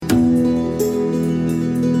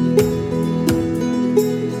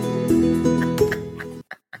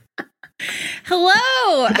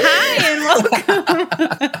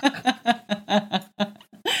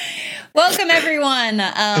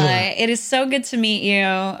It is so good to meet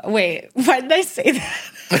you. Wait, why did I say that?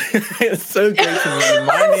 It's so great to meet you.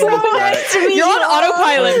 My name is Nice You're on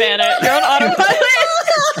autopilot, Vanna. You're on autopilot.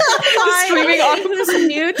 Streaming off this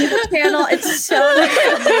new to the channel. It's so nice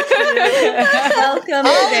to meet you. Welcome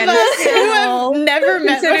to Vanna's channel. Never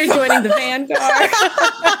met Consider before. joining the Vanguard.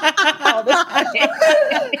 All the time.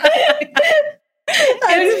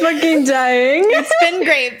 I'm fucking dying. It's been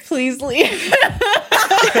great. Please leave.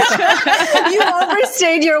 You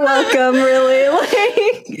overstayed your welcome, really.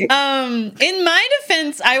 In my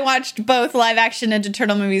defense, I watched both live action Ninja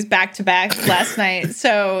Turtle movies back to back last night.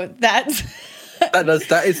 So that's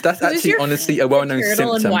that's actually honestly a well-known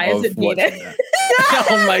symptom and why is of it what. needed?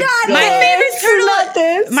 Oh my god!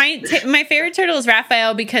 My favorite turtle is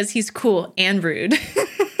Raphael because he's cool and rude.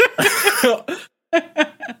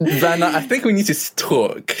 Vanna, I think we need to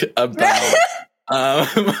talk about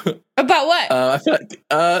About what? I feel like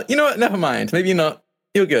you know what? Never mind. Maybe not.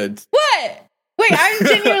 You're good. What? Wait, I'm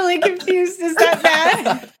genuinely confused. Is that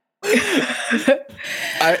bad?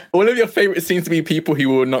 All of your favorites seem to be people who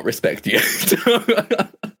will not respect you.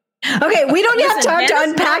 Okay, we don't have time to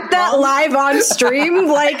unpack that live on stream,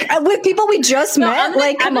 like with people we just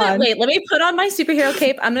met. Come on. Wait, let me put on my superhero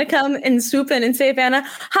cape. I'm going to come and swoop in and say, Vanna,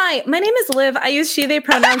 hi, my name is Liv. I use she, they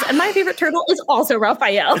pronouns, and my favorite turtle is also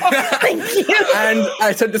Raphael. Thank you. And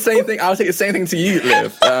I said the same thing. I'll say the same thing to you,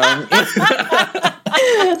 Liv. This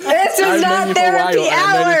is not therapy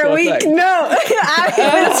hour. This is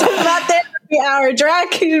not therapy hour.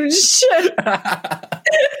 Drac, shit.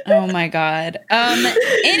 Oh my god.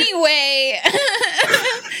 Anyway,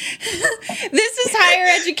 this is Higher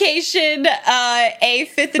Education, a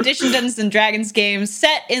 5th edition Dungeons and Dragons game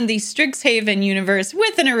set in the Strixhaven universe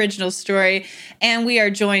with an original story, and we are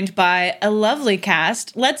joined by a lovely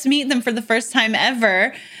cast. Let's meet them for the first time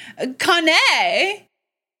ever. Kane.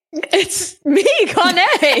 It's me,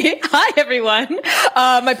 Kane. Hi, everyone.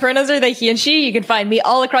 My pronouns are they, he, and she. You can find me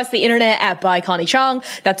all across the internet at by Connie Chong.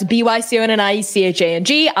 That's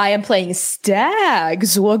BYCONNIECHANG. I am playing Stag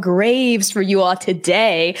Zwa Graves for you all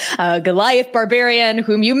today. Goliath Barbarian,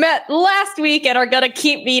 whom you met last week and are gonna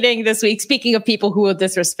keep meeting this week. Speaking of people who will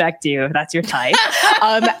disrespect you, that's your type.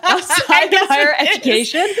 Outside of higher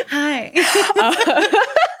education. Hi.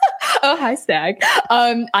 Oh, hi, Stag.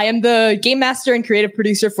 I am the game master and creative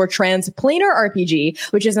producer for Transplanar RPG,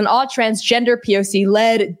 which is an all transgender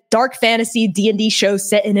POC-led dark fantasy D&D show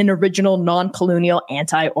set in an original non-colonial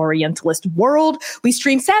anti-Orientalist world. We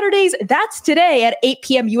stream Saturdays, that's today, at 8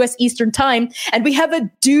 p.m. U.S. Eastern Time, and we have a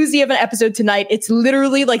doozy of an episode tonight. It's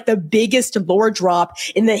literally like the biggest lore drop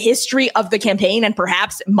in the history of the campaign and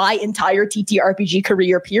perhaps my entire TTRPG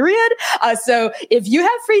career, period. So if you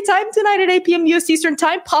have free time tonight at 8 p.m. U.S. Eastern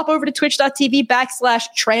Time, pop over to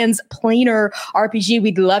twitch.tv/Transplanar RPG.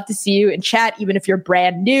 We'd love to see you in chat, even if you're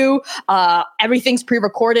brand new. Everything's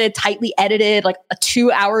pre-recorded, tightly edited, like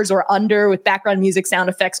 2 hours or under with background music, sound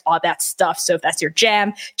effects, all that stuff. So if that's your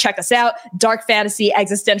jam, check us out. Dark fantasy,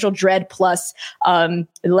 existential dread, plus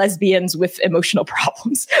lesbians with emotional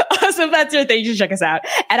problems. So if that's your thing, you should check us out.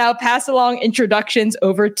 And I'll pass along introductions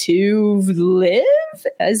over to Liv.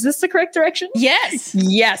 Is this the correct direction? Yes.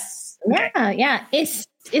 Yes. Yeah.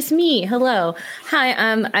 It's me. Hello. Hi.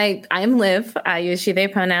 I am Liv. I use she, they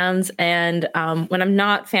pronouns. And when I'm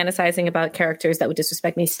not fantasizing about characters that would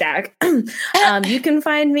disrespect me, Stag, you can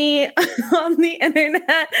find me on the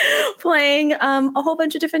internet playing a whole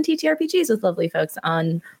bunch of different TTRPGs with lovely folks.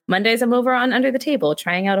 On Mondays, I'm over on Under the Table,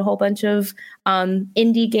 trying out a whole bunch of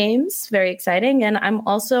indie games. Very exciting. And I'm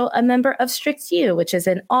also a member of StrixU, which is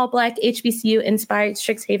an all-Black HBCU-inspired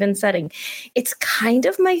Strixhaven setting. It's kind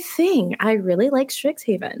of my thing. I really like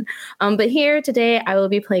Strixhaven. But here today, I will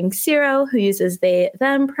be playing Zero, who uses they,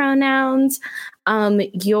 them pronouns.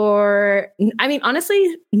 Honestly,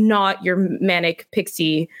 not your manic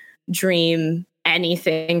pixie dream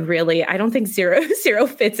anything, really. I don't think Zero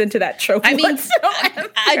fits into that trope. I mean,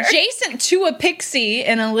 adjacent to a pixie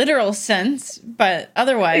in a literal sense, but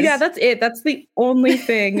otherwise. Yeah, that's it. That's the only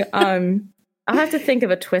thing. I'll have to think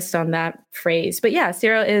of a twist on that phrase. But yeah,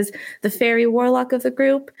 Zero is the fairy warlock of the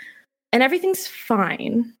group. And everything's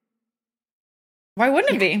fine. Why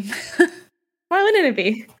wouldn't it be? Why wouldn't it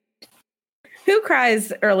be? Who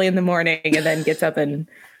cries early in the morning and then gets up and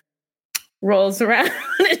rolls around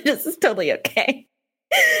and just is totally okay?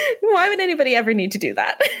 Why would anybody ever need to do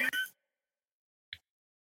that?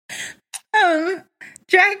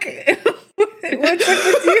 Jack, what's up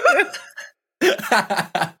with you?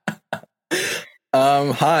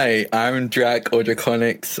 Hi, I'm Drac or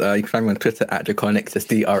Draconics. You can find me on Twitter at Draconics. It's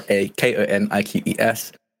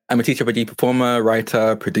DRAKONIQES. I'm a teacher, performer,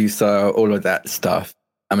 writer, producer, all of that stuff.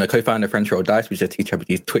 I'm a co-founder of French Roll Dice, which is a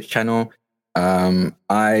TTRPG Twitch channel. I'm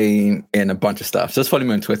in a bunch of stuff. Just follow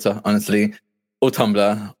me on Twitter, honestly, or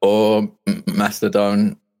Tumblr, or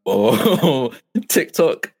Mastodon, or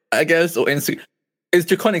TikTok, I guess, or Instagram. It's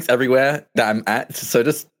Draconics everywhere that I'm at. So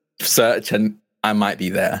just search and I might be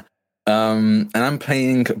there. And I'm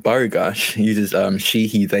playing Borugash. He uses she,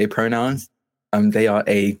 he, they pronouns. They are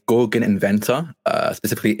a Gorgon inventor,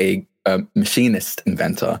 specifically a machinist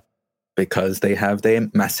inventor, because they have their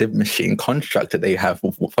massive machine construct that they have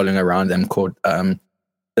following around them called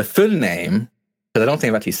the full name, because I don't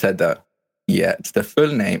think I've actually said that yet. The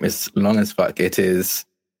full name is long as fuck. It is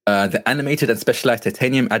the Animated and Specialized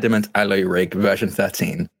Titanium Adamant Alloy Rig version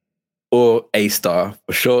 13, or A star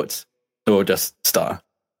for short, or just star,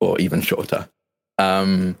 or even shorter.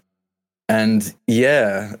 And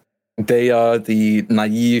yeah, they are the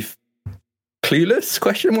naive, clueless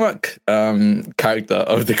character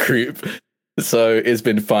of the group. So it's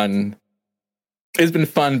been fun. It's been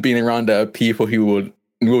fun being around people who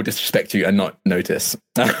will disrespect you and not notice.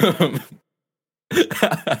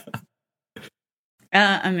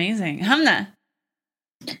 Amazing. Hamna.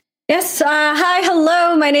 Yes. Hi.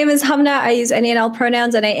 Hello. My name is Hamna. I use any and all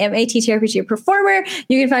pronouns, and I am a TTRPG performer.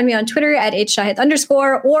 You can find me on Twitter at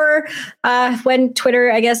 @hshahid_, or when Twitter,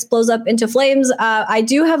 I guess, blows up into flames. I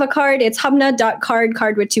do have a card. It's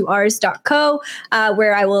hamna.card with 2 Rs.co,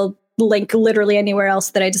 where I will link literally anywhere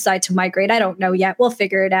else that I decide to migrate. I don't know yet. We'll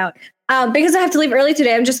figure it out. Because I have to leave early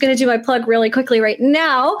today, I'm just going to do my plug really quickly right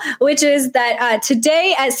now, which is that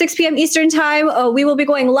today at 6 p.m. Eastern time, we will be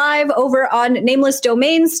going live over on Nameless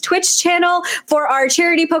Domain's Twitch channel for our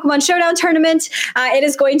charity Pokemon Showdown tournament. It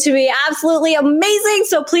is going to be absolutely amazing.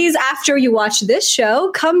 So please, after you watch this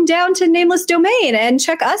show, come down to Nameless Domain and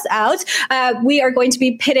check us out. We are going to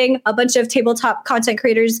be pitting a bunch of tabletop content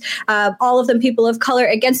creators, all of them people of color,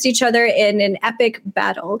 against each other in an epic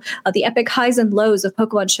battle of the epic highs and lows of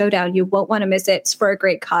Pokemon Showdown. You won't want to miss it. It's for a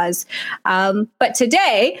great cause. But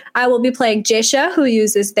today, I will be playing Jaysha, who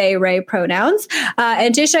uses they, Ray pronouns.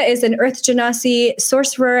 And Jaysha is an Earth Genasi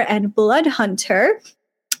sorcerer and blood hunter.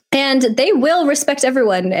 And they will respect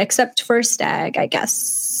everyone except for Stag, I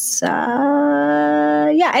guess.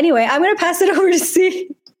 Yeah, anyway, I'm going to pass it over to C.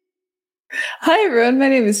 Hi, everyone. My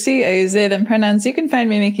name is C. I use they, them pronouns. You can find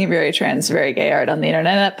me making very trans, very gay art on the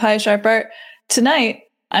internet at Pie Sharp Art. Tonight,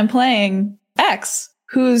 I'm playing X,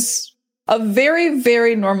 who's a very,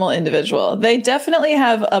 very normal individual. They definitely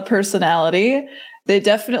have a personality. They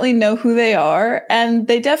definitely know who they are. And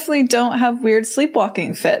they definitely don't have weird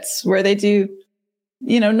sleepwalking fits where they do,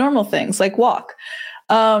 normal things like walk.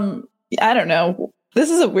 I don't know. This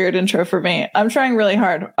is a weird intro for me. I'm trying really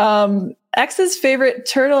hard. X's favorite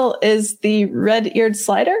turtle is the red-eared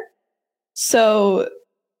slider. So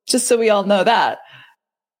just so we all know that.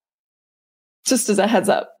 Just as a heads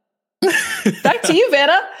up. Back to you,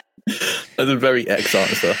 Vanna. That's a very X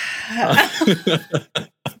answer.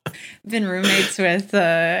 Been roommates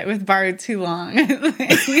with Baru too long.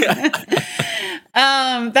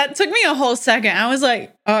 That took me a whole second. I was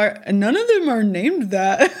like, none of them are named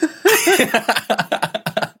that.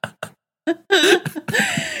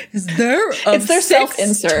 Is there it's their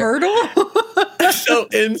self-insert turtle?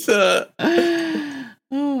 Self-insert.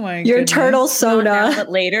 Oh my god. Your turtle soda.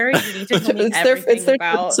 But later, you need to tell me it's their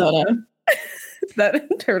about soda.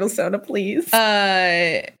 that turtle soda, please.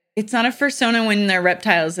 It's not a fursona when they're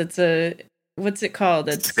reptiles. It's a, what's it called?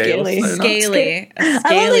 It's Scaly. Scaly. I love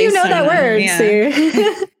that you know that word. Yeah.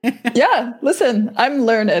 See? Yeah, listen, I'm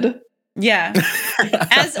learned. Yeah.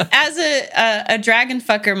 As a dragon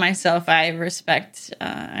fucker myself, I respect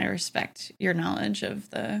your knowledge of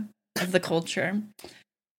the culture.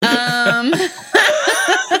 And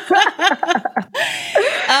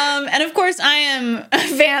of course I am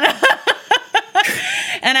Vanna.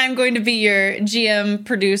 And I'm going to be your GM,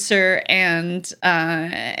 producer, and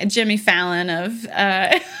Jimmy Fallon of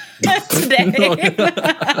today.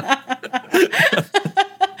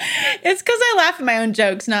 It's because I laugh at my own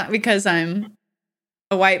jokes, not because I'm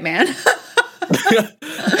a white man.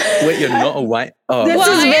 Wait, you're not a white? Oh, This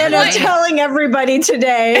is Vanna telling everybody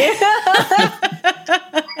today.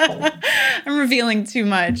 I'm revealing too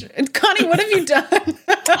much. Connie, what have you done?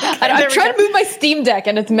 I'm trying to move my Steam Deck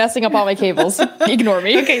and it's messing up all my cables. Ignore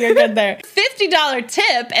me. Okay, you're good there. $50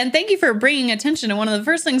 tip, and thank you for bringing attention to one of the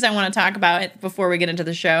first things I want to talk about before we get into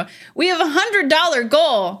the show. We have $100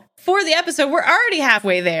 goal for the episode. We're already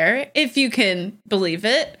halfway there, if you can believe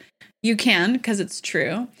it. You can, because it's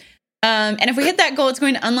true. And if we hit that goal, it's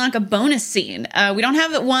going to unlock a bonus scene. We don't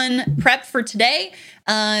have one prepped for today,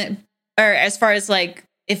 or as far as like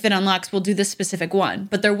if it unlocks, we'll do this specific one.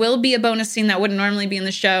 But there will be a bonus scene that wouldn't normally be in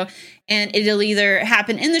the show. and it'll either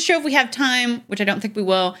happen in the show if we have time, which I don't think we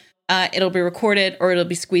will. It'll be recorded, or it'll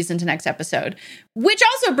be squeezed into next episode. Which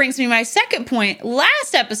also brings me to my second point.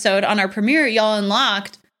 Last episode on our premiere, y'all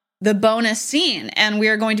unlocked the bonus scene, and we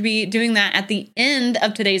are going to be doing that at the end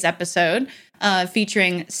of today's episode,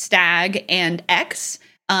 featuring Stag and X,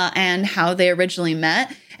 and how they originally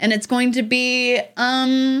met. And it's going to be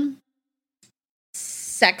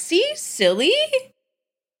sexy, silly,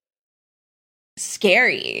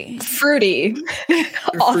 scary, Fruity.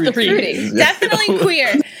 All the fruity. Definitely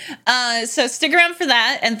queer. So stick around for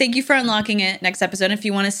that, and thank you for unlocking it next episode. If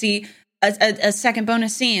you want to see a second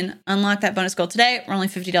bonus scene, unlock that bonus goal today. We're only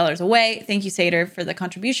 $50 away. Thank you, Sater, for the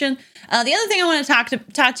contribution. The other thing I want to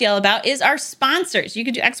talk to y'all about is our sponsors. You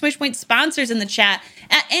can do ! sponsors in the chat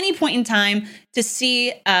at any point in time to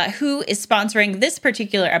see who is sponsoring this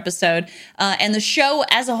particular episode. And the show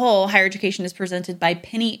as a whole, Higher Education, is presented by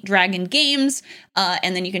Penny Dragon Games.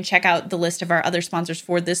 And then you can check out the list of our other sponsors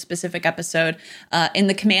for this specific episode in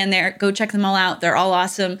the command there. Go check them all out. They're all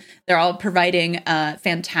awesome. They're all providing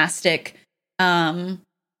fantastic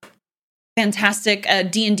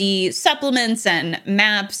D&D supplements and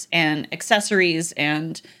maps and accessories,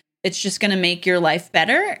 and it's just going to make your life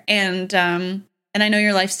better. And I know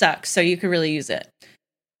your life sucks, so you could really use it.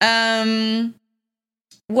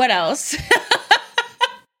 What else?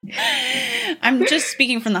 I'm just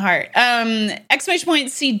speaking from the heart. !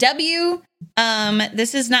 CW.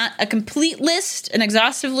 This is not a complete list, an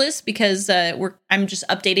exhaustive list, because I'm just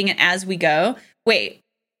updating it as we go. Wait.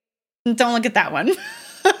 Don't look at that one.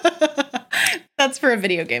 That's for a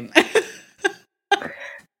video game.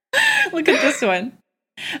 Look at this one.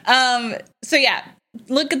 So yeah,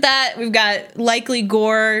 look at that. We've got likely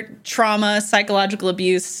gore, trauma, psychological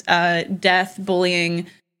abuse, death, bullying.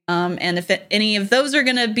 And if any of those are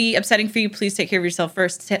going to be upsetting for you, please take care of yourself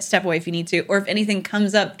first. Step away if you need to. Or if anything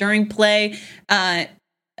comes up during play,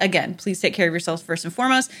 again, please take care of yourselves first and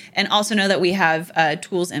foremost. And also know that we have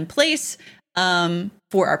tools in place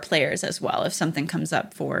for our players as well, if something comes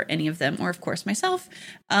up for any of them, or of course myself.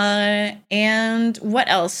 And what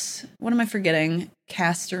else? What am I forgetting?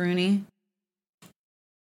 Casteroonie. I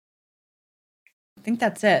think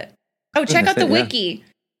that's it. Oh, check out the wiki.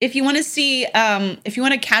 If you want to see, if you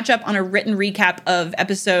want to catch up on a written recap of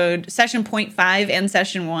session 0.5 and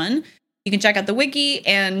session 1, you can check out the wiki,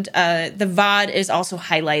 and the VOD is also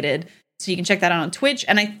highlighted. So you can check that out on Twitch.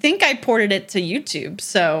 And I think I ported it to YouTube.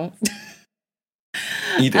 So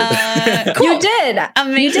you did. Cool. You did.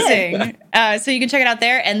 Amazing. You did. So you can check it out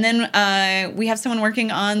there. And then we have someone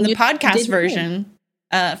working on the podcast version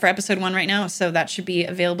for episode 1 right now. So that should be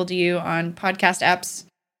available to you on podcast apps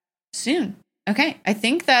soon. Okay. I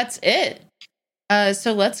think that's it.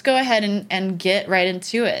 So let's go ahead and get right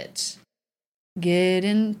into it. Get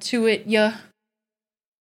into it, yeah.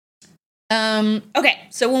 Okay,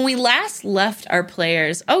 so when we last left our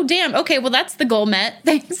players, oh damn, okay, well that's the goal met.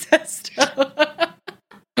 Thanks, Estelle.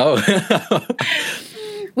 Oh.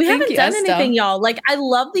 We haven't done anything, y'all. Like, I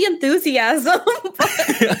love the enthusiasm.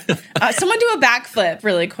 Someone do a backflip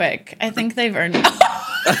really quick. I think they've earned it.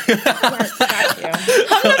 Yes, got you.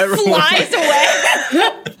 Humna flies away.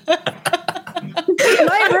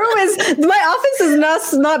 My office is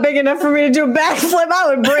not big enough for me to do a backflip.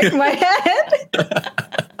 I would break my head.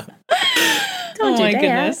 Oh my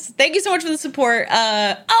goodness. Thank you so much for the support.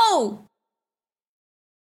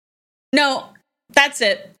 No, that's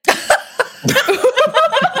it.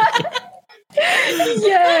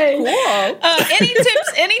 Yay. Cool.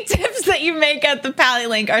 Any tips that you make at the Pally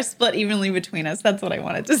link are split evenly between us. That's what I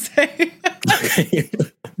wanted to say.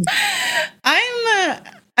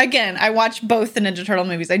 Again, I watch both the Ninja Turtle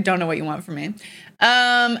movies. I don't know what you want from me.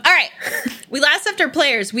 All right. We last left our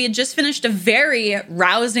players. We had just finished a very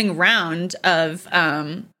rousing round of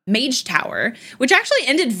Mage Tower, which actually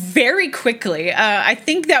ended very quickly. I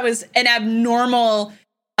think that was an abnormal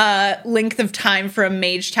length of time for a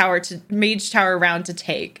Mage Tower round to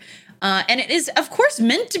take. And it is, of course,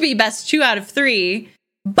 meant to be best 2 out of 3,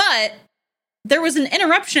 but there was an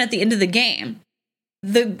interruption at the end of the game.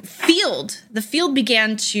 The field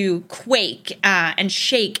began to quake and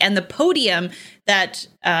shake, and the podium that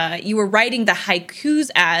you were writing the haikus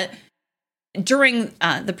at during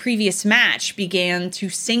the previous match began to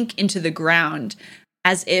sink into the ground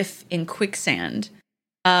as if in quicksand.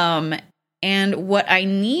 And what I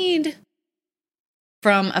need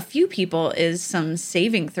from a few people is some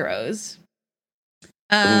saving throws.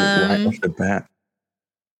 Right off the bat.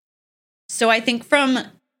 So I think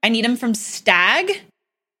I need them from Stag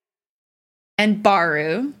and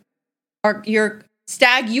Baru. Or your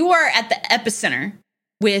Stag, you are at the epicenter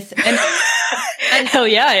with an hell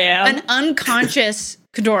yeah, I am. An unconscious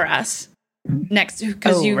Kadoras next to,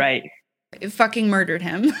 because you fucking murdered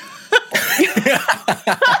him.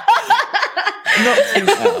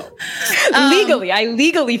 Legally, I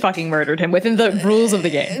legally fucking murdered him within the rules of the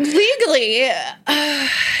game.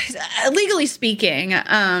 Legally speaking,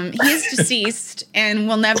 he's deceased and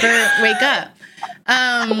will never wake up.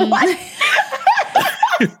 What?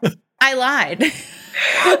 I lied.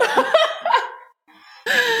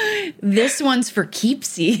 This one's for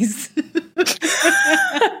keepsies.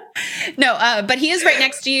 No, but he is right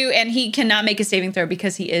next to you, and he cannot make a saving throw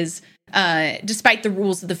because he is, despite the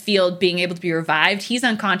rules of the field being able to be revived, he's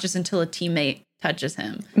unconscious until a teammate touches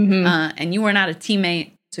him. And you are not a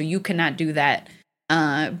teammate, so you cannot do that.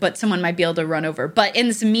 But someone might be able to run over. But in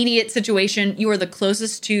this immediate situation, you are the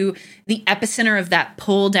closest to the epicenter of that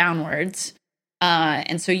pull downwards.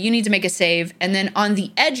 And so you need to make a save. And then on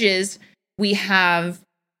the edges, we have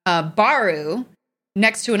Baru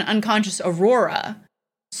next to an unconscious Aurora.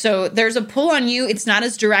 So there's a pull on you. It's not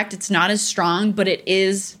as direct. It's not as strong, but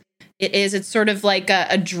it's sort of like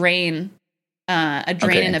a drain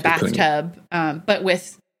in a bathtub, but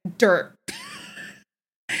with dirt.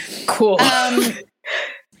 Cool.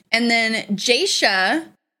 And then Jaysha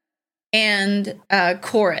and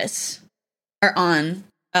Chorus are on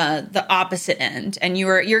the opposite end, and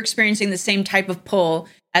you're experiencing the same type of pull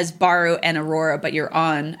as Baru and Aurora, but you're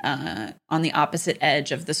on the opposite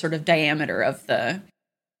edge of the sort of diameter of the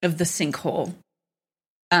sinkhole.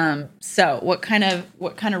 So what kind of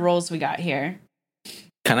rolls we got here?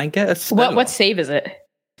 Can I get a spell? What save is it?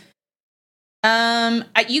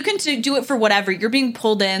 You can do it for whatever. You're being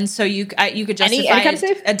pulled in, so you could justify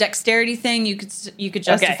a dexterity thing. You could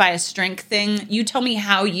justify a strength thing. You tell me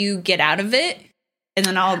how you get out of it, and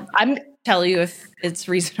then I'll tell you if it's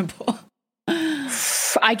reasonable.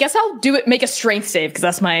 I guess I'll make a strength save because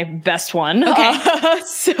that's my best one. Okay.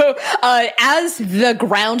 So as the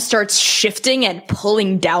ground starts shifting and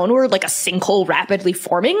pulling downward like a sinkhole rapidly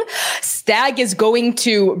forming, Stag is going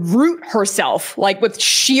to root herself like with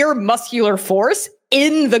sheer muscular force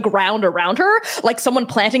in the ground around her, like someone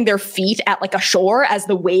planting their feet at like a shore as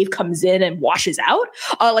the wave comes in and washes out.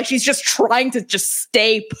 Like she's just trying to just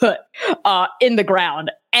stay put in the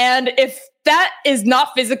ground. And if that is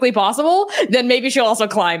not physically possible, then maybe she'll also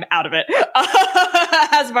climb out of it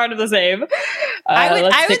as part of the save. I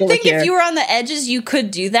would think if you were on the edges, you could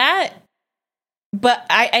do that. But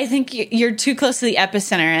I think you're too close to the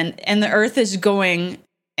epicenter, and the earth is going,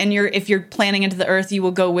 and if you're planning into the earth, you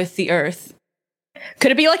will go with the earth.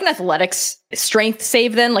 Could it be like an athletics strength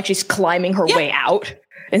save then? Like she's climbing her way out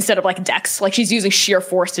instead of like dex? Like she's using sheer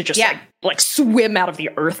force to just like swim out of the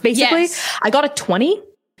earth, basically. Yes. I got a 20.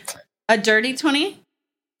 A dirty 20?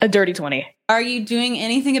 A dirty 20. Are you doing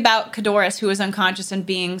anything about Kadoras, who is unconscious and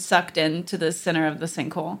being sucked into the center of the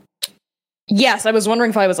sinkhole? Yes, I was wondering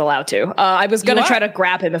if I was allowed to. I was going to try to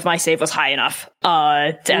grab him if my save was high enough.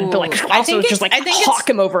 But like also just like hawk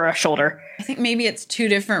him over a shoulder. I think maybe it's two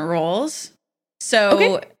different roles.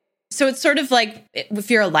 So it's sort of like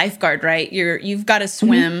if you're a lifeguard, right? You've got to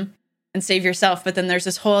swim and save yourself, but then there's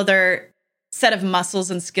this whole other set of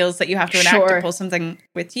muscles and skills that you have to enact to pull something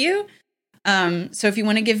with you. So if you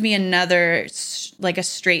want to give me another, like a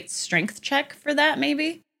straight strength check for that,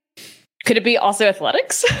 maybe. Could it be also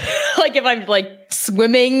athletics? Like if I'm like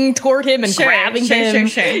swimming toward him and grabbing him,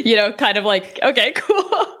 you know, kind of like, okay,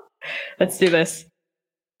 cool. Let's do this.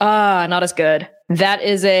 Not as good. That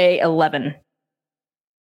is a 11.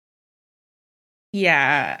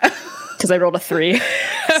 Yeah. Because I rolled a 3.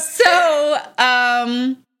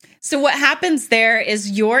 So what happens there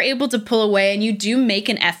is you're able to pull away, and you do make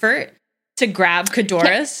an effort to grab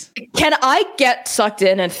Kadoras. Can I get sucked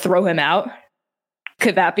in and throw him out?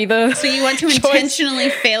 Could that be the So you want to intentionally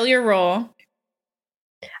fail your roll?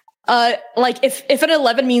 Like if an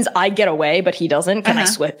 11 means I get away, but he doesn't, can I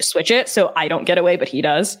switch it so I don't get away, but he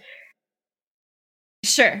does?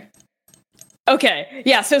 Sure. Okay,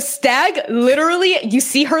 yeah, so Stag, literally, you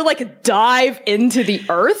see her, like, dive into the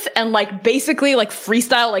earth and, like, basically, like,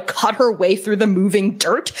 freestyle, like, cut her way through the moving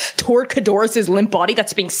dirt toward Kadoras' limp body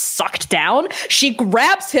that's being sucked down. She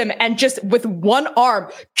grabs him and just, with one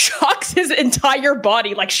arm, chucks his entire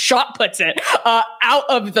body, like, shot puts it, out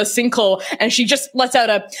of the sinkhole, and she just lets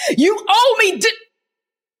out a, "You owe me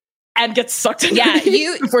and gets sucked in. Yeah,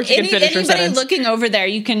 before she can finish her anybody sentence. looking over there,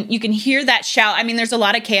 you can hear that shout. I mean, there's a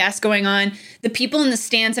lot of chaos going on. The people in the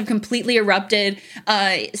stands have completely erupted.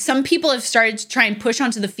 Some people have started to try and push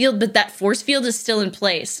onto the field, but that force field is still in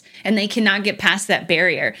place, and they cannot get past that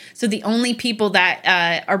barrier. So the only people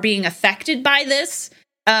that are being affected by this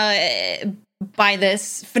by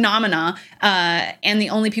this phenomena, and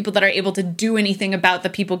the only people that are able to do anything about the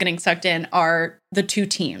people getting sucked in are the two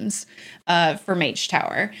teams for Mage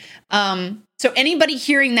Tower. So anybody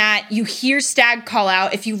hearing that, you hear Stag call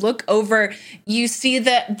out. If you look over, you see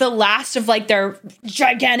the last of like their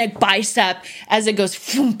gigantic bicep as it goes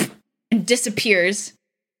thump, and disappears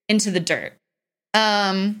into the dirt.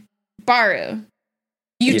 Baru,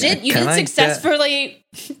 you did successfully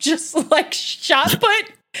just like shot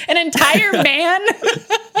put an entire man.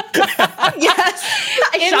 Yes,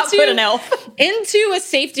 I shot put an elf into a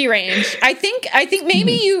safety range. I think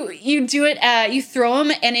maybe you do it. You throw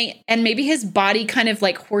him and maybe his body kind of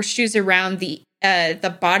like horseshoes around the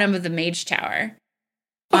bottom of the mage tower.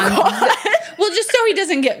 Well, just so he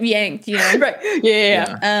doesn't get yanked, you know. Right?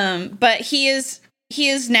 Yeah. But he is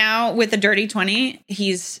now with a dirty 20.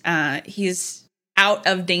 He's out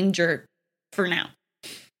of danger for now.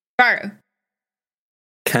 Baru.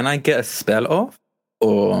 Can I get a spell off?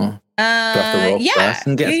 Or do I have to roll first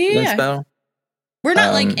and get a spell? We're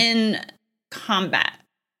not like in combat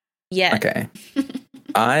yet. Okay.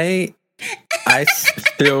 I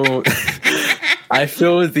feel I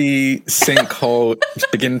feel the sinkhole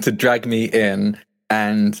begin to drag me in,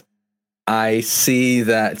 and I see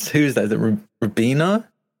that who's that? Is it Rubina?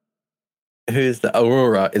 Who's the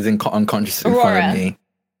Aurora is unconscious in front of me.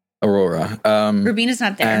 Aurora. Rubina's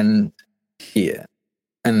not there. And yeah.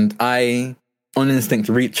 And I, on instinct,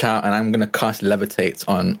 reach out and I'm going to cast Levitate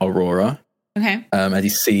on Aurora. Okay. As you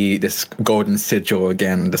see this golden sigil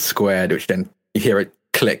again, the squared, which then you hear it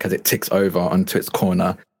click as it ticks over onto its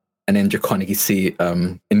corner. And then Draconic, you see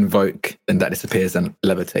invoke, and that disappears, and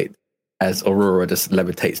levitate as Aurora just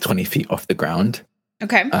levitates 20 feet off the ground.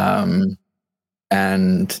 Okay.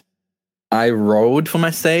 And I rolled for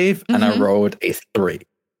my save, and I rolled a 3.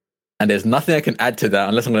 And there's nothing I can add to that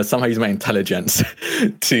unless I'm going to somehow use my intelligence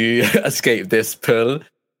to escape this pull.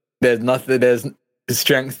 There's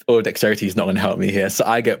strength or dexterity is not going to help me here. So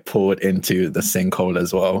I get pulled into the sinkhole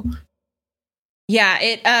as well.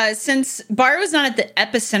 Yeah, since Baru is not at the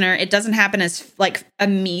epicenter, it doesn't happen as like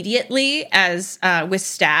immediately as with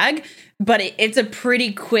Stag, but it's a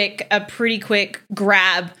pretty quick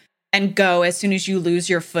grab and go as soon as you lose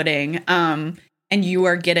your footing. And you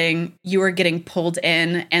are getting pulled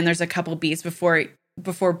in, and there's a couple beats before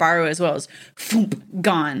Baru as well as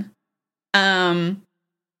gone.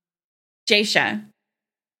 Jaysha,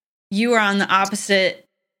 you are on the opposite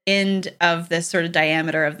end of this sort of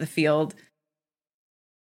diameter of the field.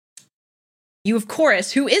 You have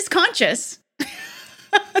Chorus, who is conscious.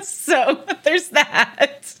 So there's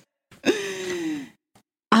that.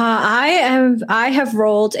 I have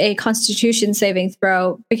rolled a Constitution saving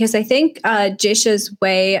throw because I think Jaysha's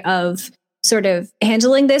way of sort of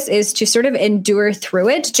handling this is to sort of endure through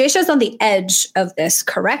it. Jaysha's on the edge of this,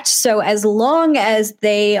 correct? So as long as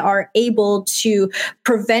they are able to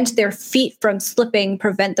prevent their feet from slipping,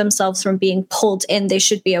 prevent themselves from being pulled in, they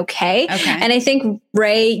should be okay. And I think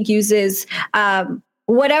Ray uses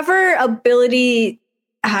whatever ability,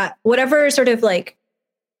 whatever sort of like,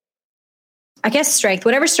 I guess strength,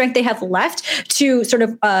 whatever strength they have left to sort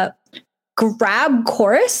of grab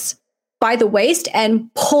Chorus by the waist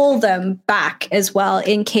and pull them back as well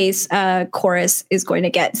in case Chorus is going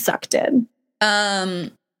to get sucked in.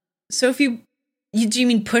 So if do you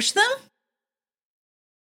mean push them?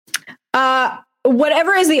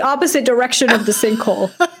 Whatever is the opposite direction of the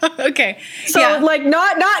sinkhole. Okay. So like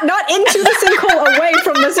not into the sinkhole, away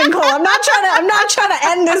from the sinkhole. I'm not trying to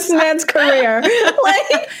end this man's career.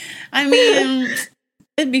 Like, I mean,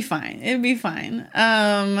 it'd be fine.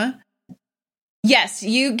 Yes,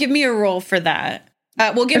 you give me a roll for that.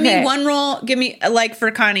 Well, give me one roll. Give me, like for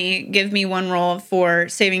Connie, give me one roll for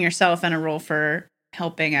saving yourself and a roll for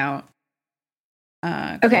helping out.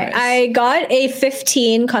 Okay, I got a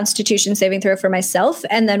 15 Constitution saving throw for myself.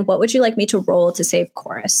 And then what would you like me to roll to save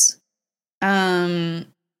Chorus? You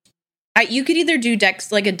could either do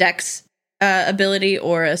dex, like a dex ability,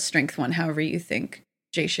 or a strength one, however you think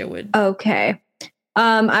Jaysha would. Okay.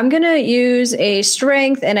 I'm going to use a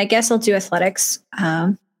strength, and I guess I'll do athletics.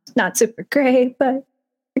 Not super great, but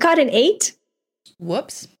I got an 8.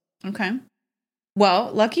 Whoops. Okay.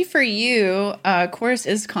 Well, lucky for you, Chorus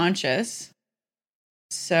is conscious.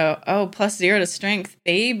 So, +0 to strength,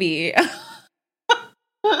 baby.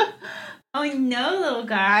 Oh, no, little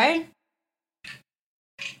guy.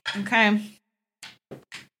 Okay.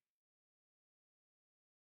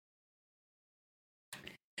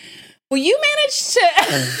 Well, you managed to...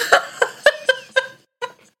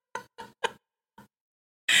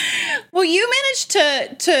 Well, you managed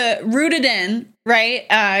to root it in, right?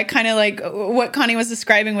 Kind of like what Connie was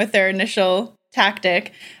describing with their initial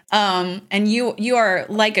tactic. And you are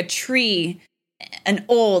like a tree, an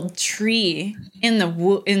old tree in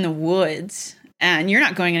the woods, and you're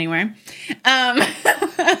not going anywhere. But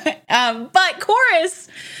Chorus,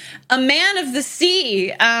 a man of the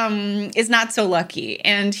sea, is not so lucky,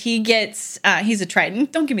 and he gets he's a Triton.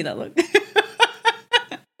 Don't give me that look.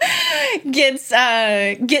 gets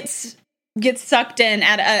sucked in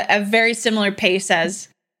at a very similar pace as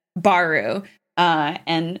Baru,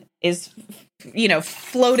 and is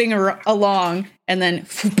floating along, and then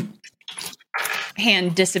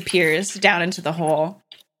hand disappears down into the hole.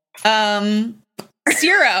 Zero,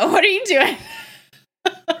 what are you doing?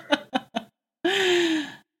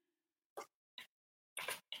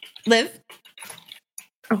 Liv?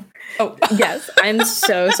 Oh. Yes, I'm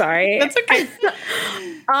so sorry. That's okay.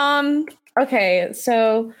 Okay,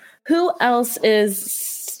 so who else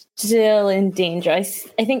is still in danger? I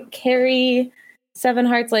think Carrie, Seven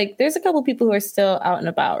Hearts, like there's a couple people who are still out and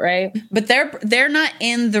about, right? But they're not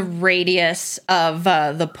in the radius of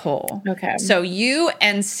the pole. Okay. So you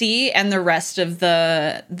and C and the rest of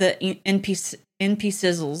the NP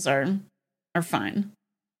sizzles are fine.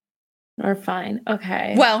 Are fine.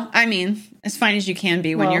 Okay. Well, I mean, as fine as you can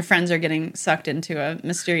be when your friends are getting sucked into a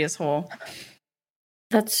mysterious hole.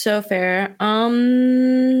 That's so fair.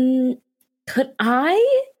 Could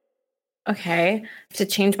I? Okay, I have to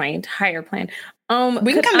change my entire plan.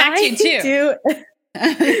 We can come back to you too.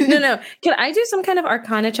 No. Can I do some kind of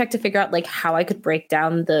Arcana check to figure out like how I could break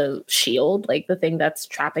down the shield, like the thing that's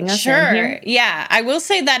trapping us? Sure. In here? Yeah, I will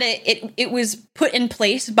say that it was put in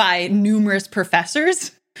place by numerous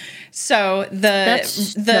professors. So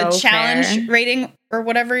the challenge rating or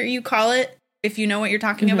whatever you call it, if you know what you're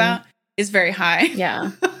talking about, is very high.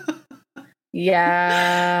 Yeah.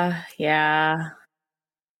 Yeah.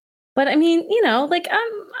 But I mean, like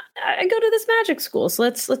I go to this magic school, so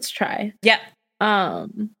let's try. Yeah. I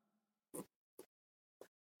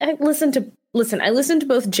listen to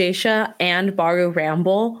both Jaysha and Baru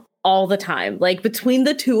ramble all the time. Like between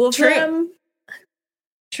the two of them.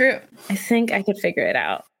 True. I think I could figure it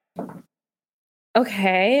out.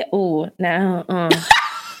 Okay. Ooh, no.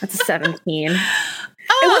 That's a 17.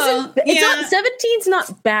 It's not 17's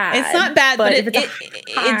not bad. It's not bad, but it's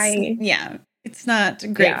it's not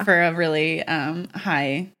great for a really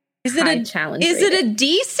high. Is it a challenge? Is it a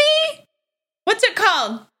DC? What's it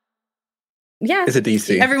called? Yeah, it's a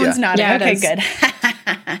DC. Everyone's nodding. Yeah, okay, good.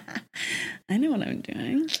 I know what I'm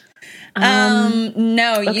doing.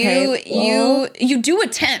 No, okay, you do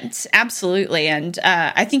attempt, absolutely, and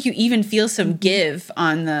I think you even feel some give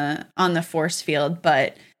on the force field,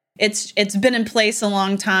 but it's been in place a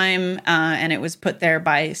long time, and it was put there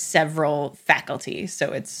by several faculty,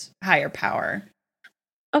 so it's higher power.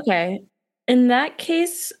 Okay, in that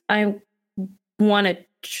case, I want to.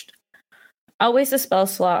 I'll waste a spell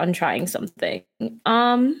slot on trying something.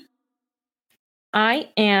 I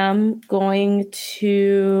am going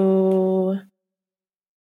to.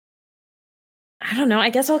 I don't know.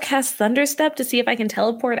 I guess I'll cast Thunderstep to see if I can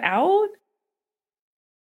teleport out.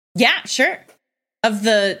 Yeah, sure. Of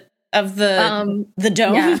the dome.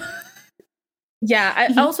 Yeah.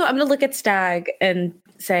 I'm gonna look at Stag and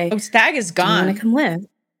say, "Oh, Stag is gone. I'm gonna come live."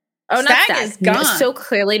 Oh, Stag not Stag. is gone. No, so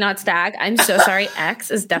clearly not Stag. I'm so sorry. X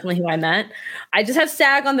is definitely who I meant. I just have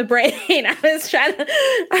Stag on the brain. I was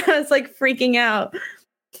like freaking out.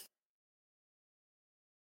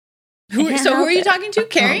 Who are you talking to?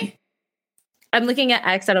 Carrie? I'm looking at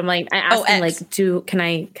X and I'm like, I asked him like, can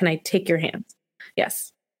I take your hands?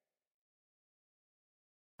 Yes.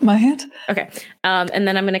 My hand? Okay. And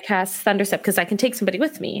then I'm going to cast Thunderstep because I can take somebody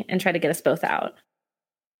with me and try to get us both out.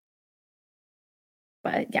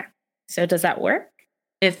 But yeah. So does that work?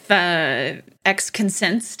 If X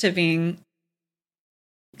consents to being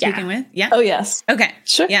taken with? Yeah. Oh, yes. Okay.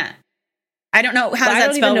 Sure. Yeah. I don't know. How does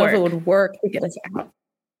that spell work? I don't even know if it would work to get us out.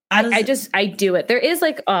 I do it. There is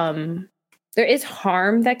like there is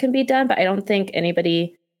harm that can be done, but I don't think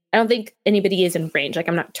anybody is in range. Like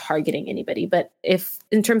I'm not targeting anybody, but if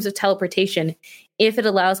in terms of teleportation, if it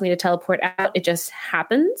allows me to teleport out, it just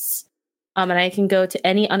happens. And I can go to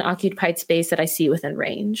any unoccupied space that I see within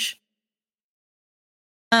range.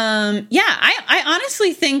 I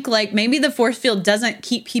honestly think like maybe the force field doesn't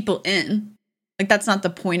keep people in. Like that's not the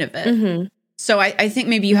point of it. Mm-hmm. So I think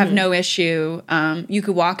maybe you have no issue. You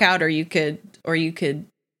could walk out, or you could.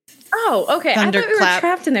 Oh, okay. I thought we were Thunderclap.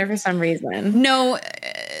 trapped in there for some reason. No,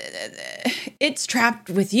 it's trapped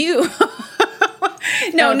with you.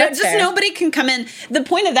 No, just fair. Nobody can come in. The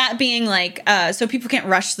point of that being like, so people can't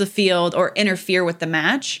rush the field or interfere with the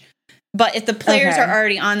match. But if the players are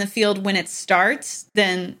already on the field when it starts,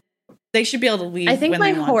 then They should be able to leave. I think when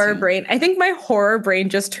my they want horror to. brain. I think my horror brain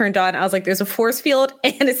just turned on. I was like, "There's a force field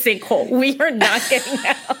and a sinkhole. We are not getting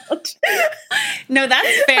out." No,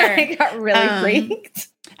 that's fair. I got really freaked.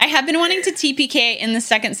 I have been wanting to TPK in the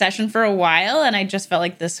second session for a while, and I just felt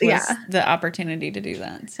like this was the opportunity to do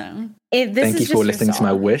that. So Thank you for listening to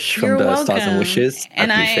my wish from the Stars and Wishes.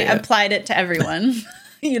 And I applied it to everyone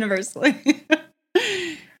universally.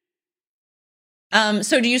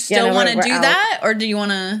 So do you still want to do that, or do you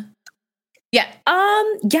want to? Yeah.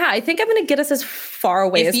 Yeah, I think I'm going to get us as far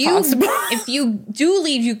away as possible. If you do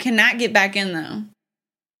leave, you cannot get back in, though.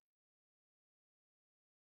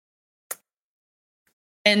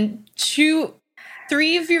 And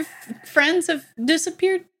 3 of your friends have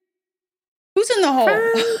disappeared. Who's in the hole?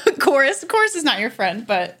 Chorus. Chorus is not your friend,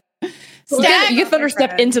 but Stag. You can thunder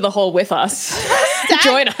step into the hole with us.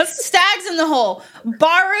 Join us. Stag's in the hole.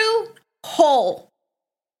 Baru, hole.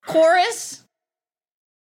 Chorus,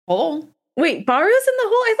 hole. Wait, Baru's in the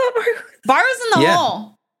hole? I thought Baru's in the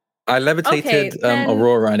hole. I levitated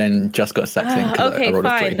Aurora and then just got sucked in. Okay,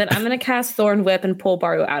 fine. Then I'm going to cast Thorn Whip and pull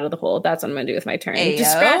Baru out of the hole. That's what I'm going to do with my turn. Ayo.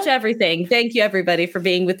 Just scratch everything. Thank you, everybody, for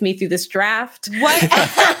being with me through this draft. What?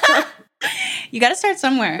 You got to start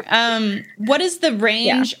somewhere. What is the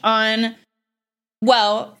range on?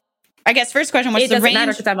 Well, I guess first question: what's the range? It doesn't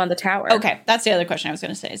matter because I'm on the tower. Okay, that's the other question I was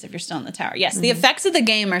going to say: is if you're still in the tower. Yes, the effects of the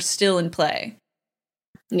game are still in play.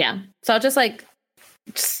 Yeah, so I'll just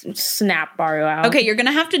snap Baru out. Okay, you're going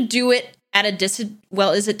to have to do it at a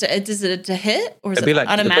Well, is it to hit or is it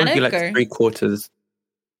automatic? It'd be like 3/4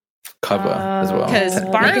 cover as well. Because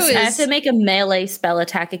Baru I have to make a melee spell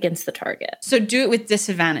attack against the target. So do it with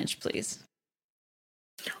disadvantage, please.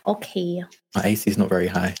 Okay. My AC is not very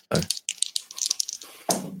high, so.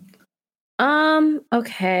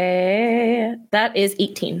 Okay. That is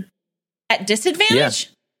 18. At disadvantage?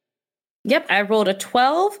 Yeah. Yep, I rolled a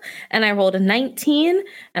 12 and I rolled a 19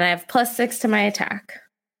 and I have +6 to my attack.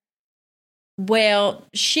 Well,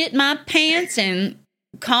 shit my pants and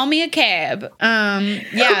call me a cab.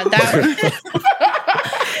 Yeah, that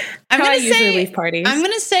I'm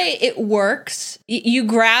gonna say it works. You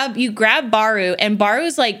grab Baru, and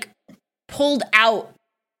Baru's like pulled out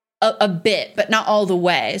a bit, but not all the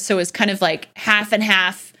way. So it's kind of like half and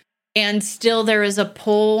half, and still there is a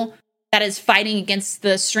pull that is fighting against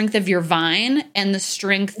the strength of your vine and the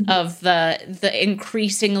strength of the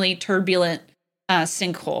increasingly turbulent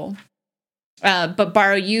sinkhole. But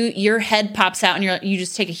Baru, your head pops out and you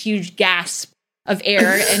just take a huge gasp of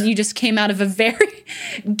air and you just came out of a very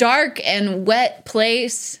dark and wet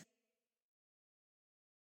place.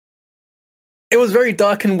 It was very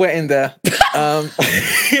dark and wet in there.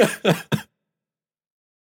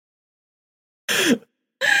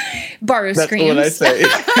 Baru That's screams. all I say.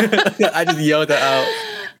 I just yelled it out.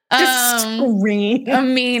 Just scream. I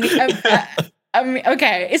mean,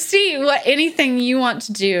 okay. See what anything you want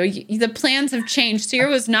to do. The plans have changed. Sierra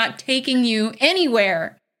was not taking you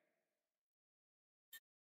anywhere.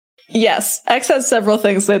 Yes, X has several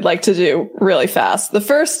things they'd like to do really fast. The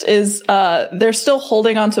first is they're still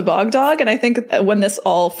holding on to Bogdog, and I think when this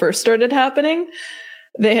all first started happening,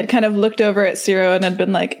 they had kind of looked over at Zero and had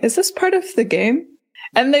been like, is this part of the game?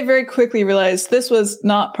 And they very quickly realized this was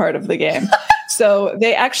not part of the game. So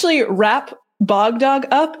they actually wrap Bogdog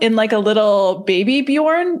up in like a little baby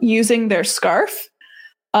Bjorn using their scarf,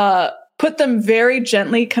 put them very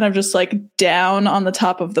gently kind of just like down on the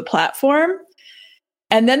top of the platform.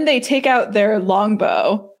 And then they take out their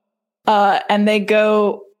longbow, and they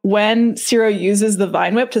go, when Zero uses the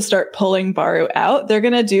Vine Whip to start pulling Baru out, they're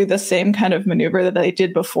going to do the same kind of maneuver that they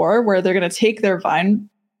did before, where they're going to take their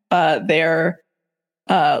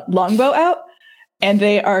longbow out, and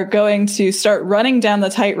they are going to start running down the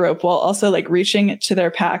tightrope while also like reaching to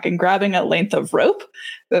their pack and grabbing a length of rope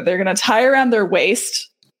that they're going to tie around their waist.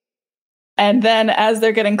 And then as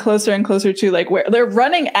they're getting closer and closer to like where they're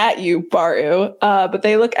running at you, Baru, but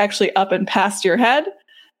they look actually up and past your head.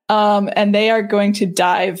 And they are going to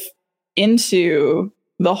dive into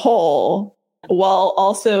the hole while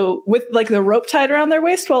also with like the rope tied around their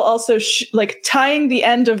waist, while also like tying the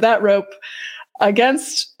end of that rope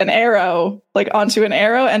against an arrow, like onto an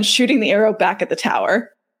arrow, and shooting the arrow back at the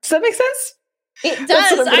tower. Does that make sense? It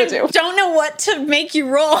does. Don't know what to make you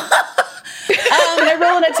roll. Can I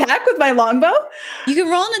roll an attack with my longbow? You can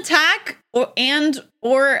roll an attack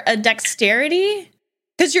or a dexterity,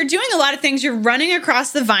 because you're doing a lot of things. You're running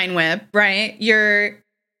across the Vine Whip, right?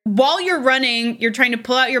 While you're running, you're trying to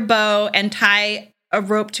pull out your bow and tie a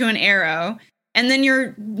rope to an arrow, and then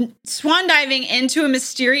you're swan diving into a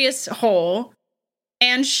mysterious hole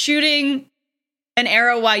and shooting an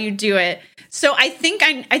arrow while you do it. So I think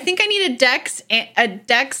I need a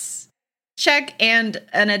dex check and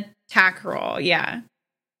an attack roll. Yeah.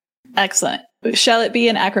 Excellent. Shall it be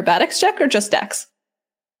an acrobatics check or just dex?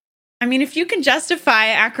 I mean, if you can justify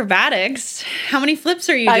acrobatics, how many flips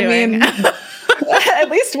are you doing? I mean, at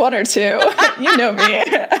least one or two. You know me.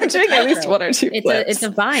 I'm doing at least one or two flips. It's a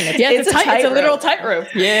vine. It's a literal tightrope.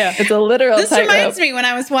 Yeah. It's a literal This tightrope. reminds me when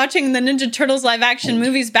I was watching the Ninja Turtles live action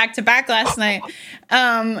movies back to back last night.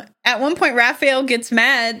 At one point, Raphael gets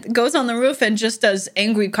mad, goes on the roof, and just does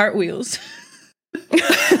angry cartwheels.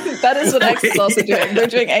 That is what X is also doing. They're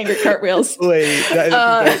doing angry cartwheels. Wait,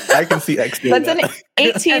 I can see X doing That's that. an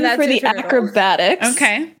 18 that's for the your turtle. acrobatics.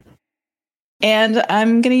 Okay. And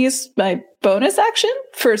I'm going to use my bonus action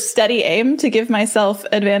for steady aim to give myself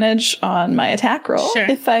advantage on my attack roll, Sure.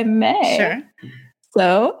 if I may. Sure.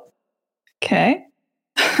 So, okay.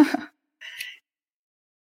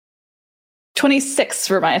 26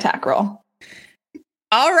 for my attack roll.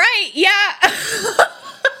 All right. Yeah.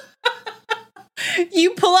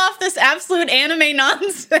 You pull off this absolute anime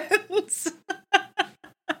nonsense.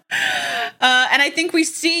 And I think we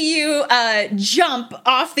see you jump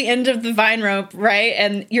off the end of the vine rope, right?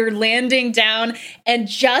 And you're landing down. And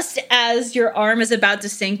just as your arm is about to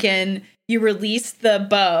sink in, you release the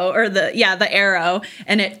bow or the arrow,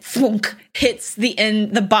 and it thwunk, hits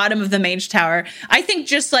the bottom of the mage tower. I think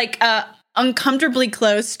just like uncomfortably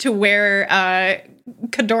close to where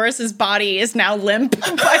Kadorus's body is now limp.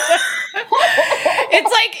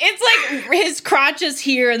 It's like his crotch is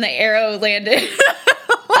here and the arrow landed.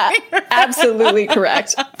 Absolutely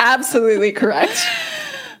correct. Absolutely correct.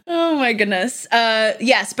 Oh my goodness.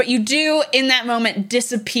 Yes, but you do in that moment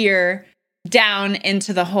disappear down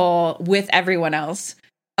into the hole with everyone else.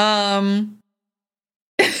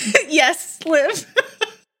 Yes, Liv.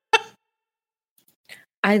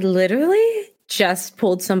 I literally just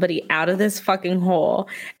pulled somebody out of this fucking hole,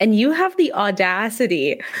 and you have the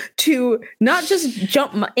audacity to not just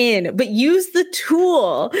jump in, but use the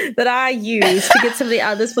tool that I use to get somebody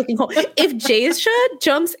out of this fucking hole. If Jaysha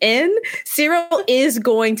jumps in, Cyril is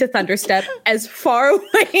going to thunderstep as far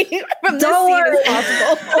away from the scene as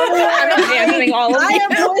possible. I'm abandoning all of I you.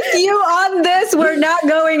 am with you on this. We're not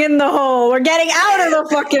going in the hole. We're getting out of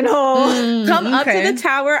the fucking hole. Come up okay. to the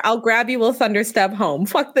tower. I'll grab you. We'll thunderstep home.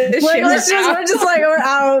 Fuck this shit. We're just like, we're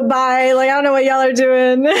out. Bye. Like, I don't know what y'all are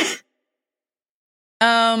doing.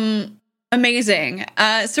 Amazing.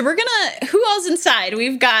 So we're gonna, who else inside?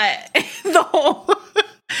 We've got the whole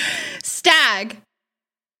Stag,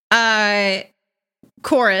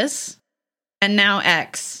 Chorus, and now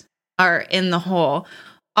X are in the hole.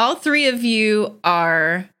 All three of you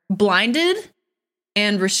are blinded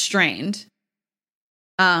and restrained.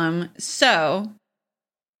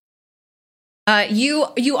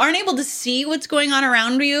 You aren't able to see what's going on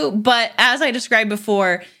around you, but as I described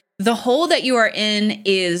before, the hole that you are in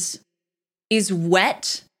is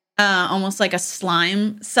wet, almost like a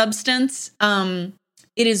slime substance.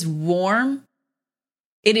 It is warm.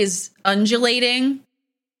 It is undulating.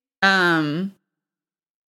 And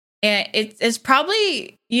it's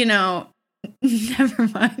probably, never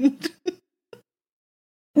mind.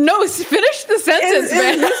 No, finish the sentence, Is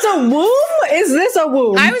man. this a womb? Is this a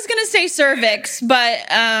womb? I was gonna say cervix, but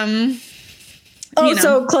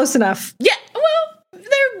so close enough. yeah. Well,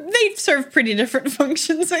 they serve pretty different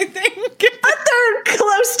functions, I think. They're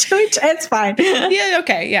close to each. It's fine. Yeah.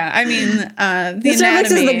 Okay. Yeah. I mean, The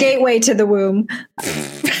cervix is the anatomy- gateway to the womb.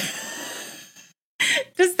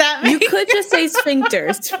 Does that You make could just say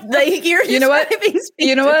sphincters. Like you're You know what? describing sphincters.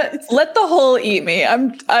 You know what? Let the hole eat me.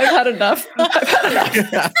 I've had enough. I've had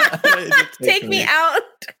enough. Take me out.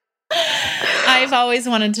 I've always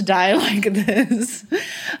wanted to die like this.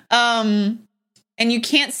 And you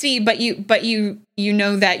can't see, but you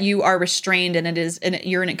know that you are restrained, and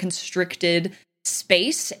you're in a constricted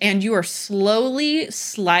space, and you are slowly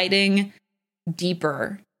sliding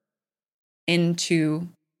deeper into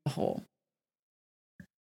the hole.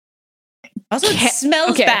 Also, it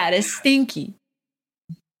smells bad. It's stinky.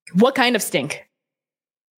 What kind of stink?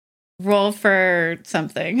 Roll for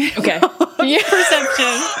something. Okay. Yeah.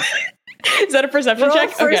 Perception. Is that a perception Roll check?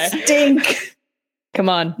 for stink. Come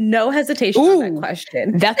on. No hesitation on that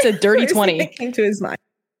question. That's a dirty First thing 20. that came to his mind.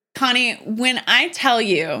 Connie, when I tell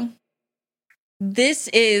you this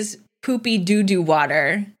is poopy doo-doo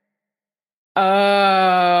water,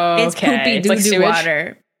 Oh, it's poopy It's like doo-doo sewage?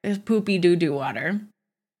 water. It's poopy doo-doo water.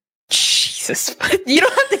 Jesus. You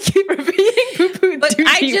don't have to keep repeating poo-poo But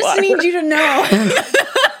I doo-doo just water. need you to know.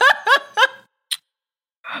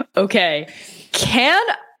 Okay. Can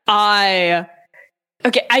I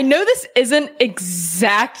Okay, I know this isn't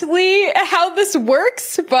exactly how this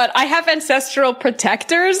works, but I have ancestral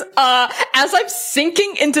protectors. As I'm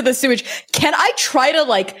sinking into the sewage, can I try to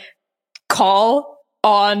like call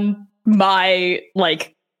on my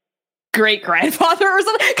like great grandfather or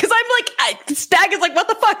something? Because I'm like, Stag is like, what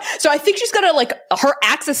the fuck? So I think she's gonna like, her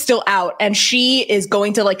axe is still out, and she is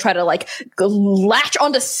going to like try to like latch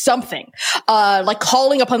onto something, like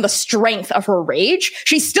calling upon the strength of her rage.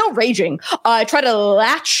 She's still raging. Try to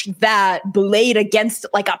latch that blade against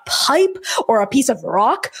like a pipe or a piece of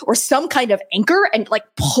rock or some kind of anchor and like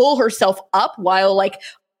pull herself up while like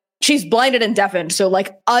she's blinded and deafened, so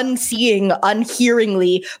like unseeing,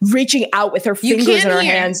 unhearingly reaching out with her fingers in her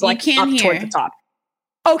hands, like up toward the top.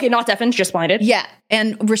 Okay, not deafened, just blinded. Yeah,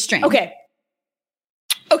 and restrained. Okay,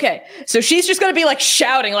 so she's just gonna be like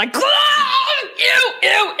shouting, like ew,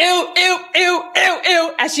 ew, ew, ew, ew, ew,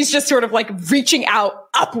 ew, as she's just sort of like reaching out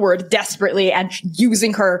upward desperately and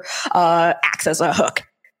using her axe as a hook.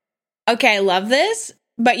 Okay, I love this,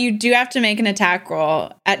 but you do have to make an attack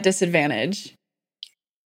roll at disadvantage.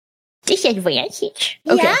 Disadvantage.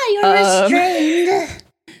 Okay. Yeah, you're restrained.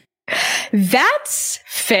 That's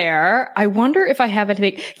fair. I wonder if I have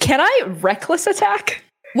anything. Can I reckless attack?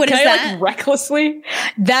 What is Can I, that? like, recklessly?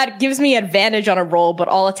 That gives me advantage on a roll, but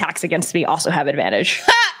all attacks against me also have advantage.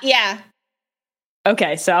 Yeah.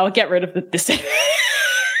 Okay, so I'll get rid of the disadvantage.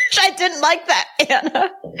 I didn't like that,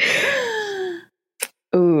 Anna.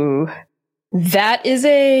 Ooh. That is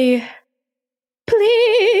a...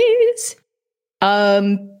 Please.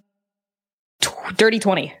 Dirty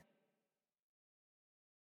 20.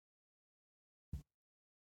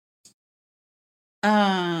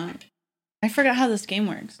 I forgot how this game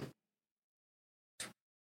works.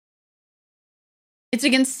 It's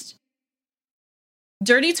against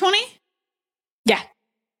Dirty 20? Yeah.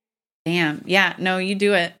 Damn. Yeah, no, you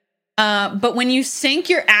do it. But when you sink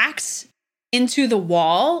your axe into the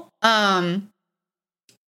wall, a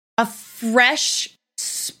fresh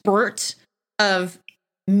spurt of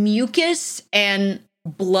mucus and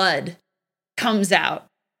blood comes out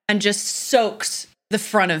and just soaks the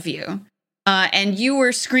front of you. And you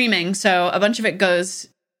were screaming, so a bunch of it goes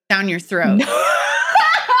down your throat.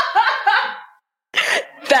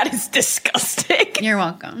 That is disgusting. You're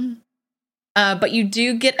welcome. But you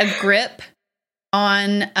do get a grip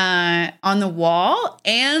on the wall,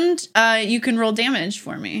 and you can roll damage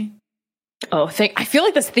for me. Oh, I feel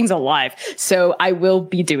like this thing's alive, so I will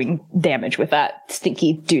be doing damage with that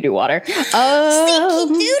stinky doo-doo water. Stinky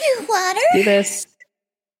doo-doo water? Do this.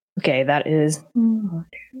 Okay, that is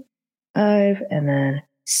 5, and then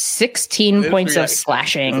 16 points of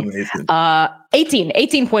slashing.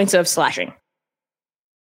 18 points of slashing.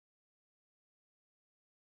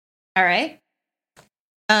 All right.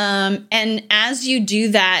 And as you do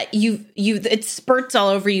that, it spurts all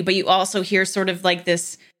over you, but you also hear sort of like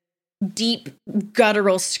this deep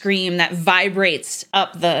guttural scream that vibrates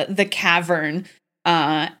up the cavern,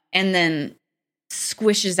 and then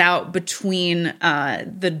squishes out between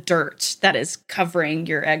the dirt that is covering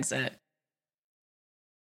your exit.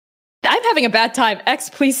 I'm having a bad time. X,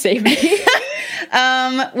 please save me.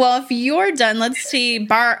 Well, if you're done, let's see.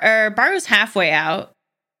 Baru's halfway out.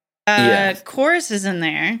 Yes. Chorus is in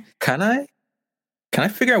there. Can I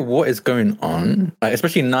figure out what is going on? Like,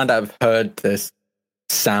 especially now that I've heard this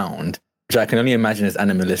sound, which I can only imagine is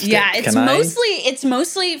animalistic. Yeah, it's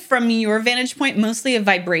mostly from your vantage point, mostly a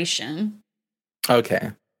vibration.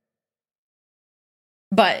 Okay.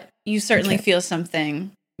 But you certainly feel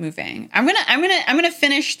something moving. I'm gonna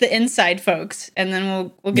finish the inside, folks, and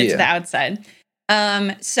then we'll get to the outside.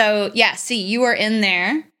 So yeah, see, you are in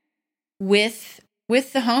there with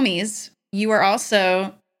the homies. You are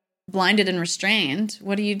also blinded and restrained.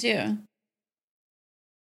 What do you do?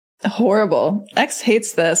 Horrible. X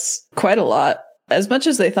hates this quite a lot, as much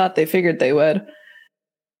as they thought they figured they would.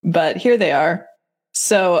 But here they are.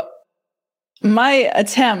 So my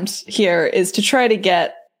attempt here is to try to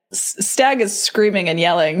get... Stag is screaming and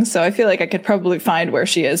yelling, so I feel like I could probably find where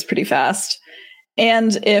she is pretty fast.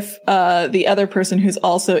 And if the other person who's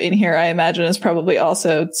also in here, I imagine, is probably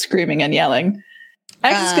also screaming and yelling.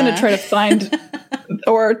 X is going to try to find...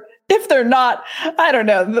 or if they're not, I don't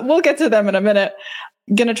know. We'll get to them in a minute.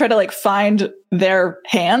 Going to try to like find their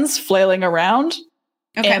hands flailing around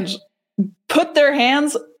and put their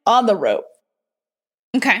hands on the rope.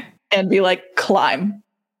 Okay. And be like, climb.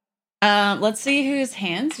 Let's see whose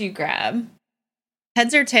hands you grab.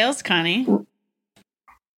 Heads or tails, Connie?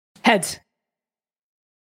 Heads.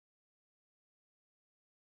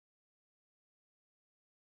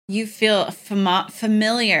 You feel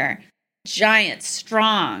familiar, giant,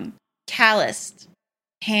 strong, calloused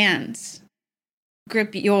hands.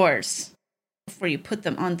 grip yours before you put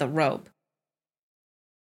them on the rope.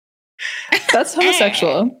 That's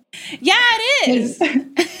homosexual. Yeah, it is.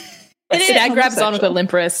 Stag grabs on with a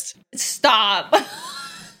limp wrist. Stop.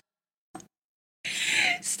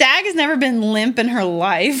 Stag has never been limp in her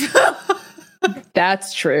life.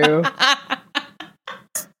 That's true.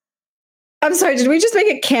 I'm sorry, did we just make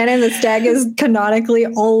it canon that Stag is canonically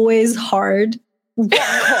always hard? Have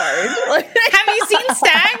you seen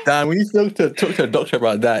Stag? Dan, we need to talk to a doctor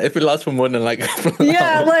about that. If it lasts for more than like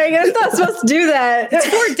Yeah, like I'm not supposed to do that. It's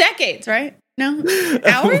 4 decades, right? No?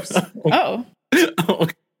 Hours? Oh. Oh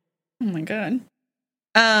my god.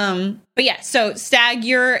 But yeah, so Stag,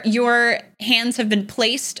 your hands have been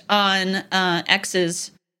placed on X's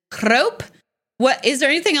rope. What is there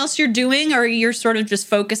anything else you're doing, or you're sort of just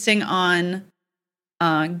focusing on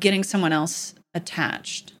getting someone else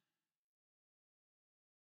attached?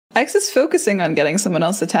 X is focusing on getting someone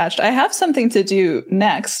else attached. I have something to do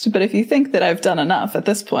next, but if you think that I've done enough at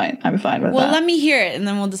this point, I'm fine with that. Well, let me hear it, and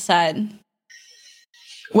then we'll decide.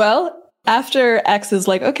 Well, after X is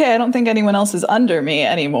like, okay, I don't think anyone else is under me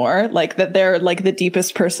anymore, like that they're like the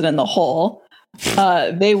deepest person in the hole,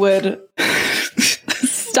 they would...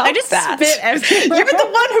 Stop I just that. spit everywhere. You're the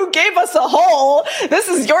one who gave us a hole. This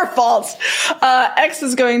is your fault. X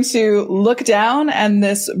is going to look down, and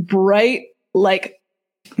this bright, like,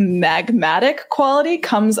 magmatic quality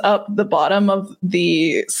comes up the bottom of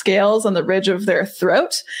the scales on the ridge of their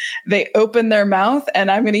throat. They open their mouth, and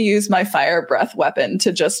I'm going to use my fire breath weapon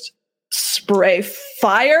to just spray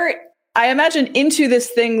fire, I imagine, into this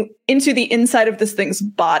thing, into the inside of this thing's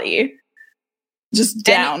body. Just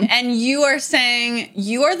down. And you are saying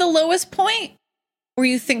you are the lowest point? Or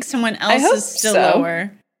you think someone else is still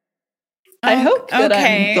lower? I hope that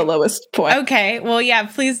I'm the lowest point. Okay, well, yeah,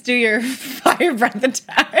 please do your fire breath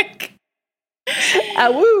attack.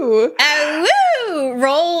 Awoo! Awoo!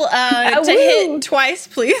 Roll to hit twice,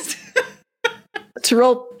 please. To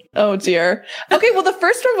roll... Oh, dear. Okay, well, the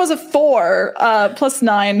first one was a 4, plus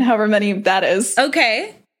 9, however many that is.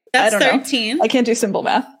 Okay, that's 13. I can't do simple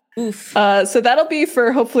math. Oof. So that'll be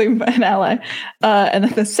for hopefully an ally. And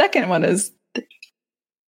then the second one is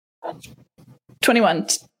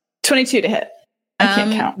 22 to hit. I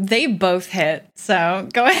can't count. They both hit, so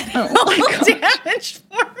go ahead and roll damage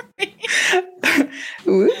for me.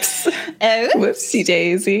 Oops. Whoopsie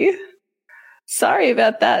daisy. Sorry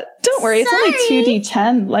about that. Don't worry, it's only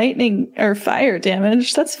 2d10 lightning or fire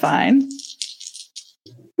damage. That's fine.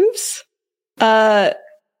 Oops.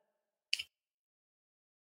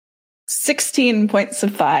 16 points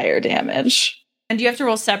of fire damage. And do you have to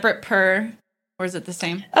roll separate per, or is it the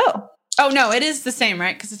same? Oh, no, it is the same,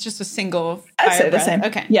 right? Because it's just a single fire I'd say breath. the same.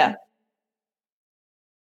 Okay. Yeah.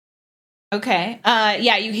 Okay.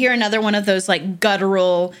 Yeah, you hear another one of those like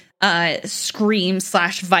guttural screams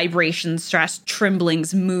 / vibrations /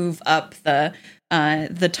 tremblings move up the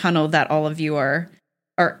tunnel that all of you are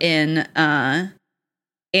in.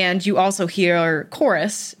 And you also hear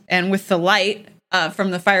chorus, and with the light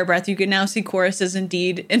from the fire breath, you can now see chorus is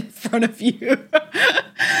indeed in front of you,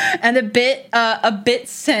 and a bit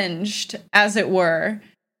singed, as it were.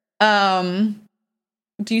 Do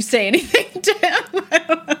you say anything to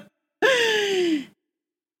him?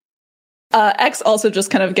 X also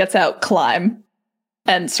just kind of gets out climb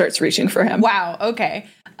and starts reaching for him. Wow. Okay.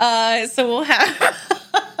 So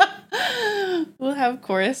we'll have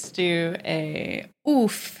chorus do a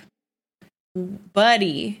oof,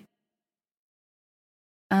 buddy.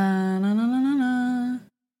 Na.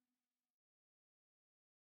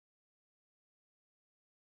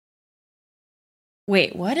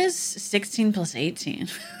 Wait, what is 16 plus 18?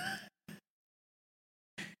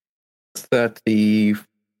 30.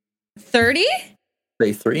 30?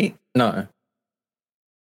 Say 3? No. I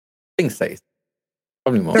think say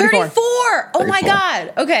probably more. 34! Oh my 34.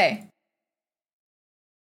 god. Okay.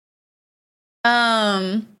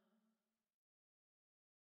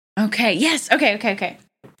 Okay. Yes. Okay.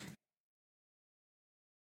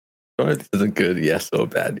 Sorry, this is a good yes or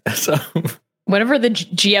bad yes. Whenever the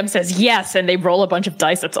GM says yes and they roll a bunch of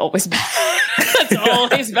dice, that's always bad. That's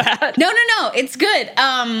always bad. No. It's good.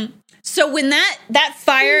 So when that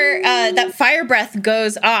fire breath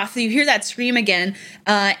goes off, you hear that scream again,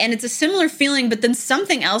 and it's a similar feeling, but then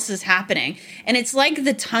something else is happening, and it's like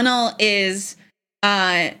the tunnel is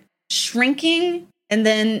shrinking and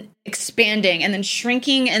then expanding, and then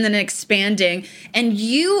shrinking and then expanding, and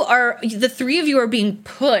the three of you are being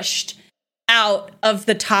pushed out of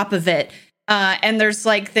the top of it, and there's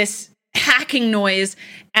like this hacking noise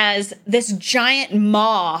as this giant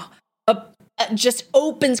maw just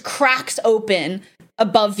cracks open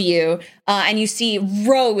above you, and you see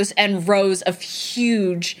rows and rows of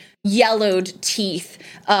huge yellowed teeth,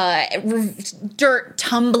 dirt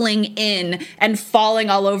tumbling in and falling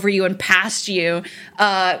all over you and past you.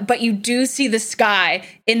 But you do see the sky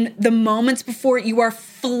in the moments before you are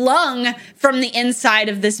flung from the inside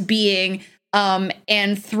of this being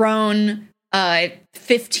and thrown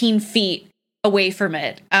 15 feet away from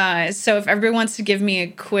it. So if everyone wants to give me a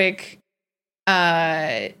quick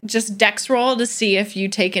just dex roll to see if you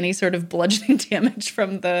take any sort of bludgeoning damage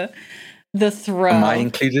from the throw. Am I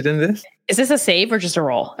included in this? Is this a save or just a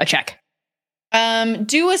roll? A check?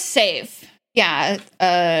 Do a save. Yeah.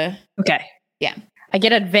 Okay. Yeah. I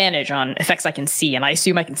get advantage on effects I can see, and I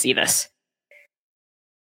assume I can see this.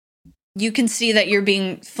 You can see that you're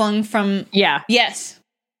being flung from... Yeah. Yes.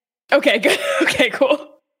 Okay, good. Okay,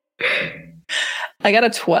 cool. I got a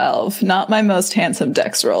 12. Not my most handsome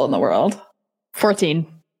dex roll in the world. 14.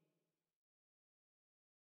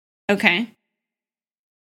 Okay.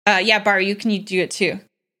 Yeah, Bar, you do it too.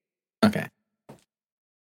 Okay.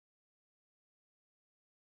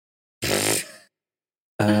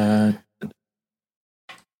 That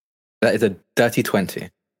is a dirty 20.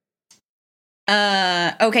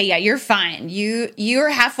 Okay, yeah, you're fine. You're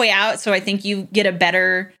halfway out, so I think you get a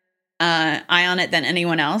better eye on it than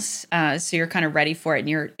anyone else. So you're kind of ready for it, and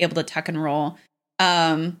you're able to tuck and roll.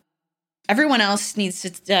 Everyone else needs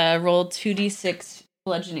to roll 2d6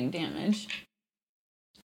 bludgeoning damage.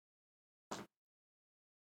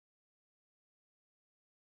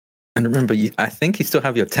 And remember, I think you still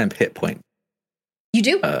have your temp hit point. You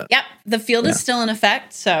do? Yep. The field is yeah. still in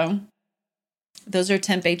effect, so those are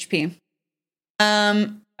temp HP.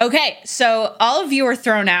 Okay, so all of you are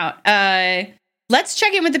thrown out. Let's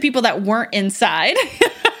check in with the people that weren't inside.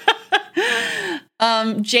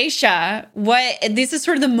 Jaysha, this is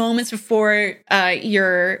sort of the moments before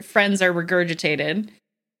your friends are regurgitated.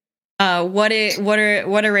 What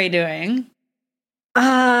are Ray doing?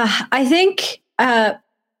 I think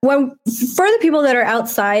for the people that are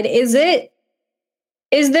outside, is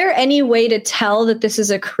there any way to tell that this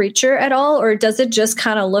is a creature at all, or does it just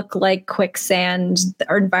kind of look like quicksand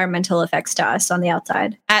or environmental effects to us on the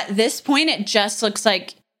outside? At this point, it just looks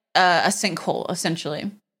like a sinkhole,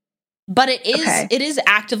 essentially. But it is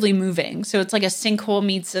actively moving, so it's like a sinkhole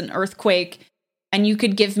meets an earthquake. And you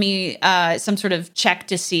could give me some sort of check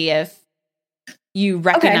to see if you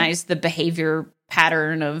recognize the behavior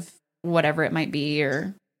pattern of whatever it might be,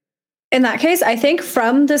 or. In that case, I think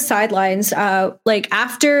from the sidelines, like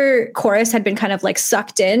after Chorus had been kind of like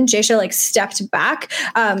sucked in, Jaysha like stepped back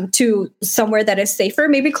to somewhere that is safer,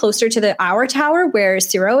 maybe closer to our tower where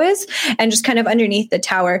Zero is, and just kind of underneath the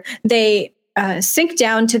tower. They sink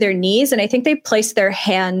down to their knees, and I think they place their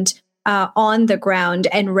hand on the ground,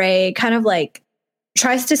 and Ray kind of like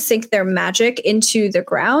tries to sink their magic into the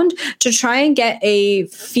ground to try and get a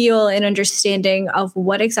feel and understanding of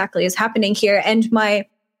what exactly is happening here. And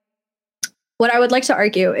what I would like to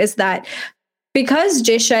argue is that because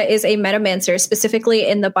Jaysha is a metamancer, specifically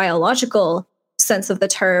in the biological sense of the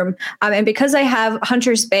term, and because I have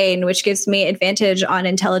Hunter's Bane, which gives me advantage on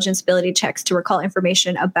intelligence ability checks to recall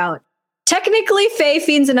information about technically Fae,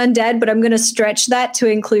 Fiends, and Undead, but I'm going to stretch that to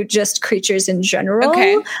include just creatures in general.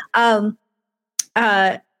 Okay.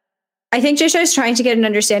 I think Jaysha is trying to get an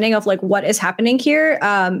understanding of like what is happening here,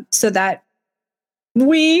 so that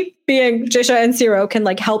we, being Jaysha and Zero, can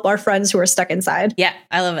like help our friends who are stuck inside. Yeah,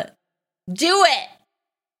 I love it. Do it!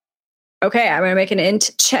 Okay, I'm going to make an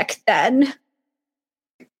int check then.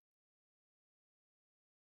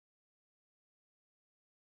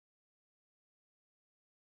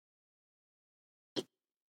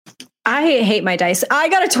 I hate my dice. I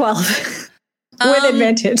got a 12 with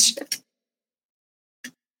advantage.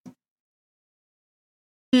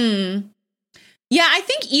 Yeah, I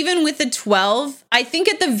think even with the 12, I think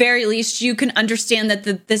at the very least you can understand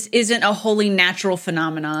that this isn't a wholly natural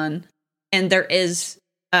phenomenon, and there is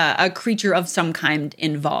a creature of some kind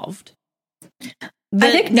involved. I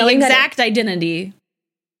think the exact identity,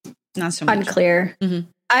 not so much. Unclear. Mm-hmm.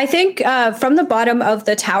 I think from the bottom of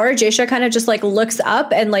the tower, Jaysha kind of just like looks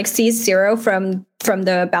up and like sees Zero from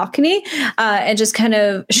the balcony and just kind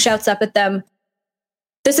of shouts up at them,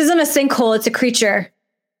 "This isn't a sinkhole, it's a creature.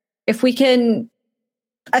 If we can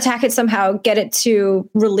attack it somehow, get it to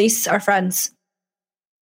release our friends,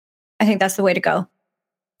 I think that's the way to go."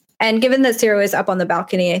 And given that Zero is up on the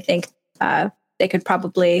balcony, I think they could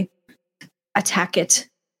probably attack it.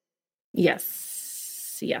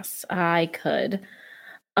 Yes, I could.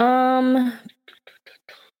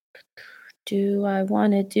 Do I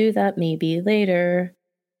want to do that? Maybe later.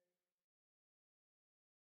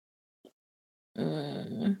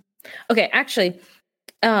 Okay, actually,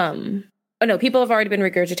 Oh no, people have already been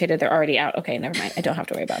regurgitated. They're already out. Okay, never mind. I don't have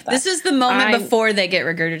to worry about that. This is the moment before they get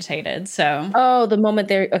regurgitated. So. Oh, the moment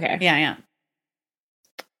they're okay. Yeah.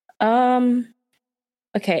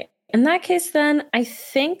 Okay. In that case, then I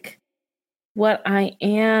think what I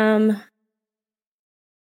am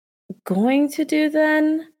going to do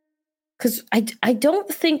then, because I don't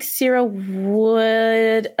think Ciro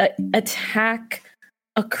would attack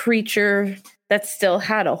a creature that still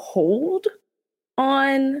had a hold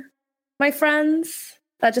on my friends.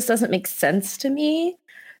 That just doesn't make sense to me.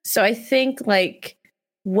 So I think like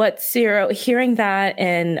what Ciro, hearing that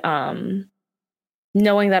and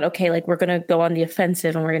knowing that, okay, like we're going to go on the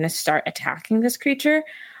offensive and we're going to start attacking this creature,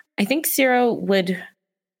 I think Ciro would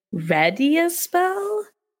ready a spell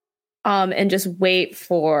and just wait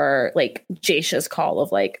for like Jasha's call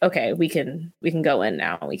of like, okay, we can go in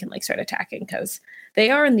now. We can like start attacking because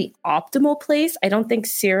they are in the optimal place. I don't think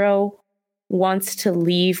Ciro wants to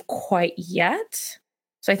leave quite yet.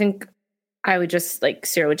 So I think I would just like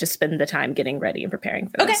Ciro would just spend the time getting ready and preparing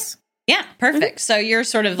for this. Yeah, perfect. So you're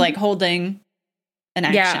sort of like holding an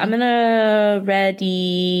action. Yeah, I'm gonna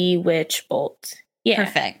ready Witch Bolt. Yeah.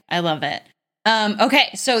 Perfect. I love it.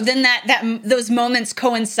 Okay, so then that those moments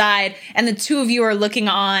coincide and the two of you are looking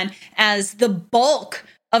on as the bulk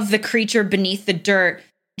of the creature beneath the dirt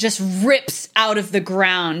just rips out of the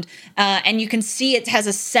ground. And you can see it has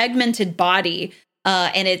a segmented body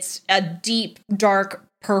and it's a deep, dark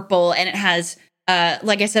purple. And it has,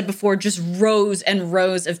 like I said before, just rows and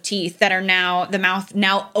rows of teeth that are now, the mouth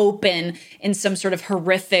now open in some sort of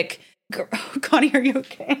horrific... Connie, are you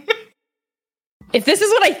okay? If this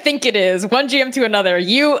is what I think it is, one GM to another,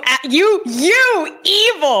 you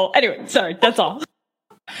evil. Anyway, sorry, that's all.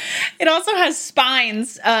 It also has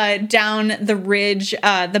spines down the ridge,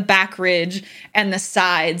 the back ridge, and the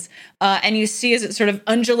sides. And you see as it sort of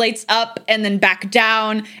undulates up and then back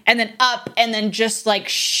down and then up and then just like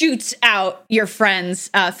shoots out your friends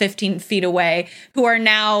 15 feet away who are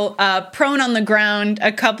now prone on the ground.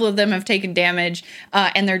 A couple of them have taken damage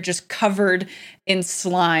and they're just covered in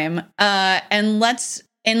slime. And unless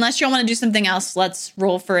you want to do something else, let's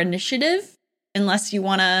roll for initiative. Unless you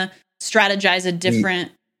want to strategize a different...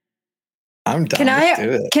 I'm done.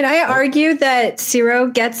 Can I argue that Ciro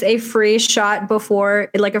gets a free shot before,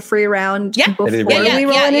 like a free round before we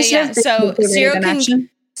roll initiative? So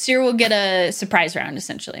Ciro will get a surprise round,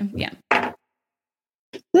 essentially. Yeah.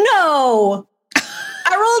 No!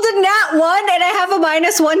 I rolled a nat 1 and I have a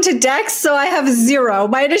 -1 to dex, so I have 0.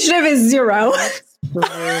 My initiative is 0.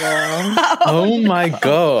 Oh my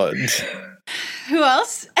god. Who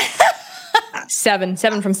else? 7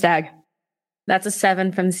 from Stag. That's a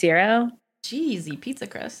 7 from Ciro. Cheesy pizza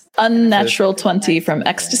crust. Unnatural 20 from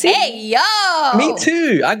Ecstasy. Hey, yo! Me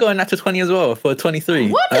too. I got a natural 20 as well for 23.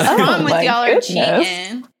 What is wrong with my y'all are goodness.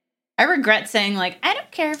 cheating? I regret saying, like, I don't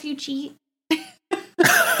care if you cheat.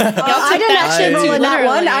 I didn't actually roll a nat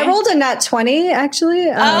 1. I rolled a nat 20, actually.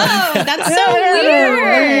 That's so weird.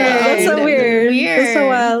 That's so weird. That's so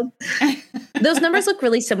wild. Those numbers look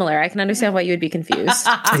really similar. I can understand why you would be confused.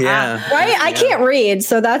 Yeah. Right? I can't read,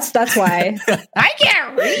 so that's why. I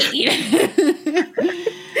can't read.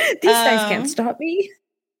 These guys can't stop me.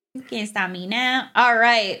 You can't stop me now. All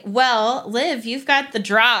right. Well, Liv, you've got the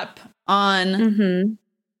drop on,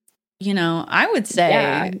 you know, I would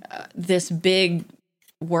say this big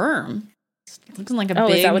worm. It's looking like a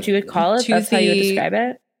big... is that what you would call it? That's how you would describe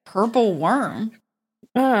it? Purple worm.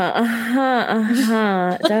 That's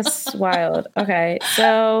wild. Okay,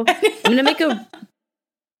 so I'm gonna make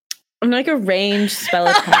a ranged spell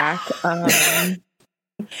attack. I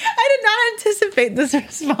did not anticipate this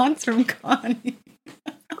response from Connie.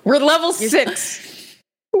 We're level 6.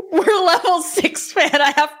 We're level 6, man.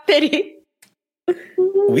 I have pity.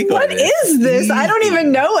 What is this? I don't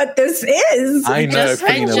even know what this is. I know.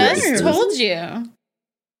 I just told you.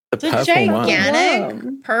 The It's a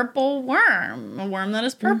gigantic purple worm. A worm that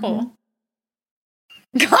is purple.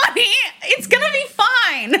 Connie, it's gonna be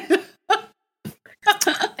fine.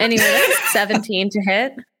 Anyway, that's 17 to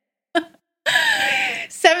hit.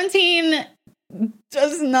 17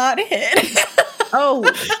 does not hit. Oh,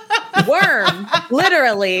 worm.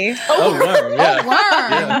 Literally. Oh, worm. Yeah.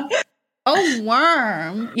 Worm. Oh,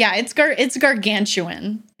 worm. Yeah, it's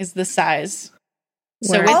gargantuan is the size.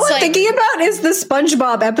 So Worm. it's All I'm like, thinking about is the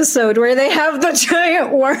SpongeBob episode where they have the giant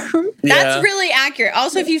worm. that's really accurate.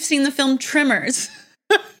 Also, if you've seen the film Tremors,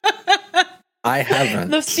 I haven't.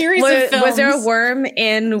 the series of films. Was there a worm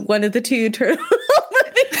in one of the two turtles?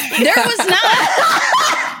 There was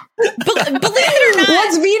not. Believe it or not,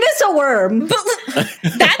 Was Venus a worm?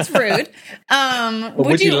 that's rude.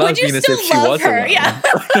 Would you love Venus still if she love was a her? worm? Yeah.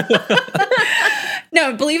 No,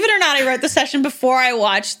 No, believe it or not, I wrote the session before I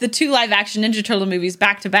watched the 2 live-action Ninja Turtle movies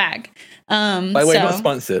back to back. By the way, not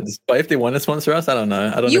sponsored. But if they want to sponsor us, I don't know.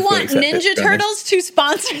 I don't know. You want Ninja Turtles to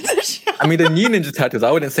sponsor the show? I mean, the new Ninja Turtles.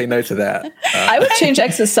 I wouldn't say no to that. I would change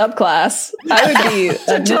X's subclass. I would be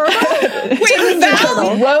a turtle. Wait,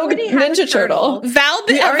 Val, rogue Ninja Turtle. Val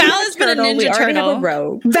has been a Ninja Turtle.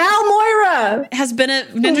 Rogue. Val Moira has been a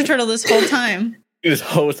Ninja Turtle this whole time. This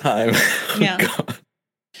whole time. Yeah.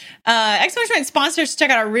 Exclamation sponsors. Check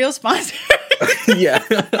out our real sponsor. Yeah.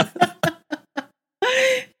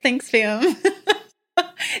 Thanks, fam.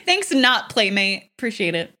 Thanks, not Playmate.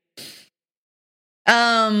 Appreciate it.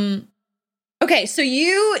 Okay, so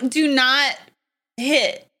you do not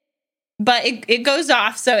hit, but it goes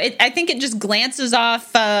off. So I think it just glances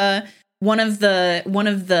off one of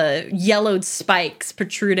the yellowed spikes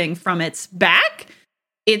protruding from its back,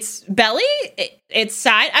 its belly, its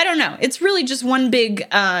side. I don't know. It's really just one big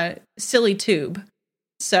silly tube.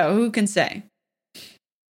 So who can say?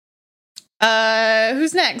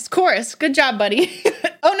 Who's next? Chorus. Good job, buddy.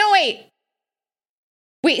 Oh, no,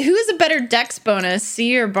 wait, who is a better dex bonus,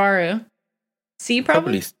 C or Baru? C,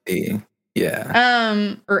 probably C.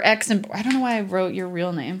 Yeah. Or X, and I don't know why I wrote your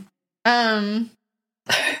real name. X.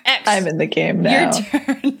 I'm in the game now. Your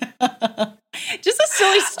turn. Just a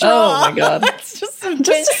silly straw. Oh my god. It's just a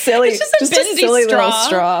silly little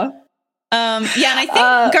straw. Yeah, and I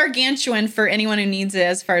think gargantuan for anyone who needs it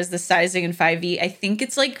as far as the sizing in 5e. I think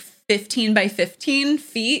it's like 15 by 15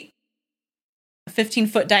 feet,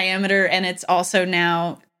 15-foot diameter, and it's also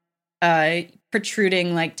now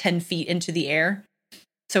protruding like 10 feet into the air.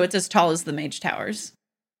 So it's as tall as the Mage Towers.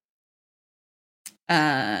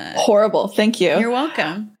 Horrible. Thank you. You're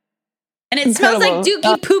welcome. And it smells like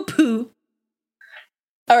dookie poo-poo.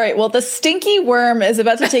 All right, well, the stinky worm is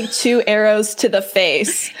about to take 2 arrows to the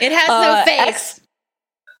face. It has no face.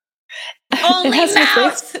 Only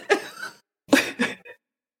mouth.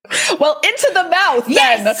 Well, into the mouth,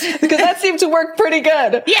 yes! then, because that seemed to work pretty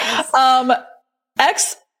good. Yes.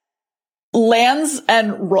 X lands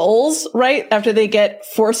and rolls right after they get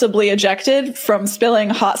forcibly ejected from spilling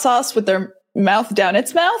hot sauce with their mouth down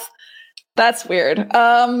its mouth. That's weird.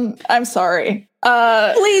 I'm sorry.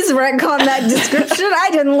 Please retcon that description. I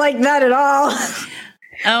didn't like that at all.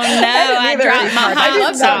 Oh no, I dropped my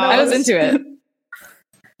hot sauce. I was into it.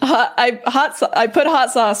 I put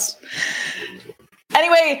hot sauce.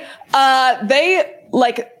 Anyway, they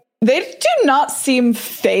do not seem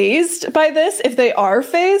phased by this. If they are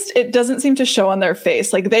phased, it doesn't seem to show on their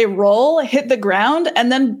face. Like they roll, hit the ground, and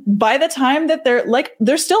then by the time that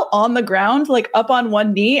they're still on the ground, like up on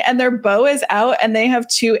one knee, and their bow is out, and they have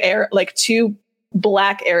 2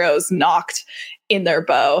 black arrows knocked in their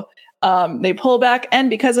bow. They pull back, and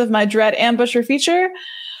because of my dread ambusher feature,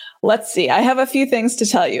 let's see. I have a few things to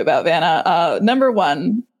tell you about Vanna. Number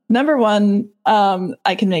one,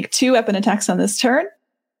 I can make 2 weapon attacks on this turn,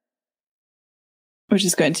 which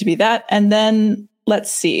is going to be that. And then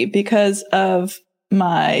let's see, because of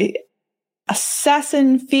my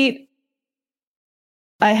assassin feat,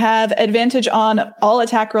 I have advantage on all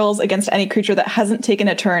attack rolls against any creature that hasn't taken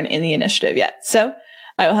a turn in the initiative yet. So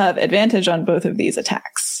I will have advantage on both of these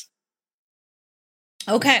attacks.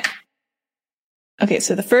 Okay. Okay,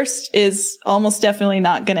 so the first is almost definitely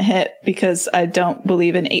not going to hit because I don't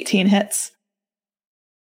believe in 18 hits.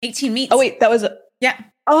 18 meets. Oh, wait, that was... Yeah.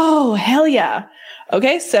 Oh, hell yeah.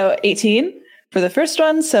 Okay, so 18 for the first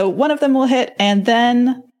one. So one of them will hit, and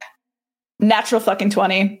then natural fucking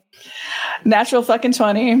 20. Natural fucking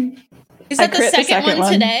 20. Is that the second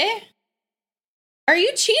one today? Are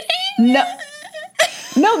you cheating? No.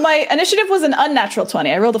 No, my initiative was an unnatural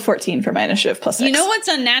 20. I rolled a 14 for my initiative plus 6. You know what's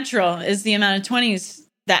unnatural is the amount of 20s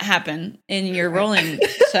that happen in your rolling.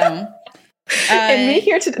 So, and me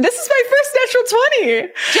here today. This is my first natural 20.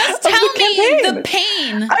 Just tell me the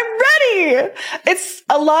pain. I'm ready. It's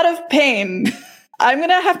a lot of pain. I'm going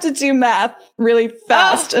to have to do math really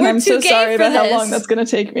fast, and I'm so sorry about how long that's going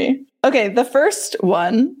to take me. Okay, the first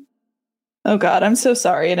one. Oh, God, I'm so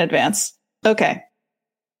sorry in advance. Okay.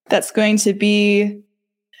 That's going to be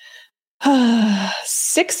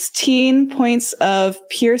 16 points of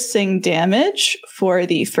piercing damage for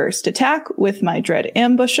the first attack with my Dread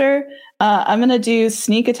Ambusher. I'm going to do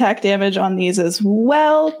sneak attack damage on these as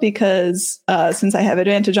well because since I have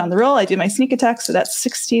advantage on the roll, I do my sneak attack. So that's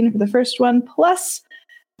 16 for the first one plus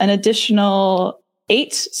an additional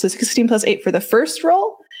 8. So 16 plus 8 for the first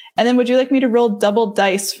roll. And then would you like me to roll double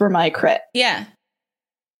dice for my crit? Yeah.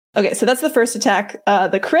 Okay, so that's the first attack.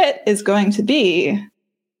 The crit is going to be...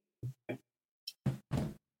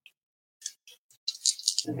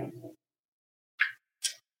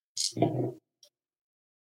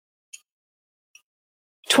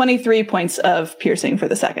 23 points of piercing for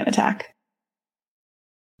the second attack.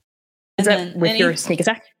 Is that with your sneak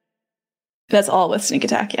attack? That's all with sneak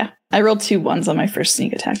attack, yeah. I rolled 2 1s on my first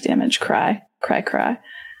sneak attack damage. Cry.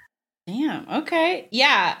 Damn. Okay.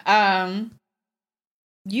 Yeah.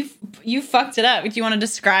 You fucked it up. Do you want to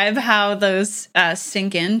describe how those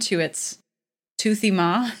sink into its toothy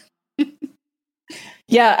maw?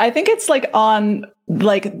 Yeah, I think it's like on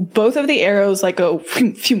like both of the arrows like go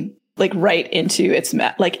like right into its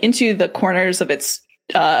like into the corners of its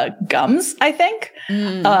gums, I think.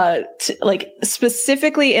 Like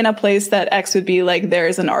specifically in a place that X would be like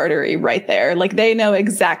there's an artery right there. Like they know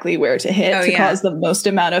exactly where to hit to cause the most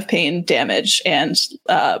amount of pain, damage, and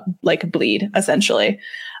like bleed, essentially.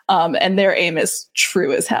 And their aim is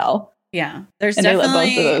true as hell. Yeah. There's and definitely they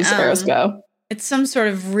let both of those arrows go. It's some sort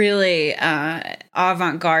of really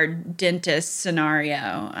avant-garde dentist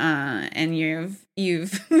scenario, and you've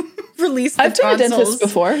released the I've been a tonsils. dentist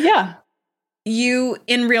before, yeah. You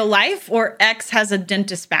in real life, or X has a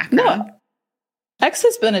dentist background? No. X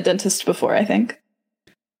has been a dentist before, I think.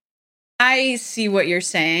 I see what you're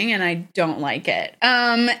saying, and I don't like it.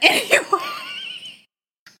 Anyway,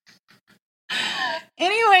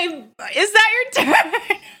 is that your turn?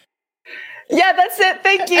 Yeah, that's it.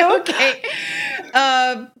 Thank you. Okay.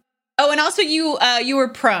 And also you were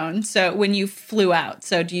prone, so when you flew out.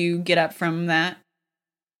 So do you get up from that?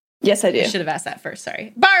 Yes, I do. I should have asked that first.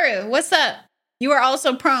 Sorry, Baru. What's up? You are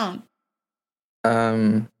also prone.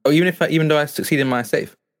 Even though I succeeded in my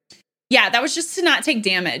save. Yeah, that was just to not take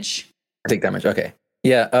damage. Take damage. Okay.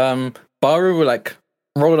 Yeah. Baru will like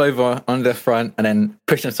roll over on the front and then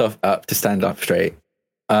push himself up to stand up straight.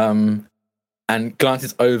 And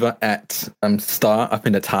glances over at Star up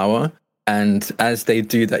in the tower. And as they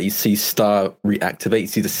do that, you see Star reactivate. You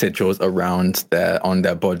see the sigils around on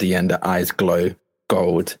their body, and their eyes glow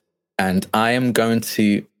gold. And I am going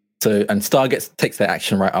to and Star takes their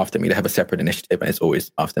action right after me. They have a separate initiative, and it's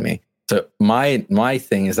always after me. So my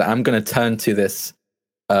thing is that I'm going to turn to this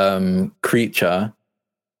creature.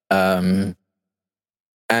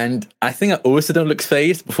 And I think I also don't look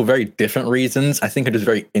phased, but for very different reasons. I think I'm just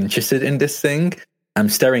very interested in this thing. I'm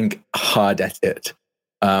staring hard at it.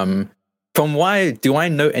 Do I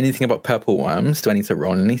know anything about purple worms? Do I need to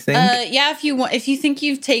roll anything? Yeah, if you think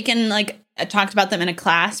you've taken talked about them in a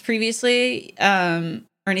class previously,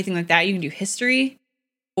 or anything like that, you can do history.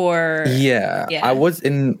 Or yeah. I was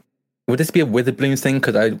in. Would this be a Witherbloom thing?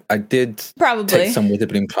 Because I did probably take some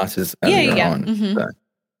Witherbloom classes earlier on. Mm-hmm. So.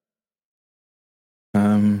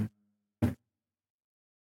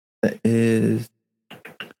 That is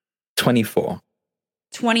 24.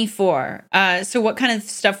 24. So what kind of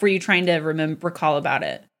stuff were you trying to recall about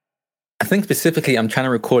it? I think specifically I'm trying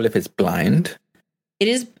to recall if it's blind. It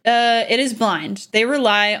is blind. They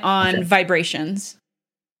rely on vibrations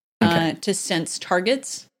to sense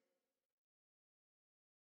targets.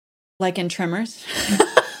 Like in Tremors.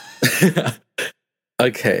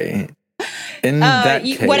 Okay. In that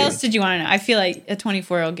case, what else did you want to know? I feel like a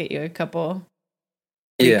 24 will get you a couple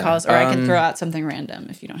recalls, or I can throw out something random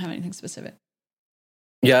if you don't have anything specific.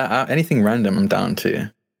 Yeah, anything random I'm down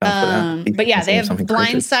to. But yeah, they have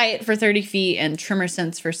blind sight for 30 feet and tremor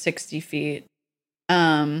sense for 60 feet.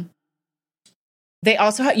 They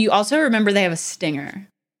also you also remember they have a stinger.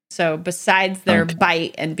 So besides their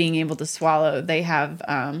bite and being able to swallow, they have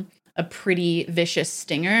a pretty vicious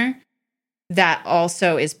stinger that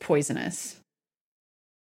also is poisonous.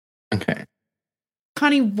 Okay.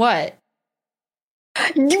 Connie, what?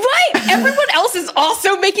 What? Everyone else is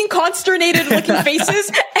also making consternated looking faces.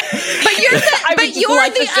 But you're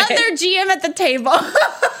the other GM at the table.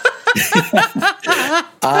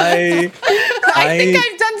 I think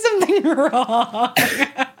I've done something wrong.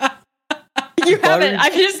 You haven't.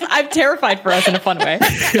 I'm terrified for us in a fun way.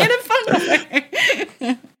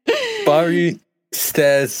 Bari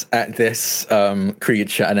stares at this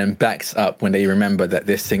creature and then backs up when they remember that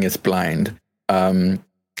this thing is blind. And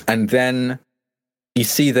then you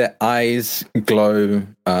see their eyes glow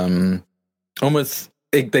almost,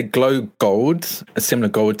 they glow gold, a similar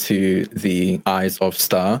gold to the eyes of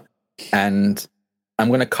Star. And I'm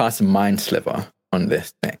going to cast Mind Sliver on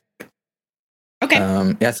this thing. Okay.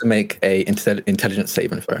 It has to make a intelligence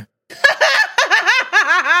saving throw.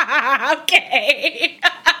 Okay.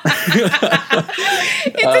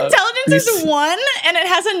 Its intelligence is 1 and it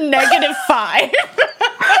has a -5.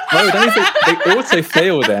 No, they auto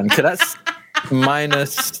fail then, because that's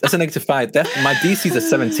that's a -5. My DC's a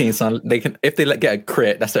 17, so they can, if they get a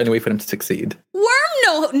crit, that's the only way for them to succeed.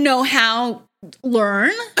 Worm know how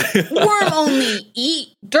learn. Worm only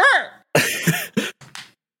eat dirt.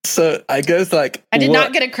 So I guess I did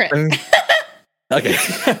not get a crit. Okay.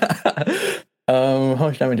 How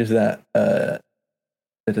much damage is that?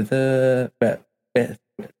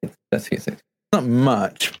 Let's see. Not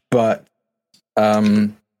much, but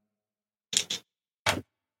they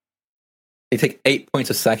take 8 points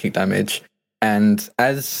of psychic damage. And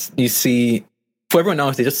as you see, for everyone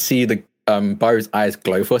else, they just see the Baru's eyes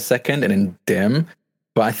glow for a second and then dim.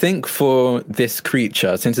 But I think for this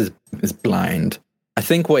creature, since it's blind, I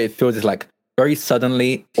think what it feels is like very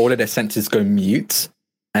suddenly all of their senses go mute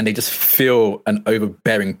and they just feel an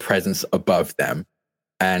overbearing presence above them.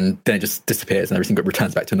 And then it just disappears and everything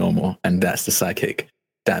returns back to normal. And that's the psychic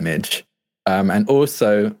damage. And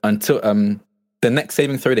also, until the next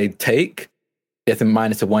saving throw they take, there's a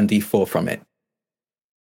minus a 1d4 from it.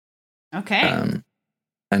 Okay.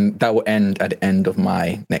 And that will end at the end of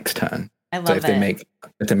my next turn. I love so if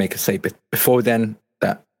they make a save before then,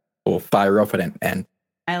 that will fire off at an end.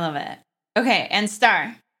 I love it. Okay, and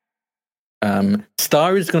Star.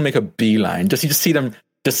 Star is going to make a beeline. You just see them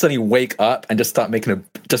just suddenly wake up and just start making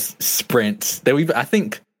just sprint. I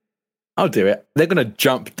think I'll do it. They're going to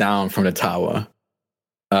jump down from the tower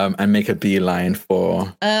and make a beeline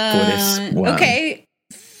for this one. Okay.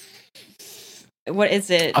 What is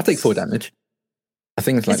it? I'll take 4 damage. I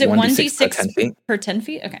think it's like 1d6 per 10 feet. Per 10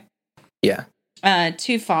 feet? Okay. Yeah.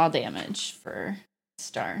 2 fall damage for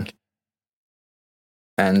Star. Okay.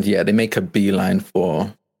 And yeah, they make a beeline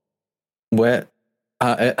for where?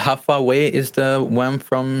 How far away is the worm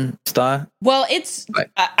from Star? Well, it's.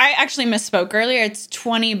 I actually misspoke earlier. It's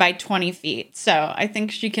 20 by 20 feet, so I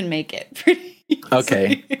think she can make it pretty easily.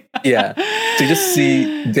 Okay. Yeah. So you just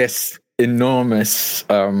see this enormous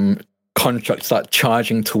construct start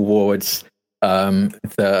charging towards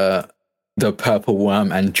the purple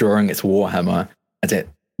worm and drawing its warhammer as it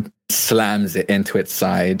slams it into its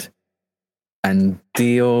side and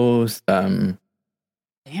deals Damn.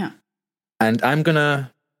 and I'm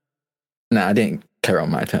gonna I didn't carry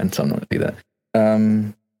on my turn, so I'm not gonna do that.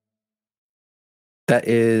 That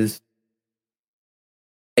is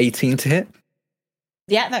 18 to hit.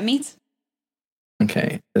 Yeah, that meets.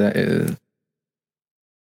 Okay, that is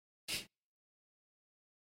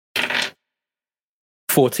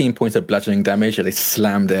 14 points of bludgeoning damage as they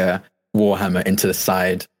slam their warhammer into the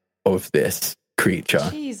side of this creature.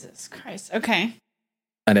 Jesus Christ. Okay.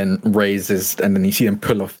 And then raises, and then you see them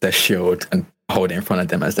pull off their shield and hold it in front of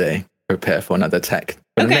them as they prepare for another attack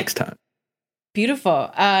for the next turn.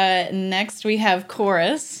 Beautiful. Next we have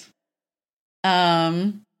Chorus.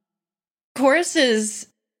 Chorus is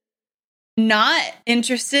not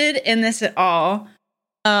interested in this at all.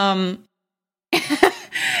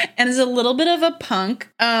 And is a little bit of a punk.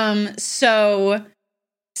 So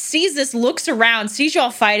sees this, looks around, sees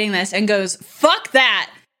y'all fighting this, and goes, fuck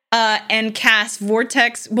that. And casts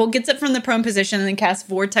Vortex, gets it from the prone position and then casts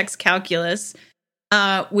Vortex Calculus,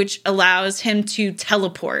 which allows him to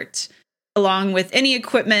teleport along with any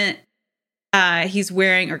equipment he's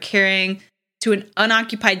wearing or carrying to an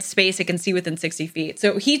unoccupied space it can see within 60 feet.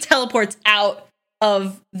 So he teleports out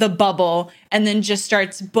of the bubble and then just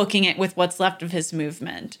starts booking it with what's left of his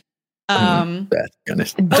movement. Don't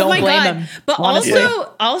blame him. But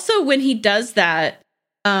also when he does that,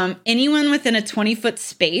 anyone within a 20-foot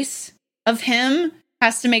space of him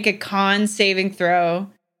has to make a con saving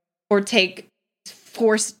throw or take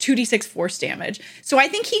 2d6 force damage. So I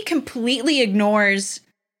think he completely ignores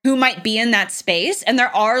who might be in that space, and there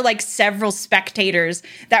are like several spectators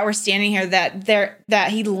that were standing here that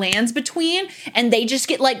he lands between, and they just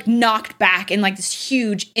get like knocked back in like this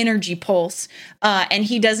huge energy pulse, and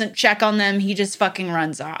he doesn't check on them. He just fucking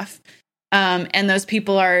runs off, and those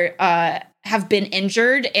people are have been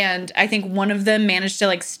injured, and I think one of them managed to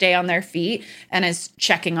like stay on their feet and is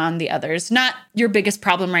checking on the others. Not your biggest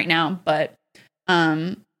problem right now, but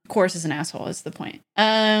Chorus is an asshole is the point.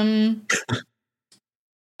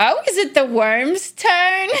 Oh, is it the worm's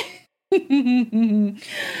turn?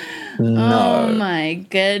 No. Oh my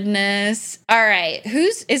goodness. All right.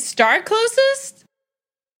 Is Star closest?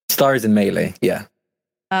 Star is in melee, yeah.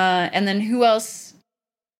 And then who else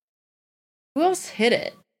hit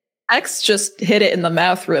it? X just hit it in the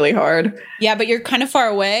mouth really hard. Yeah, but you're kind of far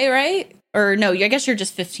away, right? Or no, I guess you're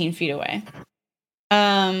just 15 feet away.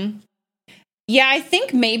 Yeah, I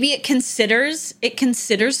think maybe it considers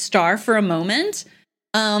Star for a moment.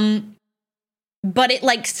 But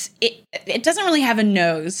it doesn't really have a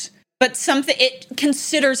nose, but it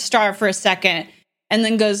considers Star for a second and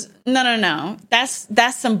then goes, no, that's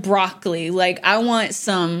some broccoli. Like I want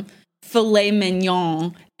some filet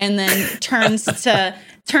mignon, and then turns to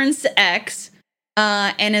X,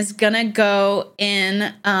 and is gonna go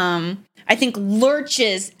in, I think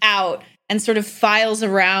lurches out and sort of files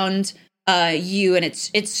around you, and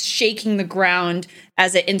it's shaking the ground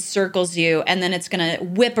as it encircles you, and then it's gonna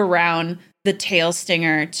whip around the tail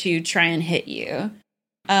stinger to try and hit you.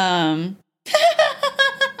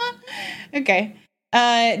 Okay.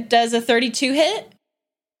 Does a 32 hit?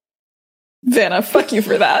 Vanna, fuck you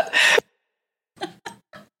for that.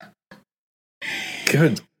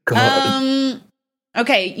 Good God.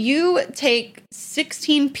 Okay, you take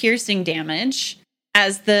 16 piercing damage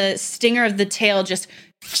as the stinger of the tail just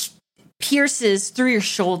pierces through your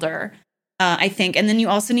shoulder, I think. And then you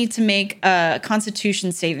also need to make a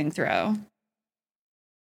Constitution saving throw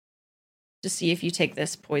to see if you take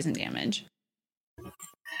this poison damage.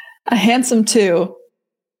 A handsome 2.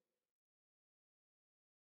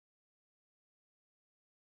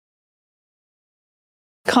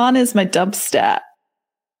 Con is my dump stat.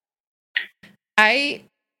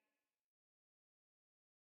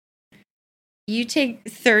 You take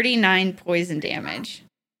 39 poison damage.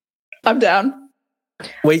 I'm down.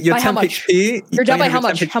 Wait, you're By how 10 much? HP? You're down by how You're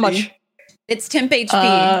much? 10 How much? It's temp HP.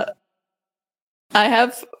 I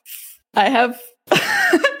have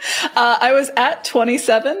I was at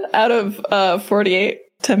 27 out of 48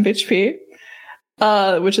 temp HP,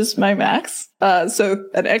 which is my max. So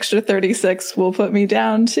an extra 36 will put me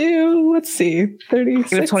down to, let's see,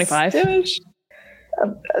 36 25 damage.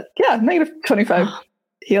 Yeah, negative 25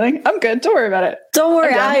 healing. I'm good. Don't worry about it. Don't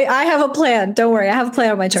worry, I'm done. I have a plan. Don't worry, I have a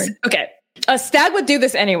plan on my turn. Okay. Stag would do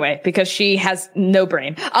this anyway because she has no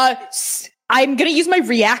brain. I'm going to use my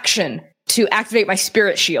reaction to activate my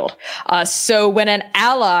spirit shield. So when an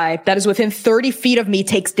ally that is within 30 feet of me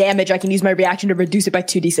takes damage, I can use my reaction to reduce it by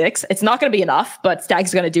 2d6. It's not going to be enough, but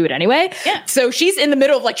Stag's going to do it anyway. Yeah. So she's in the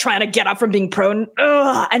middle of like trying to get up from being prone,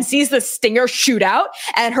 and sees the stinger shoot out,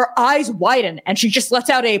 and her eyes widen, and she just lets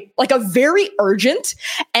out a very urgent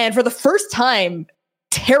and for the first time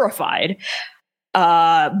terrified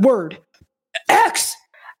word, X.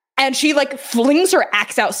 And she like flings her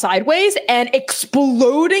axe out sideways, and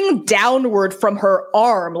exploding downward from her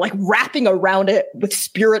arm, like wrapping around it with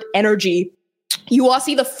spirit energy, you all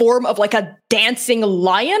see the form of like a dancing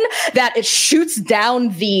lion that it shoots down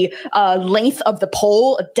the length of the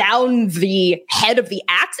pole, down the head of the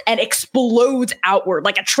axe, and explodes outward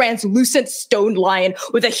like a translucent stone lion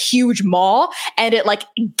with a huge maw. And it like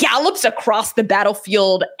gallops across the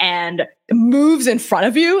battlefield and moves in front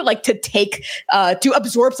of you, like to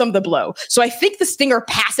absorb some of the blow. So I think the stinger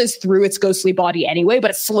passes through its ghostly body anyway,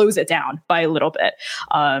 but it slows it down by a little bit.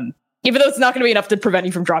 Even though it's not going to be enough to prevent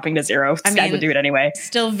you from dropping to 0, Stag would do it anyway.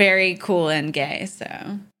 Still very cool and gay, so.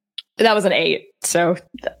 That was an 8, so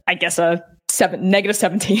I guess a negative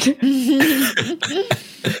 17.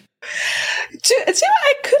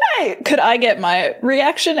 Could I get my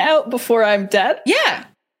reaction out before I'm dead? Yeah.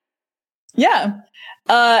 Yeah.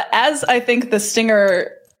 As I think the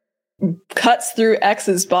stinger cuts through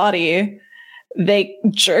X's body, they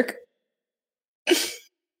jerk.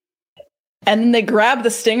 And then they grab the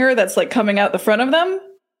stinger that's like coming out the front of them,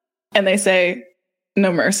 and they say,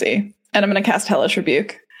 "No mercy." And I'm going to cast Hellish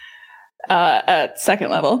Rebuke at 2nd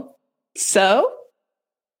level. So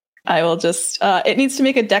I will just, it needs to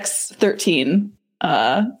make a Dex 13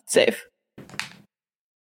 save.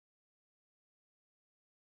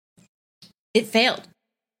 It failed.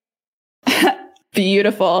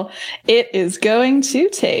 Beautiful. It is going to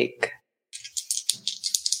take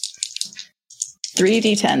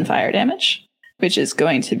 3d10 fire damage, which is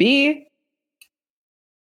going to be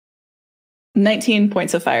 19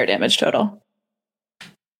 points of fire damage total.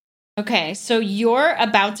 Okay, so you're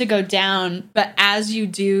about to go down, but as you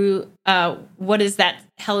do, what does that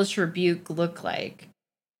Hellish Rebuke look like?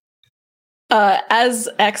 As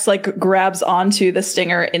X like grabs onto the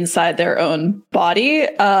stinger inside their own body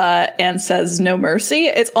and says "no mercy,"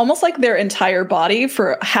 it's almost like their entire body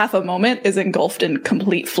for half a moment is engulfed in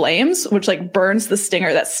complete flames, which like burns the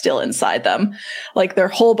stinger that's still inside them. Like their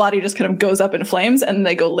whole body just kind of goes up in flames, and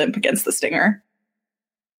they go limp against the stinger.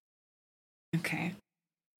 Okay.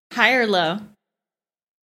 High or low?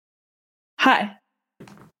 Hi.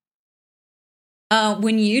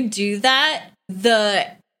 When you do that, the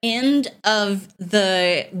end of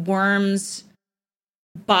the worm's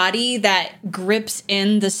body that grips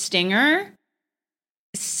in the stinger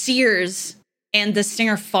sears, and the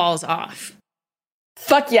stinger falls off.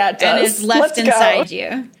 Fuck yeah, it does. And is left Let's inside go.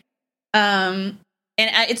 you. And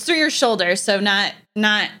it's through your shoulder, so not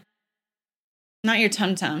your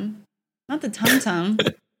tum-tum. Not the tum-tum.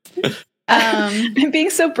 I'm being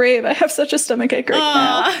so brave. I have such a stomachache right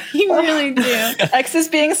now. You really do. X is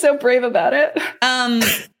being so brave about it.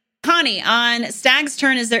 Connie, on Stag's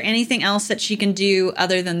turn, is there anything else that she can do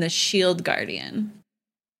other than the Shield Guardian?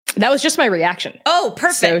 That was just my reaction. Oh,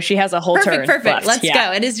 perfect. So she has a whole turn. Perfect. Left. Let's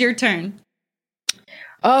go. It is your turn.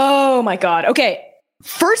 Oh my god. Okay.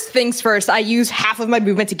 First things first, I use half of my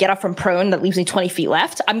movement to get up from prone. That leaves me 20 feet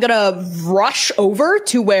left. I'm gonna rush over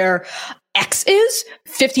to where X is,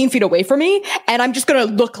 15 feet away from me, and I'm just gonna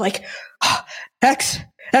look like, X,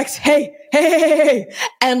 hey,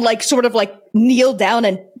 and like sort of like kneel down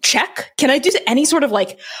and check. Can I do any sort of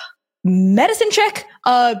like medicine check?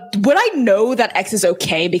 Would I know that X is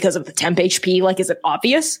okay because of the temp HP? Like, is it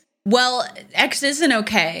obvious? Well, X isn't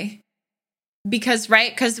okay. Because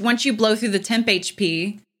once you blow through the temp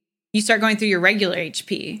HP, you start going through your regular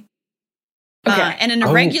HP. Okay. And in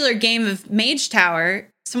a regular game of Mage Tower,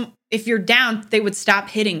 if you're down, they would stop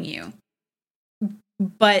hitting you.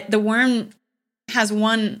 But the worm has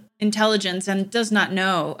 1 intelligence and does not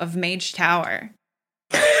know of Mage Tower.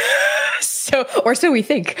 So we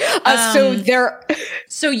think.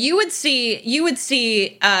 So you would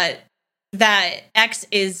see that X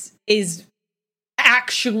is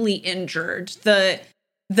actually injured. The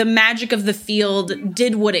magic of the field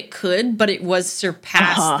did what it could, but it was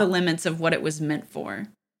surpassed the limits of what it was meant for.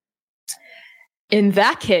 In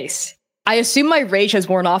that case, I assume my rage has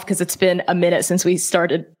worn off because it's been a minute since we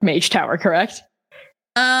started Mage Tower, correct?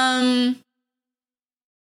 Yeah,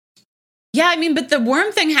 I mean, but the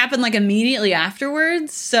worm thing happened like immediately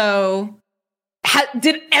afterwards, so...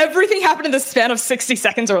 Did everything happen in the span of 60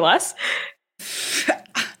 seconds or less?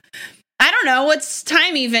 I don't know. What's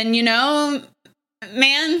time even,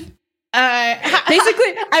 man?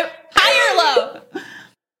 Basically, high or low?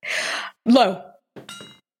 Low.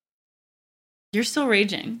 You're still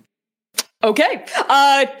raging. Okay,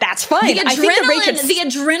 that's fine. The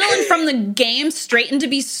adrenaline from the game straightened to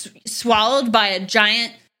be swallowed by a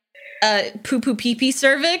giant poo-poo pee-pee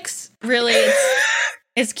cervix. Really,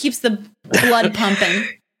 it keeps the blood pumping.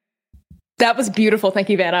 That was beautiful. Thank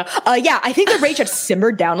you, Vanna. Yeah, I think the rage had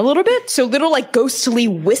simmered down a little bit. So little like ghostly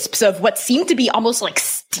wisps of what seemed to be almost like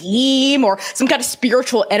steam or some kind of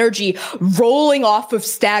spiritual energy rolling off of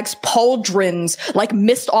Stag's pauldrons, like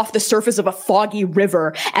mist off the surface of a foggy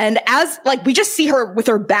river. And as like we just see her with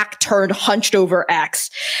her back turned, hunched over X.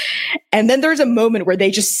 And then there's a moment where they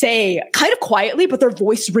just say, kind of quietly, but their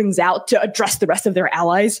voice rings out to address the rest of their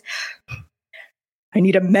allies. I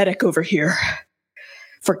need a medic over here.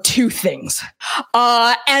 For 2 things.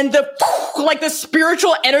 And the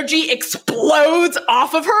spiritual energy explodes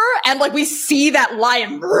off of her. And like we see that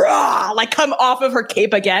lion come off of her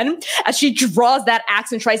cape again as she draws that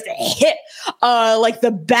axe and tries to hit like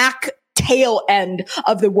the back tail end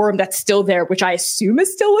of the worm that's still there, which I assume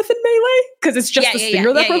is still within melee because it's just the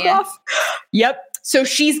stinger that broke off. Yep. So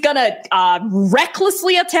she's gonna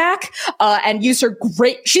recklessly attack and use her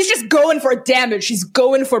she's just going for damage. She's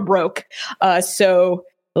going for broke. So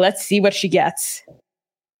let's see what she gets.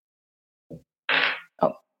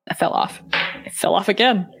 Oh, that fell off. It fell off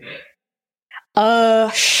again.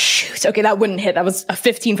 Shoot. Okay, that wouldn't hit. That was a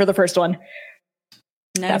 15 for the first one.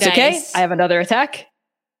 No That's dice. okay. I have another attack.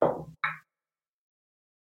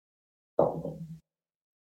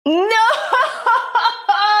 No!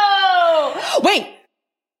 Wait.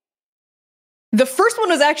 The first one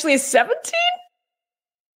was actually a 17?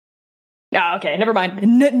 Oh, okay, never mind.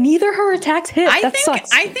 Neither her attacks hit. That sucks.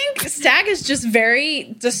 I think Stag is just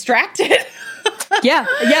very distracted. yeah,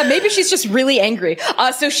 maybe she's just really angry.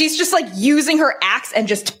 So she's just like using her axe and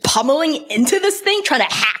just pummeling into this thing, trying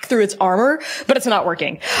to hack through its armor, but it's not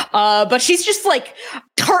working. But she's just like,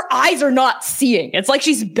 her eyes are not seeing. It's like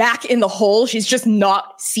she's back in the hole. She's just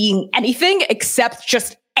not seeing anything except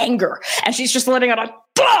just anger. And she's just letting out a,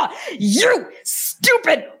 you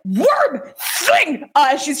stupid worm thing!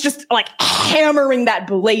 She's just like hammering that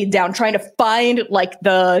blade down, trying to find like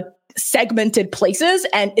the segmented places,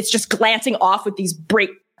 and it's just glancing off with these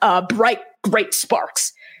bright, great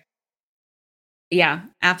sparks. Yeah,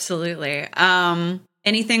 absolutely.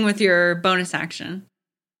 Anything with your bonus action?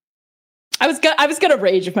 I was gonna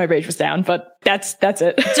rage if my rage was down, but that's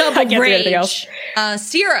it. Double I can't rage. do anything else.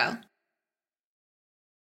 Zero.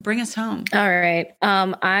 Bring us home. All right.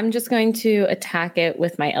 I'm just going to attack it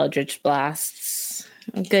with my Eldritch Blasts.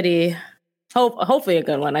 Goody. Hopefully a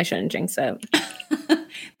good one. I shouldn't jinx it.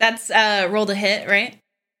 That's rolled a hit, right?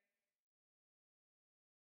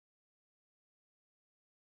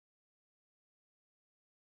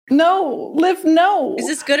 No, Liv, no. Is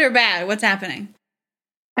this good or bad? What's happening?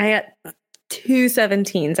 I got 2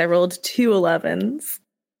 17s. I rolled 2 11s.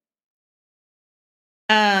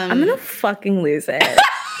 I'm gonna fucking lose it.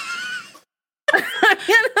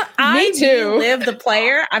 Me too. Liv, the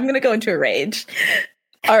player. I'm gonna go into a rage.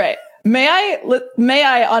 All right. May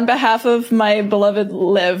I, on behalf of my beloved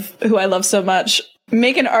Liv, who I love so much,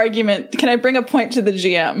 make an argument? Can I bring a point to the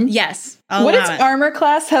GM? Yes. Would its armor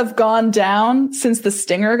class have gone down since the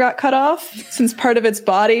stinger got cut off? Since part of its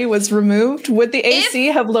body was removed? Would the AC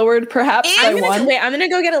have lowered perhaps by one? Wait, I'm gonna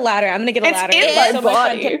go get a ladder. I'm gonna get a ladder. It's in my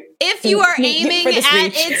body. If you are aiming for this at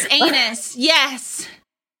reach. its anus, yes.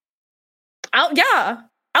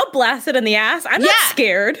 I'll blast it in the ass. I'm not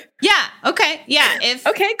scared. Yeah. Okay. Yeah.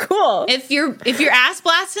 Okay, cool. If you're ass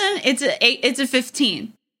blasting, it's a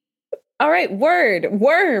 15. All right,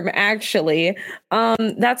 worm, actually.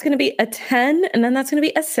 That's going to be a 10, and then that's going to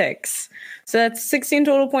be a 6. So that's 16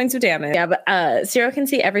 total points of damage. Yeah, but Zero can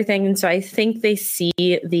see everything, and so I think they see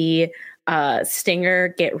the stinger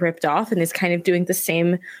get ripped off and is kind of doing the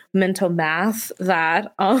same mental math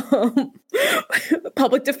that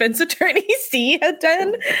public defense attorney C had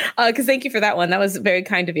done. Because thank you for that one. That was very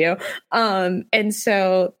kind of you. And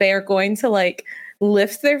so they are going to like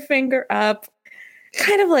lift their finger up,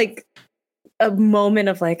 kind of like a moment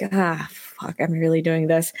of like, fuck, I'm really doing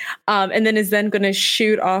this. And then is then going to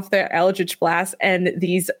shoot off their Eldritch Blast, and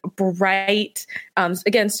these bright,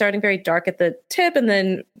 again, starting very dark at the tip, and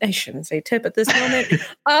then, I shouldn't say tip at this moment,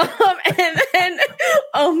 and then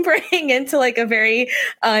ombreing into like a very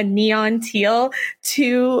neon teal.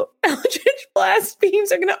 2 Eldritch Blast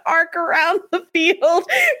beams are going to arc around the field,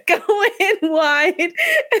 go in wide, and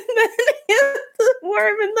then hit the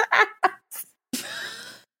worm in the ass.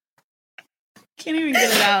 Can't even get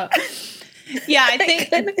it out. Yeah, I think.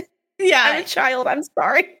 Yeah, I'm a child. I'm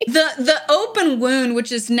sorry. The open wound,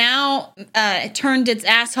 which is now turned its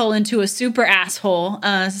asshole into a super asshole,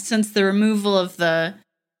 since the removal of the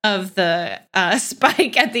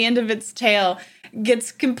spike at the end of its tail,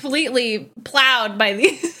 gets completely plowed by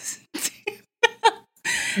these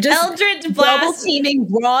Eldritch Blast, double teaming,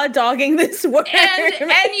 raw dogging this worm,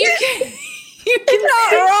 and you can.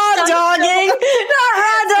 Not raw dogging.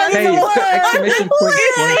 Hey, put exclamation point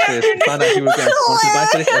sponsors. Found out who were getting sponsored by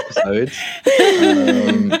for this episode.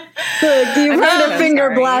 Look, you've heard of finger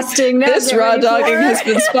blasting. Now This get raw ready for dogging it. has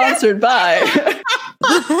been sponsored by.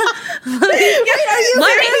 Let me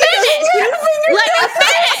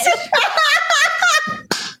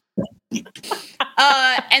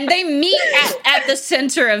finish. And they meet at the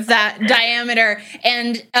center of that diameter,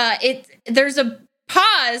 and there's a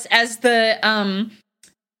pause as the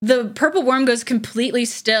purple worm goes completely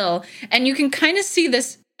still, and you can kind of see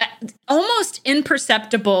this almost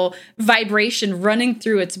imperceptible vibration running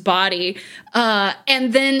through its body,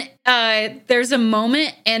 and then there's a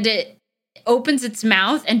moment, and it opens its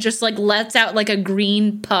mouth and just like lets out like a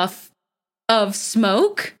green puff of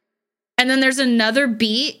smoke, and then there's another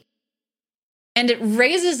beat, and it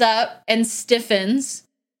raises up and stiffens.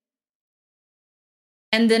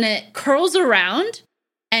 And then it curls around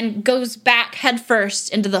and goes back headfirst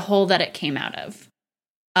into the hole that it came out of.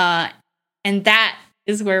 And that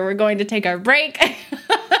is where we're going to take our break.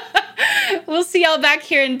 We'll see y'all back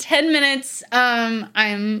here in 10 minutes.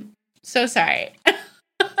 I'm so sorry.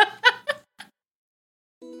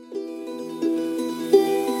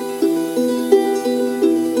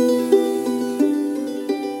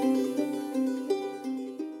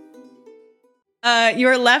 You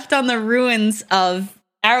are left on the ruins of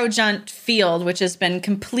Aerojaunt Field, which has been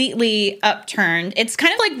completely upturned. It's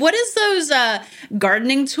kind of like, what is those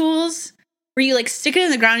gardening tools where you like stick it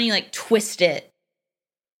in the ground and you like twist it?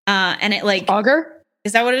 And it like... Auger?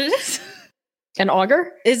 Is that what it is? An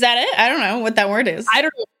auger? Is that it? I don't know what that word is. I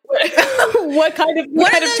don't know. what kind of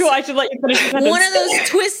tool I should let you finish the sentence? One of those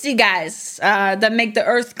twisty guys that make the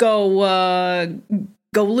earth go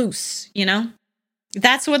loose, you know?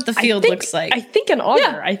 That's what the field looks like. I think an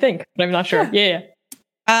auger, but I'm not sure. Yeah.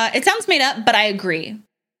 It sounds made up, but I agree.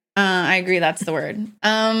 I agree that's the word.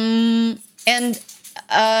 And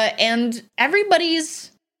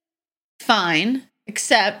everybody's fine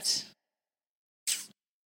except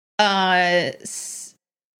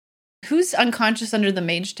who's unconscious under the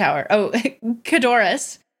mage tower? Oh,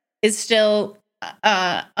 Kadoris is still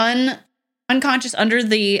unconscious under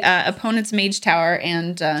the opponent's mage tower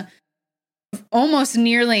and almost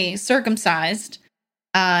nearly circumcised.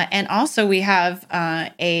 And also we have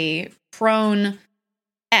a prone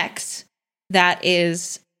X that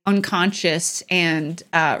is unconscious and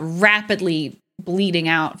rapidly bleeding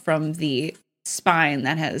out from the spine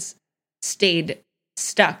that has stayed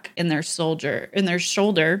stuck in their shoulder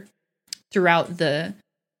throughout the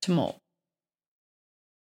tumult.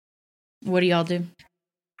 What do y'all do?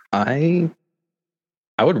 I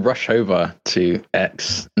would rush over to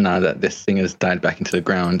X now that this thing has died back into the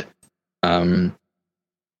ground,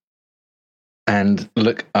 and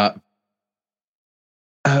look up.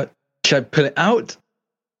 Should I pull it out?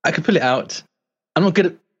 I could pull it out. I'm not good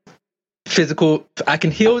at. physical. I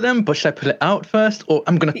can heal them, but should I pull it out first, or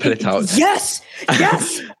I'm gonna pull it out? Yes.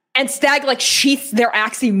 And Stag like sheaths their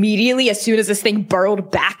axe immediately as soon as this thing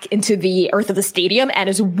burrowed back into the earth of the stadium and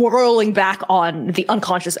is whirling back on the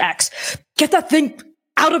unconscious X. Get that thing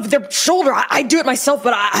out of their shoulder. I do it myself,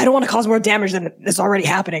 but I don't want to cause more damage than is already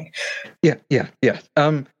happening. Yeah.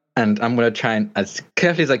 And I'm gonna try and, as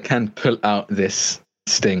carefully as I can, pull out this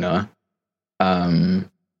stinger.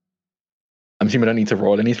 I'm assuming I don't need to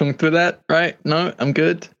roll anything through that, right? No, I'm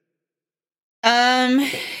good.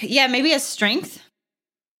 Yeah, maybe a strength.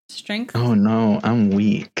 Oh no, I'm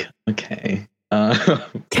weak. Okay.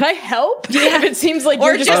 Can I help? Yeah, it seems like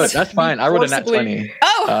Or you're Oh, that's fine. I rolled a nat 20.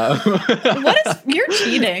 You're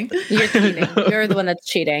cheating. You're cheating. You're the one that's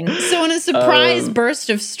cheating. So in a surprise burst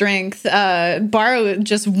of strength, Baro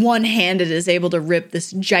just one-handed is able to rip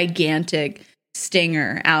this gigantic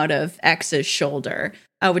stinger out of X's shoulder,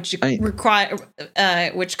 which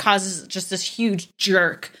causes just this huge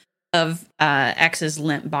jerk of X's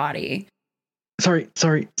limp body. Sorry.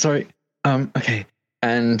 Okay.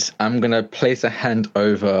 And I'm gonna place a hand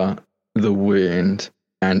over the wound,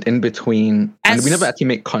 and in between, and we never actually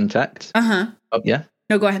make contact. Oh, yeah.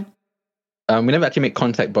 No, go ahead. We never actually make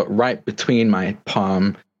contact, but right between my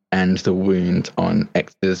palm and the wound on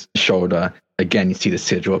X's shoulder, again, you see the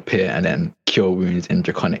sigil appear, and then Cure Wounds in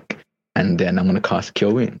Draconic, and then I'm gonna cast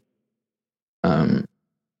Cure Wound. And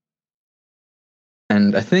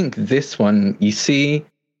I think this one, you see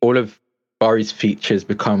all of Bari's features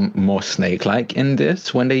become more snake-like in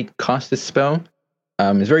this when they cast this spell.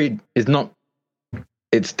 It's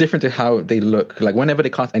different to how they look. Like whenever they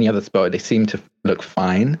cast any other spell, they seem to look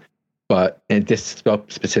fine, but in this spell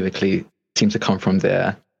specifically seems to come from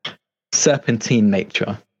their serpentine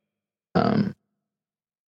nature. I'm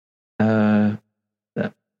gonna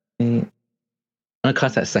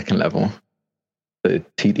cast that second level, the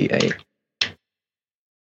TD8.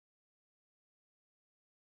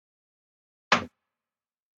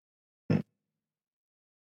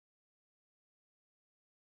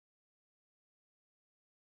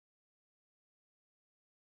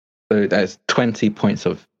 So that's 20 points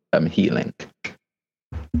of healing.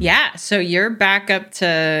 Yeah, so you're back up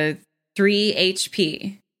to 3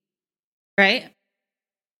 HP, right?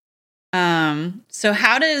 So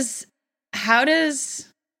how does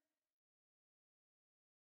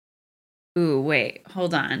Ooh, wait,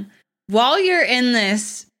 hold on. While you're in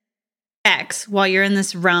this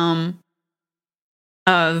realm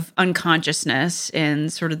of unconsciousness in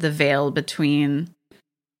sort of the veil between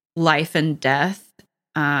life and death,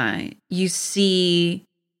 you see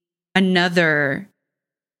another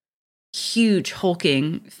huge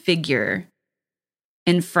hulking figure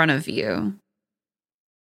in front of you,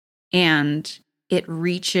 and it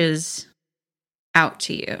reaches out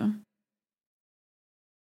to you.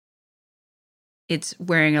 It's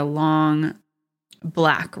wearing a long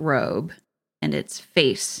black robe, and its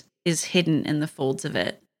face is hidden in the folds of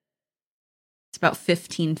it. It's about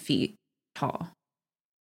 15 feet tall.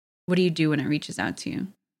 What do you do when it reaches out to you?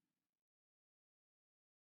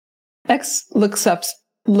 X looks up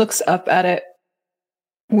at it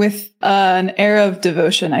with an air of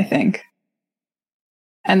devotion, I think.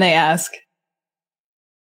 And they ask,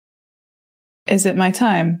 "Is it my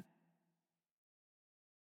time?"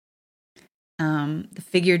 The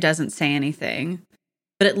figure doesn't say anything,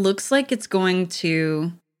 but it looks like it's going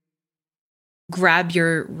to grab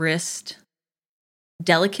your wrist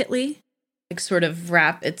delicately, like sort of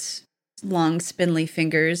wrap its long spindly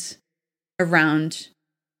fingers around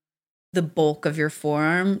the bulk of your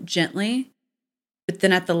forearm gently. But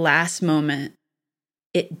then at the last moment,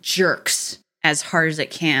 it jerks as hard as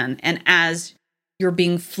it can. And as you're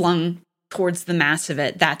being flung towards the mass of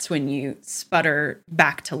it, that's when you sputter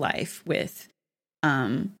back to life with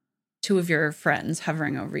two of your friends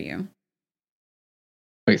hovering over you.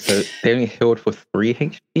 Wait, so they only healed for 3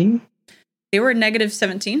 HP? They were negative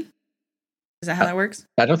 17. Is that how that works?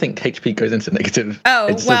 I don't think HP goes into negative. Oh,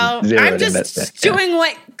 It's well, 0, I'm then just doing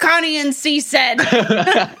what Connie and C said.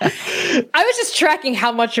 I was just tracking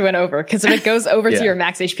how much you went over, because if it goes over to your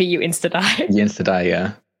max HP, you insta-die. You insta-die,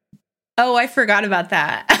 yeah. Oh, I forgot about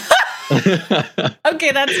that.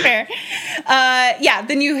 Okay, that's fair. Yeah,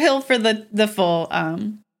 then you heal for the full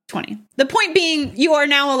 20. The point being, you are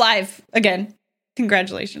now alive again.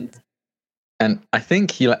 Congratulations. And I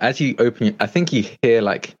think as you open, I think you hear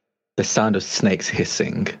like the sound of snakes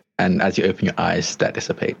hissing, and as you open your eyes, that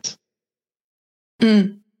dissipates.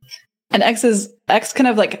 And X kind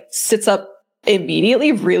of like sits up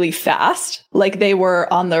immediately really fast, like they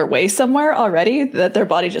were on their way somewhere already, that their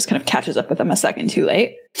body just kind of catches up with them a second too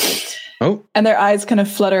late. Oh. And their eyes kind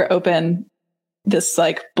of flutter open, this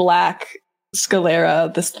like black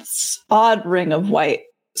sclera, this odd ring of white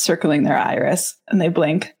circling their iris, and they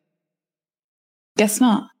blink. Guess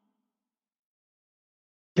not.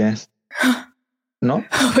 Guess. No?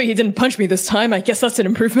 Oh, you didn't punch me this time. I guess that's an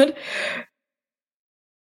improvement.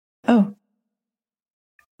 Oh.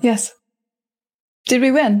 Yes. Did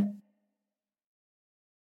we win?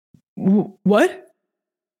 What?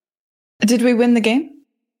 Did we win the game?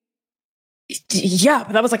 Yeah,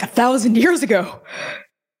 but that was like 1,000 years ago.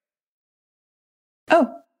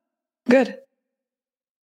 Oh, good.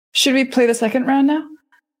 Should we play the second round now?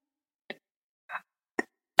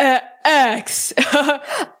 X.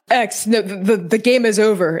 X. No, the game is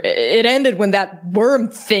over. It ended when that worm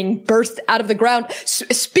thing burst out of the ground.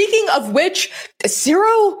 Speaking of which,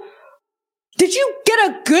 Zero, did you get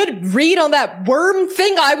a good read on that worm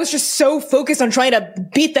thing? I was just so focused on trying to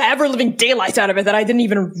beat the ever-living daylights out of it that I didn't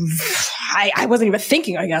even... I wasn't even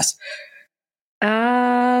thinking, I guess.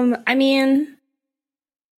 I mean...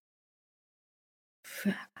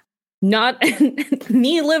 Not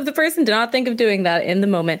me, Liv, the person, did not think of doing that in the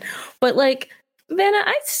moment. But like, Vanna,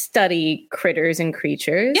 I study critters and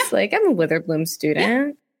creatures. Yeah. Like, I'm a Witherbloom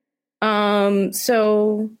student. Yeah.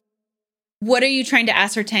 So what are you trying to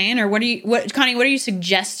ascertain, or Connie, what are you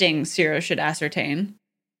suggesting Zero should ascertain?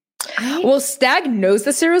 Well, Stag knows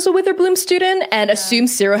that Ciro's a Witherbloom student and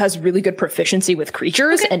assumes Ciro has really good proficiency with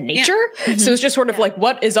creatures and nature. Yeah. So it's just sort of like,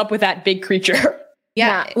 what is up with that big creature?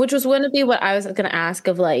 Yeah, which was going to be what I was going to ask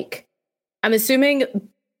of, like, I'm assuming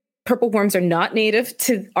purple worms are not native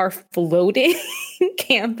to our floating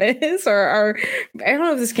campus, or our, I don't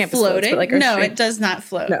know if this campus floats, but like, no, it does not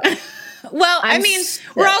float. No. Well, I mean,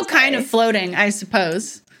 we're all kind of floating, I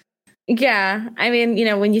suppose. Yeah, I mean, you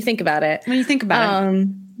know, when you think about it. it.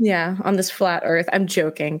 Yeah, on this flat earth. I'm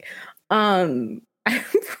joking. I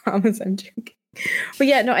promise I'm joking. But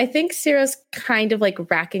yeah, no, I think Ciro's kind of like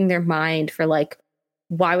racking their mind for like,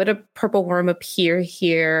 why would a purple worm appear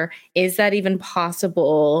here? Is that even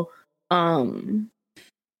possible? Roll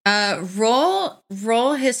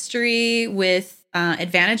history with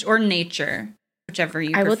advantage or nature, whichever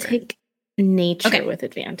you prefer. I will take nature with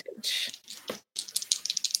advantage.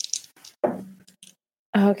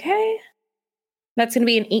 Okay. That's going to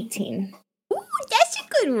be an 18. Ooh, that's a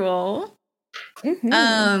good roll.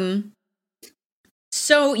 Mm-hmm.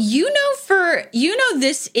 So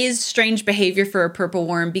this is strange behavior for a purple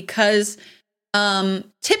worm because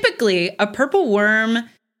typically a purple worm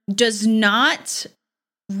does not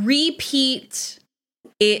repeat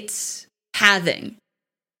its pathing.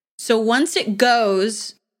 So once it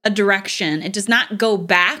goes a direction, it does not go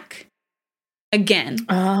back again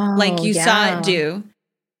like you saw it do.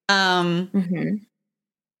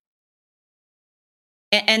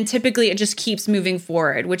 And typically it just keeps moving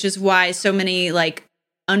forward, which is why so many like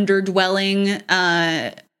underdwelling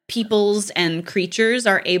peoples and creatures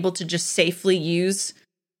are able to just safely use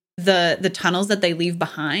the tunnels that they leave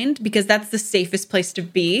behind, because that's the safest place to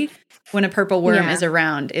be when a purple worm is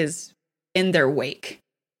around, is in their wake.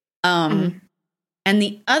 And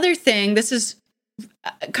the other thing, this is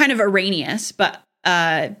kind of erroneous, but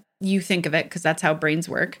you think of it because that's how brains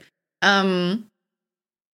work.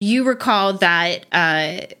 You recall that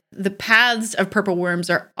the paths of purple worms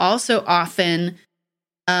are also often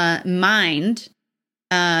mined,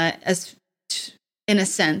 as in a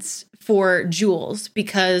sense, for jewels,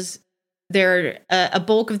 because they're a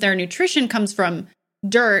bulk of their nutrition comes from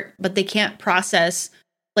dirt, but they can't process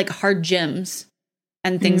like hard gems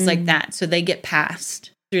and things like that, so they get passed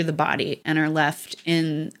through the body and are left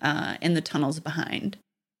in the tunnels behind.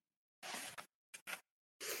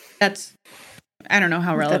 I don't know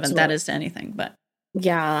how relevant that is to anything, but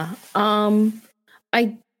yeah.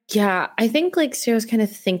 I think like Ciro's kind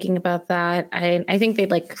of thinking about that. I think they'd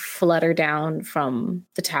like flutter down from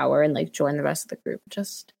the tower and like join the rest of the group.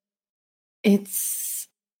 Just, it's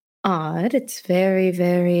odd. It's very,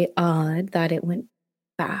 very odd that it went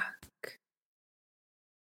back.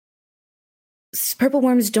 Purple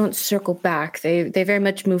worms don't circle back. They very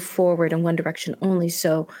much move forward in one direction only.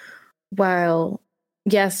 So while,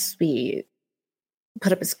 yes, we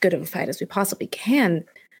put up as good of a fight as we possibly can,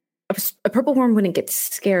 a purple worm wouldn't get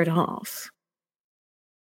scared off.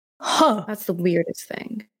 Huh. That's the weirdest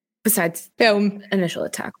thing. Besides initial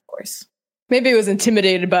attack, of course. Maybe it was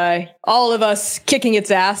intimidated by all of us kicking its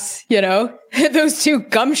ass, you know? Those 2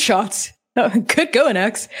 gum shots. Oh, good going,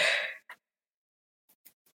 X.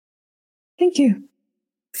 Thank you.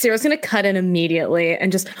 Ciro's going to cut in immediately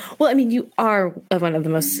and just, well, I mean, you are one of the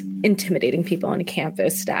most intimidating people on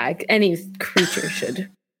campus, Stag. Any creature should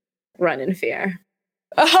run in fear.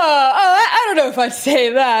 I don't know if I'd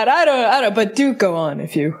say that. I don't, but do go on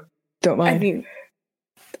if you Don't mind. I mean,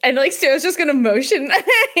 and like Sarah's just gonna motion a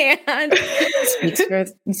hand.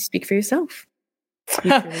 Speak for yourself.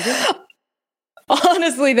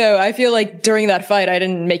 Honestly, though, I feel like during that fight, I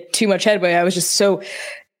didn't make too much headway. I was just so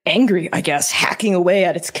angry, I guess, hacking away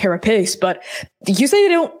at its carapace. But you say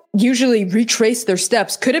they don't usually retrace their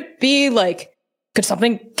steps. Could it be like, could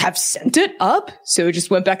something have sent it up so it just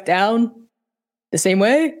went back down the same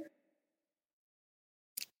way?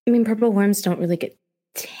 I mean, purple worms don't really get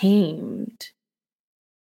tamed.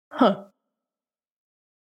 Huh.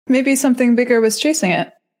 Maybe something bigger was chasing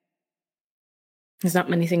it. There's not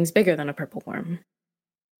many things bigger than a purple worm.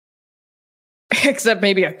 Except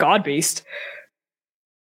maybe a god beast.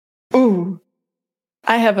 Ooh,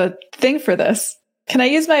 I have a thing for this. Can I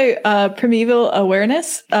use my primeval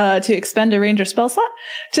awareness to expend a ranger spell slot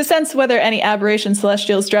to sense whether any aberrations,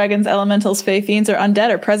 celestials, dragons, elementals, fey, fiends, or undead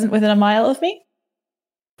are present within a mile of me?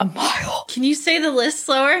 A mile? Can you say the list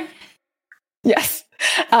slower? Yes.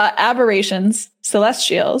 Aberrations,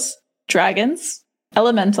 celestials, dragons,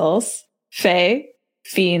 elementals, fey,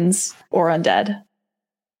 fiends, or undead.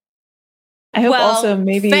 I hope also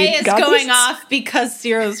maybe Faye is god going beasts? off because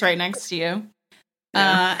Zero's right next to you.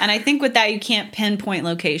 And I think with that, you can't pinpoint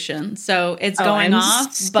location. So it's going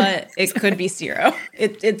off, but it could be Zero.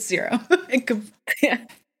 It's Zero. It could,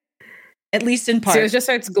 at least in part. Zero just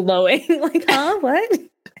starts glowing. Like, huh? What?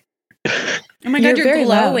 Oh my God, you're very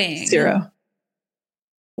loud, glowing. Zero.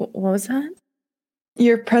 What was that?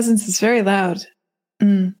 Your presence is very loud.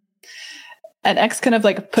 Mm. And X kind of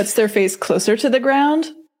like puts their face closer to the ground.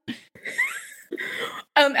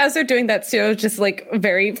 As they're doing that, Zero just like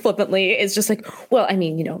very flippantly is just like, well, I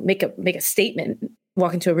mean, make a statement,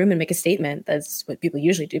 walk into a room and make a statement. That's what people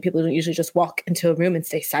usually do. People don't usually just walk into a room and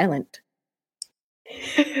stay silent.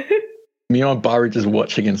 Me and Bari just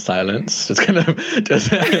watching in silence, just kind of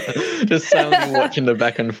just silently watching the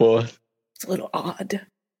back and forth. It's a little odd.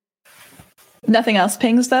 Nothing else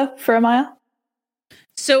pings though for a mile.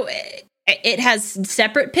 So it has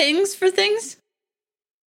separate pings for things?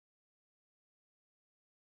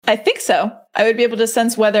 I think so. I would be able to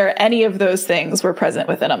sense whether any of those things were present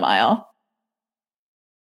within a mile.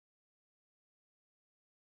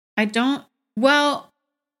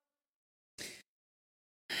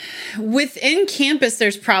 Within campus,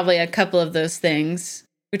 there's probably a couple of those things,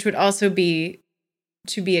 which would also be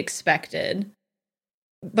to be expected.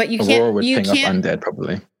 But you Aurora would can't. ping up undead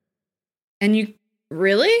probably. And you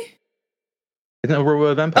really? Isn't Aurora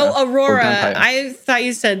a vampire? Oh, Aurora! Or vampire? I thought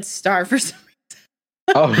you said Star for some reason.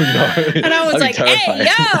 Oh no! And I was like, terrifying.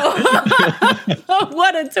 "Hey, yo!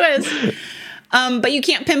 What a twist!" But you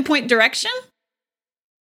can't pinpoint direction.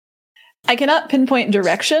 I cannot pinpoint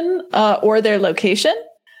direction or their location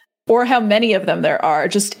or how many of them there are,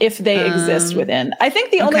 just if they exist within. I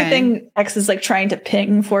think the only thing X is like trying to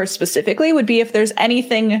ping for specifically would be if there's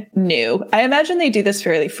anything new. I imagine they do this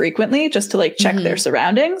fairly frequently just to like check their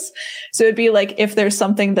surroundings. So it'd be like if there's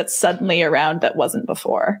something that's suddenly around that wasn't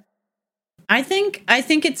before. I think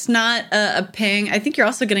it's not a ping. I think you're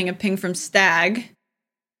also getting a ping from Stag,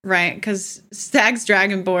 right? Because Stag's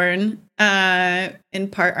Dragonborn, in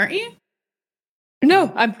part, aren't you?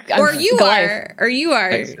 No, I'm or you Goliath. are, or you are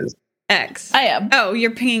X's. X. I am. Oh,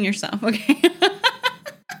 you're pinging yourself. Okay.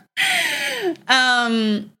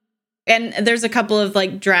 And there's a couple of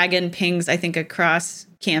like dragon pings, I think, across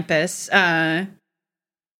campus.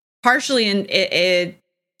 Partially in it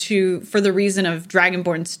for the reason of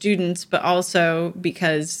Dragonborn students, but also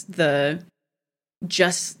because the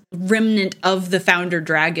just remnant of the founder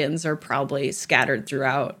dragons are probably scattered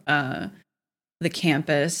throughout the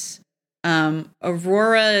campus.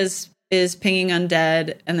 Aurora is pinging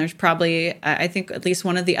undead, and there's probably I think at least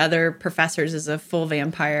one of the other professors is a full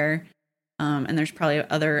vampire, and there's probably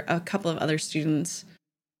a couple of other students,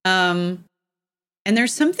 and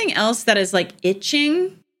there's something else that is like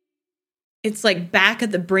itching. It's like back of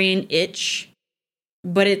the brain itch,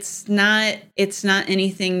 but it's not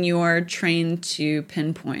anything you're trained to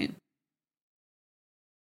pinpoint.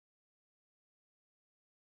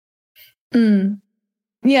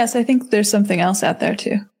 Yes, I think there's something else out there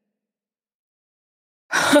too.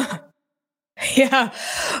 Yeah.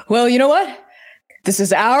 Well, you know what? This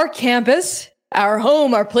is our campus, our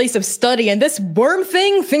home, our place of study, and this worm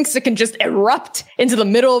thing thinks it can just erupt into the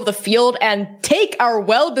middle of the field and take our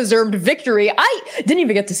well-deserved victory. I didn't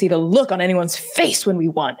even get to see the look on anyone's face when we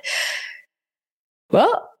won.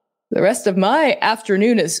 Well, the rest of my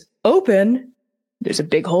afternoon is open. There's a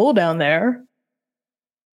big hole down there.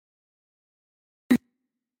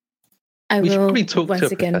 I We should will probably talk to once a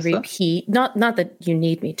again professor. repeat, not that you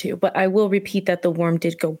need me to, but I will repeat that the worm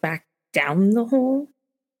did go back down the hole.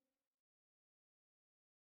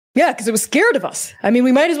 Yeah, because it was scared of us. I mean,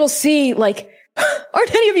 we might as well see, like,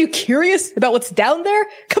 aren't any of you curious about what's down there?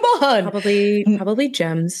 Come on. Probably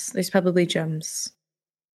gems. There's probably gems.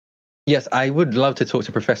 Yes, I would love to talk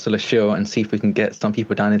to Professor Lashille and see if we can get some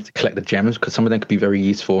people down there to collect the gems, because some of them could be very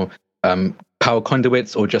useful. Power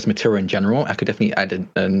conduits or just material in general. I could definitely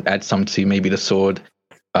add some to maybe the sword,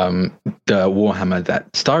 the warhammer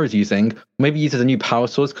that Star is using. Maybe use as a new power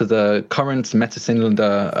source, because the current meta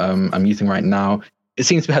cylinder I'm using right now, it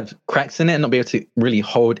seems to have cracks in it and not be able to really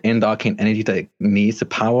hold in the arcane energy that it needs to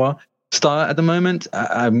power Star at the moment.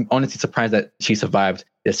 I'm honestly surprised that she survived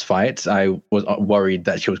this fight. I was worried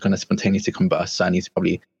that she was going to spontaneously combust, so I need to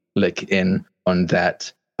probably look in on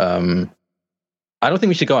that. I don't think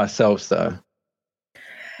we should go ourselves, though.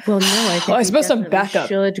 Well, no, I think I suppose some backup.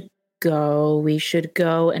 We should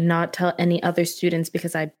go and not tell any other students,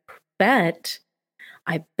 because I bet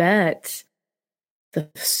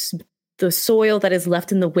the soil that is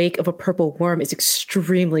left in the wake of a purple worm is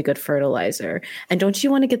extremely good fertilizer. And don't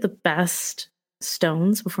you want to get the best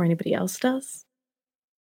stones before anybody else does?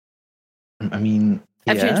 I mean,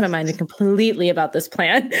 I've changed my mind completely about this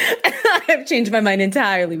plan. I've changed my mind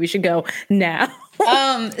entirely. We should go now.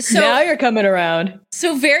 So now you're coming around.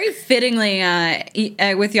 So very fittingly,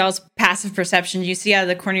 with y'all's passive perception, you see out of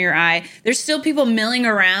the corner of your eye, there's still people milling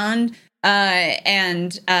around,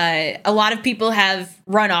 and a lot of people have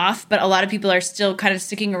run off, but a lot of people are still kind of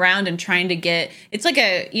sticking around and trying to get. It's like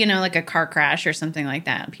like a car crash or something like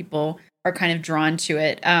that. People are kind of drawn to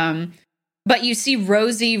it. But you see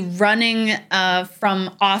Rosie running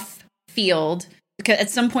from off field, because at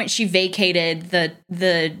some point she vacated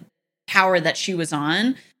the tower that she was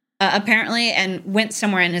on, apparently, and went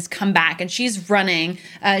somewhere and has come back. And she's running.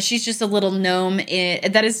 She's just a little gnome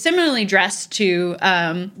that is similarly dressed to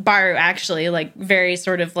Baru, actually, like very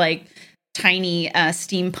sort of like tiny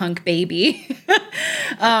steampunk baby,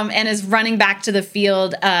 and is running back to the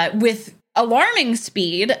field with alarming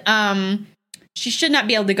speed. She should not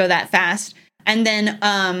be able to go that fast. And then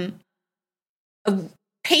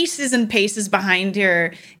paces and paces behind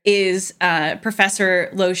her is Professor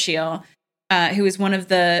Loshiel, who is one of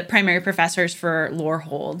the primary professors for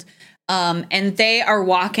Lorehold. And they are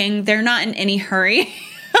walking. They're not in any hurry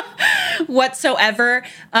whatsoever.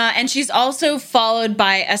 And she's also followed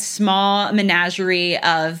by a small menagerie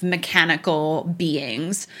of mechanical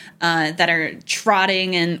beings that are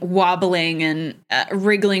trotting and wobbling and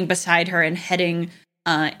wriggling beside her and heading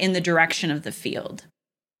in the direction of the field.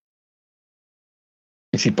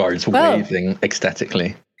 You see Bard's waving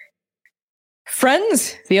ecstatically.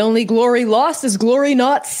 Friends, the only glory lost is glory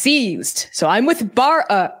not seized. So I'm with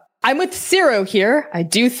I'm with Zero here. I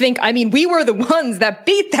do think, we were the ones that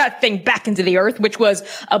beat that thing back into the earth, which was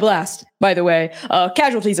a blast, by the way.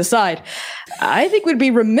 Casualties aside, I think we'd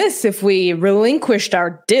be remiss if we relinquished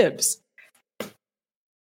our dibs.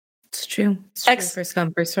 It's true. First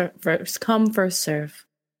come, first serve.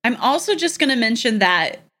 I'm also just going to mention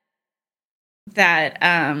that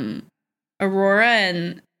Aurora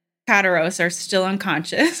and Kataros are still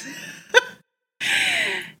unconscious.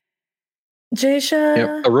 Jaysha.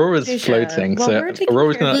 Yeah, Aurora's floating, so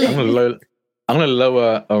Aurora's I'm gonna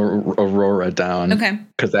lower Aurora down. Okay.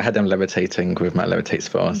 Because I had them levitating with my levitate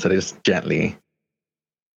spell, so they just gently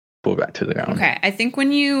pull back to the ground. Okay, I think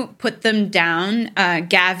when you put them down,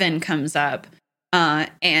 Gavin comes up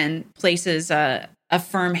and places a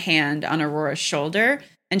firm hand on Aurora's shoulder,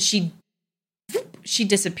 and she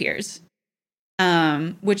disappears,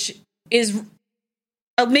 which is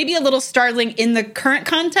maybe a little startling in the current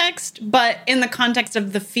context, but in the context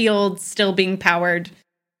of the field still being powered,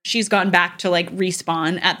 she's gone back to like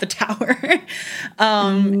respawn at the tower.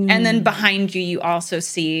 And then behind you, you also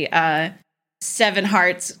see Seven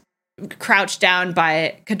Hearts crouch down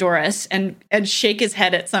by Kadoris and shake his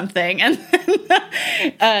head at something, and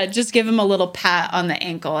then, just give him a little pat on the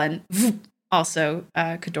ankle, and also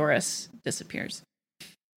Kadoris disappears.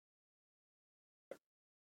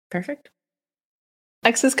 Perfect.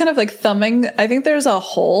 X is kind of like thumbing. I think there's a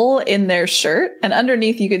hole in their shirt, and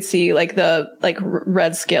underneath you could see like the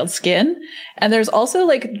red scaled skin. And there's also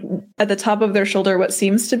like at the top of their shoulder what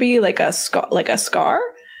seems to be like a scar,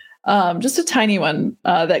 just a tiny one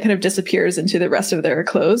that kind of disappears into the rest of their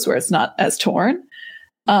clothes where it's not as torn.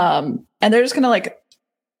 And they're just kind of like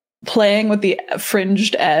playing with the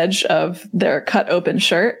fringed edge of their cut open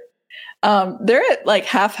shirt. They're at like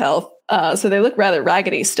half health, so they look rather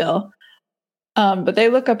raggedy still. But they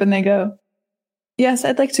look up and they go, "Yes,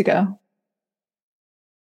 I'd like to go."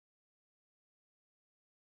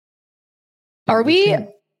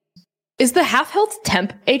 Is the half health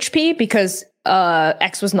temp HP? Because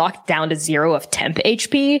X was knocked down to 0 of temp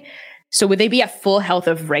HP. So would they be at full health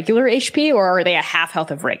of regular HP, or are they at half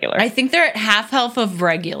health of regular? I think they're at half health of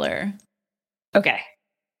regular. Okay.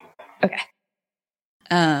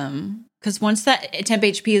 Because once that temp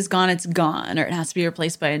HP is gone, it's gone, or it has to be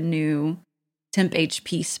replaced by a new temp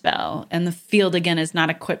HP spell. And the field, again, is not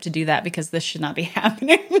equipped to do that because this should not be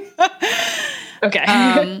happening.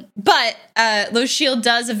 Okay. But Low Shield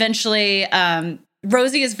does eventually...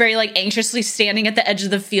 Rosie is very like anxiously standing at the edge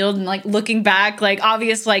of the field and like looking back, like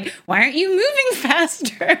obvious, like, why aren't you moving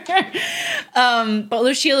faster? But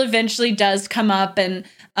Lucille eventually does come up, and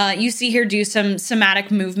you see her do some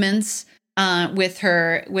somatic movements with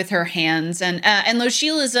her hands, and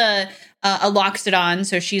Lucille is a Loxodon,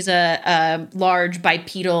 so she's a large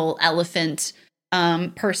bipedal elephant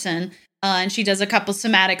person, and she does a couple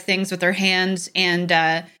somatic things with her hands, and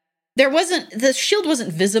the shield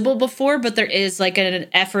wasn't visible before, but there is like an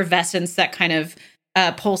effervescence that kind of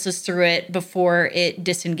pulses through it before it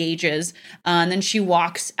disengages. And then she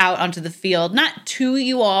walks out onto the field, not to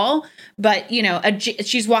you all, but, you know,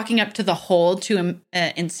 she's walking up to the hole to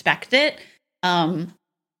inspect it.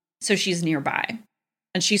 So she's nearby,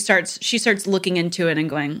 and she starts looking into it and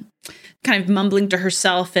going, kind of mumbling to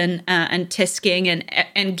herself and tisking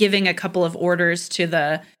and giving a couple of orders to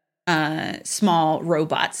the small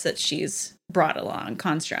robots that she's brought along,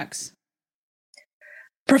 constructs.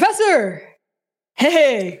 Professor!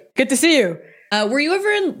 Hey, good to see you. Were you ever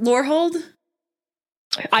in Lorehold?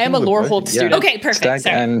 I am a Lorehold student. Okay, perfect.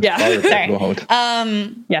 Sorry. And Lorehold.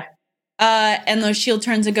 And the shield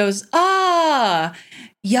turns and goes, young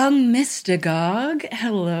Mystagog,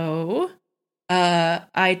 hello.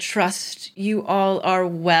 I trust you all are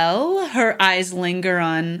well. Her eyes linger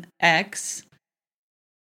on X.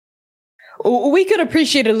 We could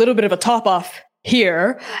appreciate a little bit of a top off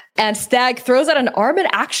here. And Stag throws out an arm and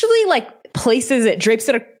actually like drapes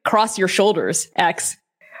it across your shoulders, X,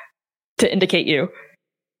 to indicate you.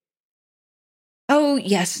 Oh,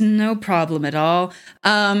 yes, no problem at all.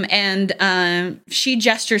 And she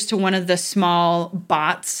gestures to one of the small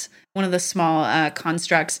bots, one of the small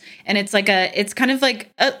constructs. And it's kind of like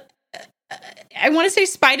I want to say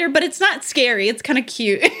spider, but it's not scary. It's kind of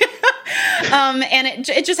cute. And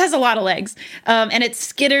it just has a lot of legs. And it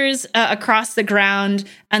skitters across the ground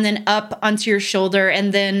and then up onto your shoulder.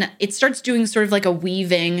 And then it starts doing sort of like a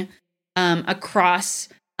weaving across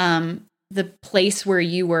the place where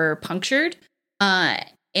you were punctured.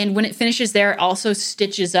 And when it finishes there, it also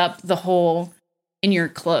stitches up the hole in your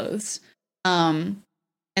clothes. And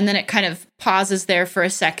then it kind of pauses there for a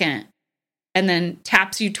second and then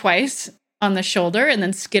taps you twice on the shoulder and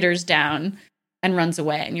then skitters down and runs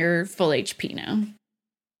away, and you're full HP now.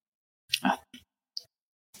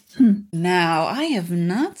 Now, I have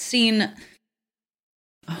not seen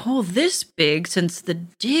a hole this big since the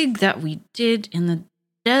dig that we did in the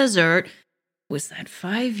desert. Was that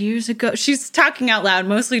 5 years ago? She's talking out loud,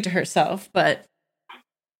 mostly to herself, but...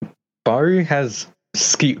 Baru has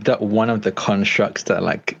scooped up one of the constructs that,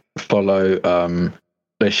 like, follow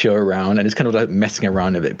the show around, and it's kind of, like, messing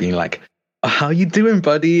around with it, being like, how you doing,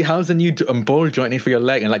 buddy? How's the new ball jointing for your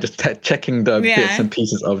leg? And like just checking the bits and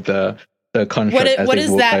pieces of the construct. What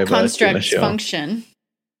is that construct's function?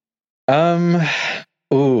 I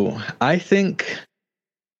think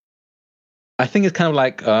it's kind of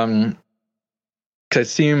like I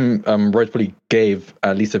assume Rose probably gave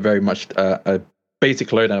at least a very much a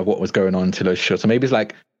basic lowdown of what was going on to the show. So maybe it's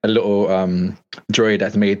like a little droid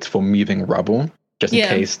that's made for moving rubble, just in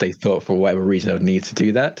case they thought for whatever reason they would need to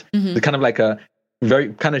do that. Mm-hmm. It's kind of like a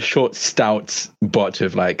very kind of short, stout bot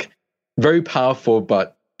with like very powerful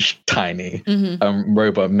but tiny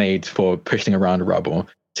robot made for pushing around rubble.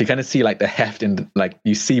 So you kind of see like the heft in, like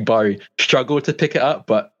you see Barry struggle to pick it up,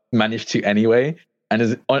 but manage to anyway. And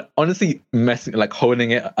is honestly messing, like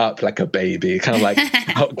holding it up like a baby, kind of like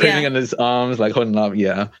putting in his arms, like holding it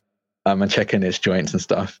up, and checking its joints and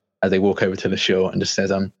stuff as they walk over to the shore, and just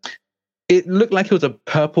says, it looked like it was a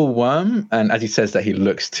purple worm, and as he says that, he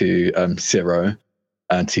looks to Ciro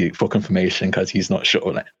for confirmation because he's not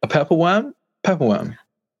sure. Like, a purple worm.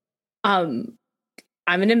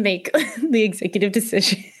 I'm going to make the executive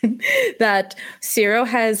decision that Ciro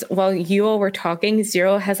has, while you all were talking,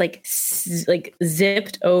 Ciro has like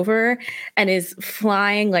zipped over and is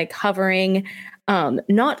flying, like hovering,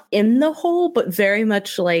 not in the hole, but very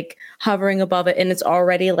much like hovering above it. And it's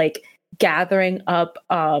already like gathering up,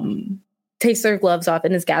 takes their gloves off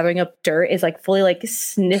and is gathering up dirt, is like fully like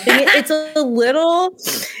sniffing it.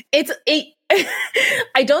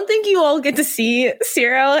 I don't think you all get to see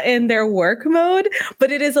Ciro in their work mode,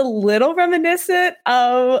 but it is a little reminiscent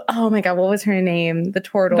of, oh my God, what was her name? The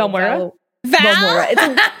turtle. Valmora?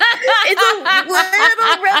 Val? It's a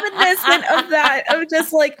little reminiscent of that, of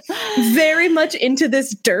just like very much into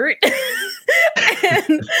this dirt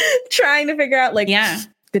and trying to figure out like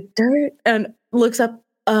the dirt, and looks up.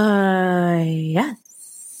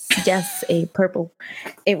 Yes, it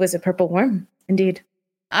was a purple worm, indeed.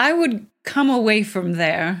 I would come away from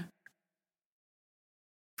there.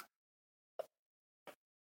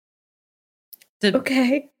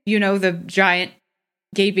 Okay. You know, the giant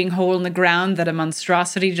gaping hole in the ground that a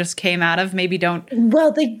monstrosity just came out of. Maybe don't.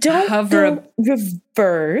 Well, they don't go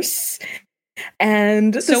reverse.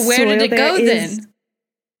 And so where did it go then?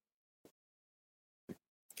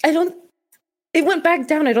 It went back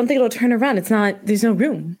down. I don't think it'll turn around. There's no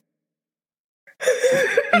room.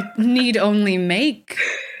 It need only make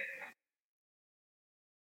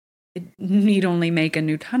a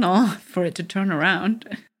new tunnel for it to turn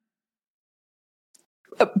around.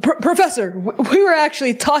 Professor, we were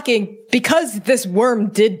actually talking because this worm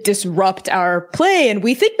did disrupt our play, and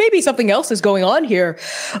we think maybe something else is going on here.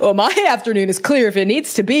 Well, my afternoon is clear if it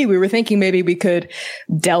needs to be. We were thinking maybe we could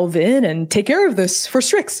delve in and take care of this for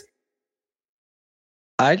Strix.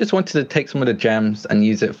 I just wanted to take some of the gems and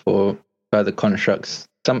use it for further constructs.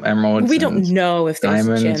 Some emeralds. We don't know if there's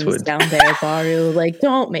gems would. down there, Baru. Like,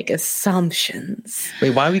 don't make assumptions.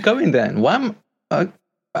 Wait, why are we going then? I'm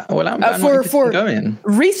for going.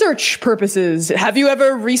 Research purposes. Have you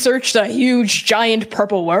ever researched a huge giant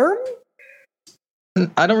purple worm?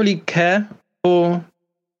 I don't really care for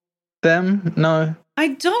them. No, I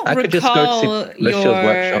don't I could just go recall to Lucille's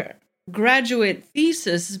workshop. your graduate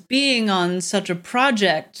thesis being on such a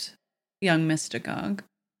project, young Mr. Gog.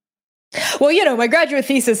 Well, you know, my graduate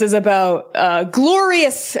thesis is about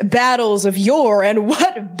glorious battles of yore, and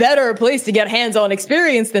what better place to get hands-on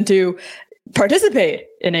experience than to participate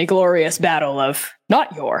in a glorious battle of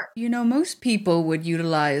not yore. You know, most people would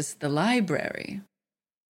utilize the library.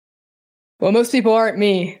 Well, most people aren't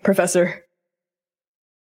me, Professor.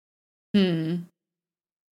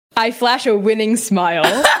 I flash a winning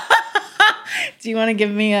smile. Do you want to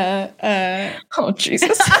give me a... Oh,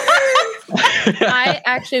 Jesus. I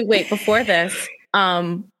actually, wait, before this,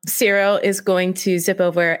 Cyril is going to zip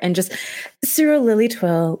over and just, Cyril Lily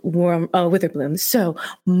Twill Witherbloom. So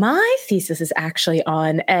my thesis is actually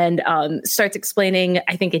on, and starts explaining,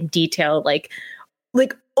 I think in detail, like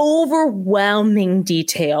overwhelming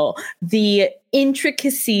detail, the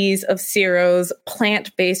intricacies of Cyril's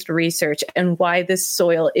plant-based research and why this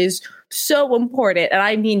soil is so important. And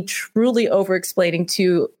I mean, truly over-explaining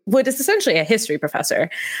to what is essentially a history professor.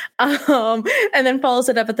 And then follows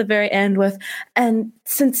it up at the very end with, and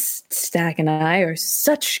since Stag and I are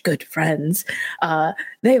such good friends,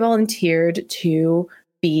 they volunteered to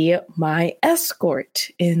be my escort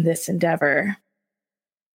in this endeavor.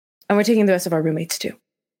 And we're taking the rest of our roommates too.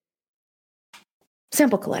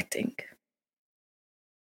 Sample collecting.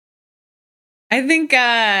 I think,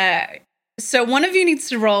 so one of you needs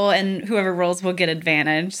to roll, and whoever rolls will get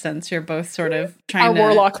advantage, since you're both sort of trying Our to...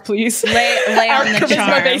 warlock, please. Lay Our on the charm.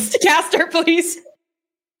 charisma-based caster, please.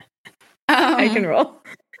 I can roll.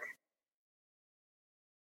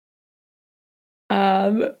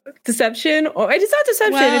 Deception, or it's not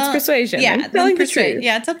deception, it's persuasion. Yeah, I'm telling the truth.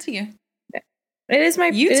 Yeah, it's up to you. It is my.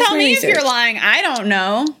 You tell me if you're lying. I don't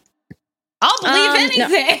know. I'll believe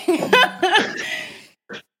anything. No.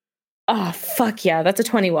 Oh, fuck yeah. That's a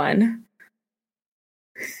 21.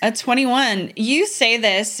 A 21. You say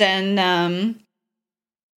this, and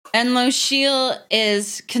Lochiel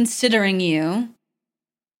is considering you,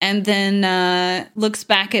 and then looks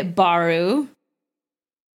back at Baru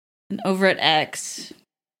and over at X.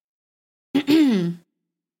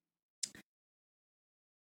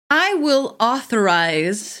 I will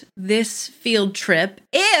authorize this field trip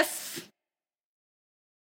if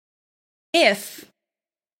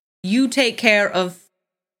you take care of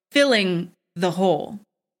filling the hole.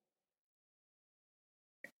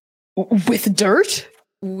 With dirt?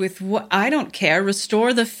 With what? I don't care.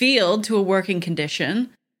 Restore the field to a working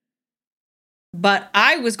condition. But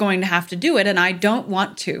I was going to have to do it, and I don't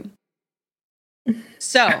want to.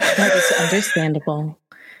 So. That is understandable.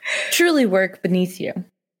 Truly work beneath you.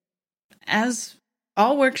 As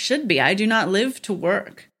all work should be. I do not live to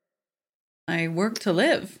work. I work to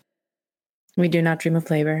live. We do not dream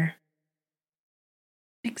of labor.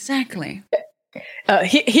 Exactly.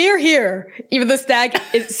 Here. Even the Stag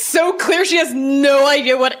is so clear she has no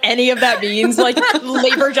idea what any of that means. Like,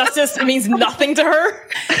 labor justice means nothing to her.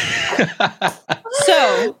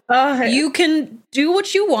 So, you can do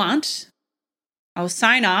what you want. I'll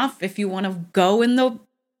sign off if you want to go in the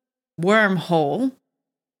wormhole.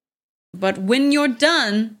 But when you're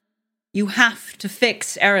done, you have to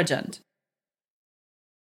fix Aerojaunt.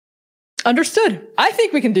 Understood. I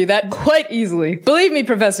think we can do that quite easily. Believe me,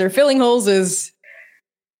 Professor, filling holes is...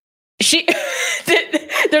 She...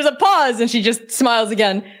 There's a pause, and she just smiles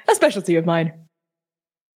again. A specialty of mine.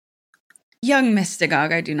 Young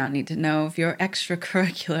Mystagog, I do not need to know of your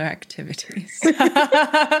extracurricular activities.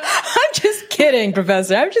 I'm just kidding,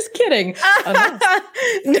 Professor. I'm just kidding.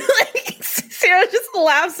 Sarah just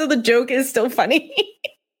laughs, so the joke is still funny.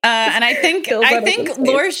 And I think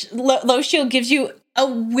Loshiel gives you a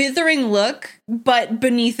withering look, but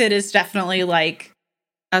beneath it is definitely like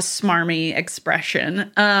a smarmy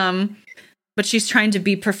expression. But she's trying to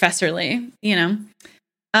be professorly, you know.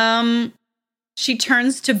 She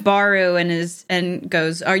turns to Baru and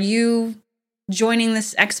goes, "Are you joining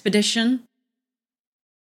this expedition?"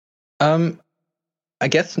 I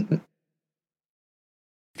guess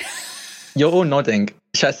you're all nodding.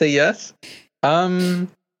 Should I say yes? I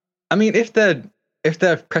mean, if there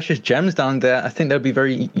are precious gems down there, I think they'll be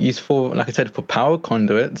very useful, like I said, for power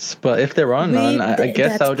conduits. But if there are none, I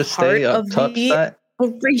guess I'll just stay up top side.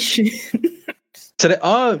 Operation. So there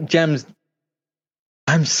are gems.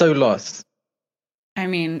 I'm so lost. I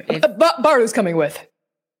mean, Baru's coming with.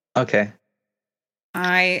 Okay.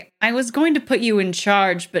 I was going to put you in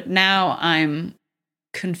charge, but now I'm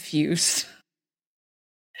confused.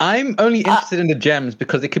 I'm only interested in the gems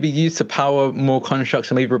because it could be used to power more constructs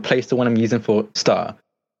and maybe replace the one I'm using for Star.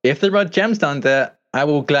 If there are gems down there, I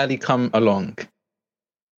will gladly come along.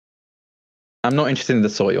 I'm not interested in the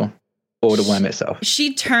soil or the worm itself.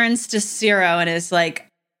 She turns to Ciro and is like,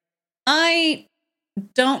 I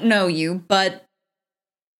don't know you, but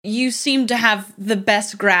you seem to have the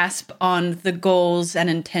best grasp on the goals and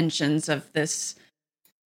intentions of this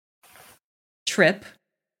trip.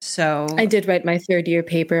 So I did write my third year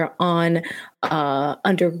paper on oh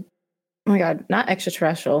my god, not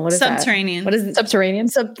extraterrestrial. What is subterranean. That? What is it? Subterranean?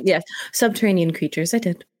 Subterranean creatures. I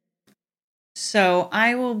did. So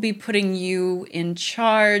I will be putting you in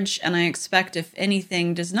charge, and I expect if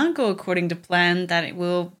anything does not go according to plan, that it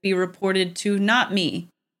will be reported to not me,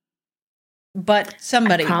 but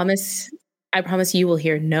somebody. I promise you will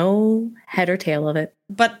hear no head or tail of it.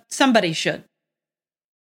 But somebody should.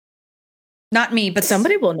 Not me, but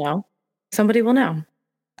somebody will know. Somebody will know.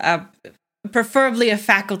 Preferably a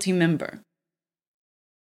faculty member.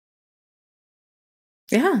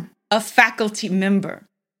 Yeah. A faculty member.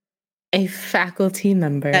 A faculty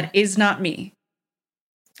member. That is not me.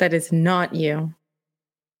 That is not you.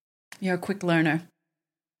 You're a quick learner.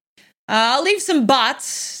 I'll leave some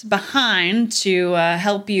bots behind to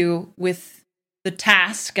help you with the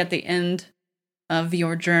task at the end of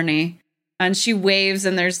your journey. And she waves,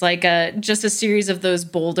 and there's like just a series of those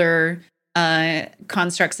boulder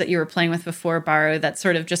constructs that you were playing with before, Baru, that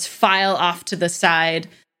sort of just file off to the side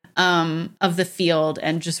of the field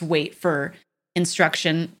and just wait for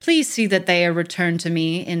instruction. Please see that they are returned to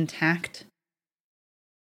me intact.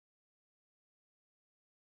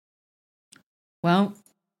 Well,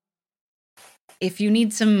 if you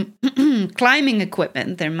need some climbing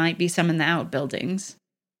equipment, there might be some in the outbuildings.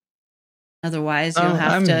 Otherwise, you'll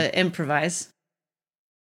have to improvise.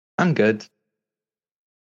 I'm good.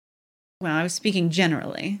 Well, I was speaking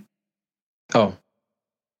generally. Oh.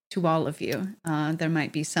 To all of you. There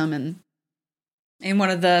might be some in one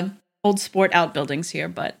of the old sport outbuildings here,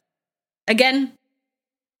 but again,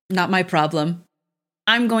 not my problem.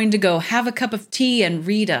 I'm going to go have a cup of tea and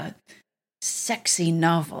read a sexy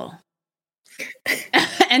novel.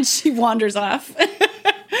 And she wanders off.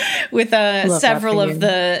 With several of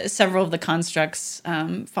the constructs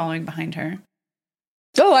following behind her.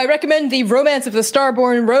 Oh, I recommend the Romance of the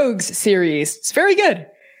Starborn Rogues series. It's very good.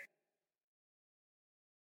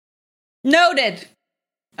 Noted,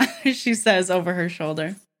 she says over her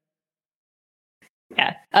shoulder.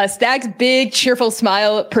 Yeah. Stag's big, cheerful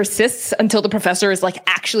smile persists until the professor is like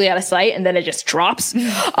actually out of sight, and then it just drops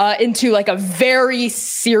into like a very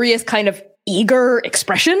serious kind of eager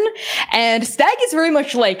expression. And Stag is very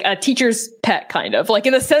much like a teacher's pet, kind of like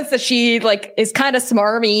in the sense that she like is kind of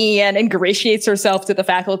smarmy and ingratiates herself to the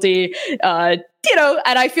faculty,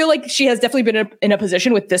 and I feel like she has definitely been in a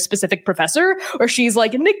position with this specific professor where she's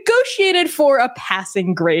like negotiated for a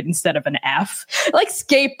passing grade instead of an F, like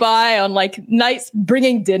skate by on like nights,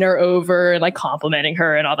 bringing dinner over and like complimenting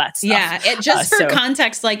her and all that stuff. Yeah, just for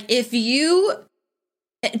context, like if you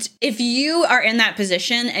are in that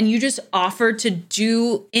position and you just offer to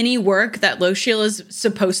do any work that Loshil is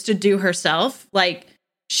supposed to do herself, like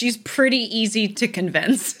she's pretty easy to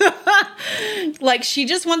convince. Like she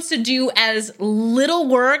just wants to do as little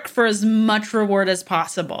work for as much reward as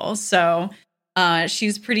possible. So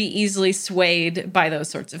she's pretty easily swayed by those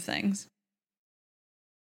sorts of things.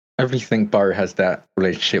 really think Baru has that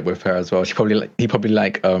relationship with her as well. He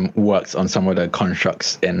probably works on some of the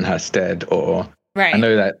constructs in her stead, or Right. I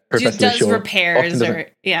know that She Professor does Shaw repairs often or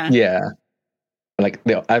yeah. Yeah. Like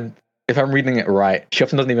if I'm reading it right, she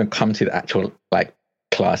often doesn't even come to the actual like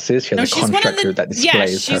classes. She has a construct group that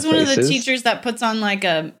displays her she's one of the faces. teachers that puts on like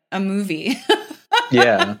a movie.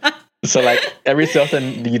 Yeah. So like every so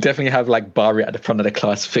often you definitely have like Bari at the front of the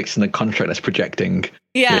class fixing the contract that's projecting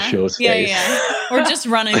Shaw's face. Yeah. Or just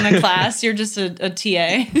running the class. You're just a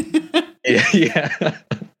TA. Yeah.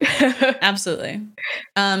 Absolutely.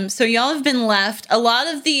 So y'all have been left. A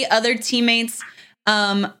lot of the other teammates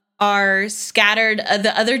are scattered.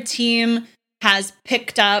 The other team has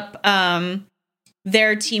picked up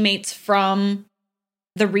their teammates from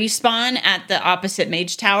the respawn at the opposite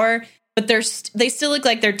mage tower, but they still look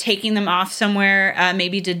like they're taking them off somewhere,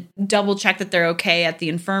 maybe to double check that they're okay at the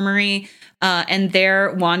infirmary, and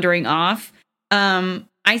they're wandering off.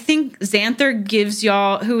 I think Xanther gives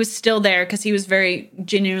y'all, who is still there because he was very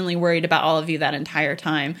genuinely worried about all of you that entire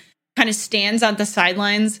time, kind of stands on the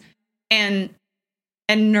sidelines and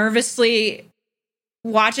nervously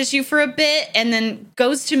watches you for a bit and then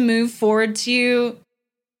goes to move forward to you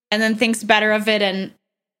and then thinks better of it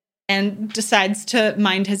and decides to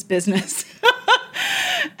mind his business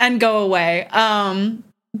and go away.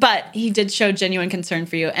 But he did show genuine concern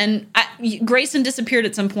for you. And Grayson disappeared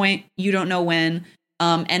at some point. You don't know when.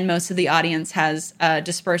 And most of the audience has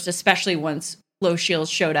dispersed, especially once Low Shields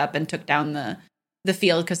showed up and took down the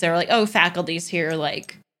field because they were like, oh, faculty's here.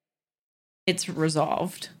 Like, it's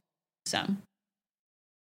resolved. So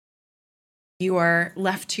you are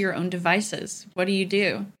left to your own devices. What do you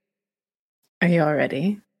do? Are you all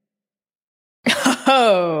ready?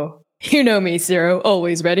 Oh, you know me, Zero.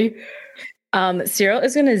 Always ready. Cyril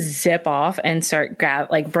is going to zip off and start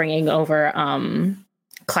bringing over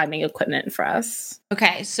climbing equipment for us.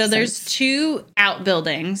 Okay, so there's two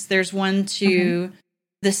outbuildings. There's one to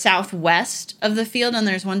the southwest of the field, and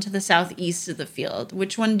there's one to the southeast of the field.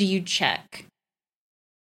 Which one do you check?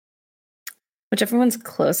 Whichever one's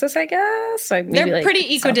closest, I guess. They're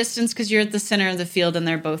pretty equidistant because you're at the center of the field, and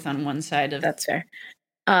they're both on one side of. That's fair.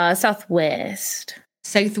 Southwest.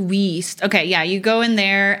 Southwest. Okay, yeah, you go in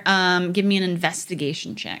there. Give me an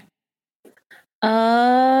investigation check.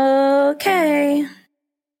 Okay.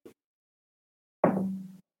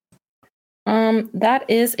 That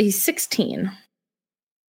is a 16.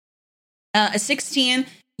 A 16.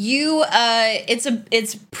 You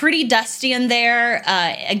it's pretty dusty in there.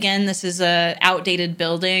 Again, this is a outdated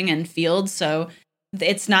building and field, so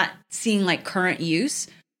it's not seeing like current use.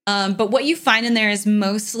 But what you find in there is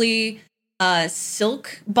mostly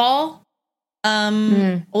silk ball,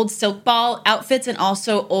 old silk ball outfits, and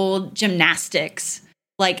also old gymnastics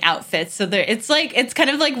like outfits. So it's kind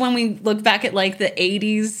of like when we look back at like the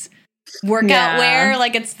 80s workout wear,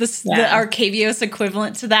 like it's the Arcavios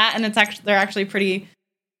equivalent to that, and they're actually pretty.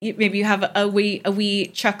 Maybe you have a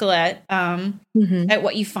wee chuckle at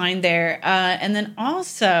what you find there, and then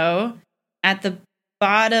also at the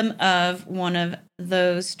bottom of one of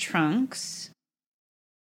those trunks,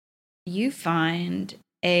 you find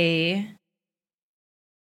a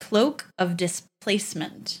cloak of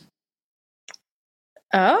displacement.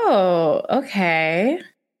 Oh, okay.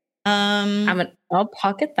 I'll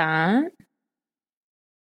pocket that.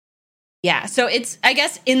 Yeah, so it's, I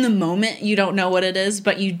guess in the moment you don't know what it is,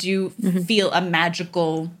 but you do feel a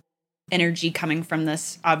magical energy coming from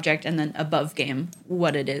this object, and then above game,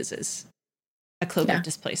 what it is a cloak of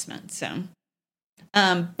displacement. So,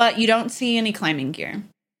 but you don't see any climbing gear.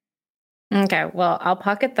 Okay, well, I'll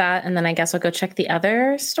pocket that, and then I guess I'll go check the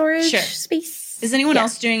other storage space. Is anyone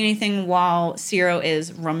else doing anything while Ciro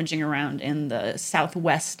is rummaging around in the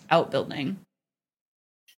southwest outbuilding?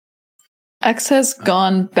 X has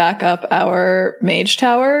gone back up our mage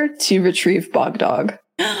tower to retrieve Bogdog,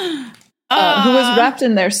 who was wrapped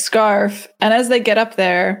in their scarf. And as they get up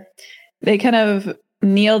there, they kind of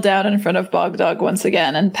kneel down in front of Bogdog once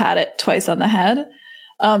again and pat it twice on the head,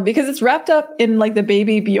 because it's wrapped up in like the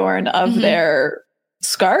baby Bjorn of their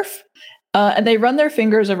scarf. And they run their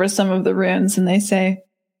fingers over some of the runes and they say,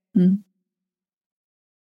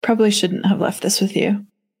 probably shouldn't have left this with you.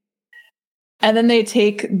 And then they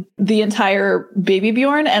take the entire baby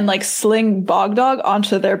Bjorn and like sling Bogdog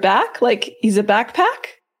onto their back like he's a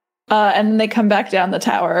backpack. And then they come back down the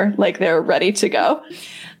tower like they're ready to go.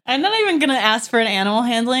 I'm not even going to ask for an animal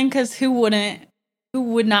handling because who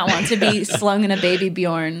would not want to be slung in a baby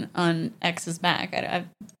Bjorn on X's back?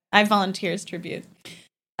 I volunteer as tribute.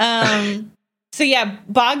 So yeah,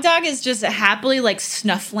 Bogdog is just happily like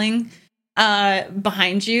snuffling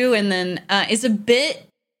behind you, and then is a bit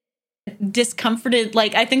discomforted.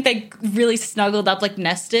 Like, I think they really snuggled up, like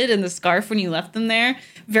nested in the scarf when you left them there,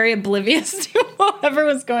 very oblivious to whatever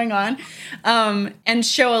was going on, and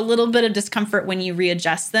show a little bit of discomfort when you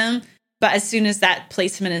readjust them. But as soon as that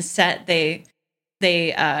placement is set, they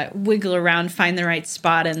wiggle around, find the right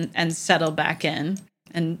spot, and settle back in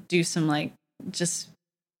and do some like just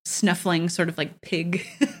snuffling, sort of like pig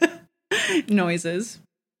noises.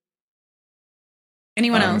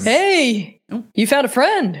 Anyone else? Hey, you found a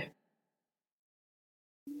friend.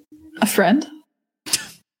 A friend?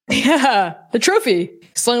 Yeah, the trophy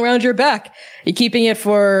slung around your back. You keeping it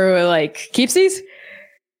for like keepsies?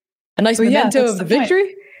 A nice memento of the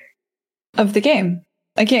victory of the game.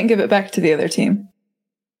 I can't give it back to the other team,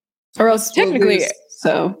 or else technically. We'll lose,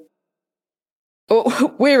 so,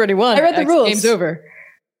 we already won. I read the rules. Game's over.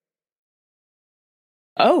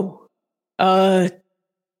 Oh,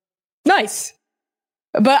 nice.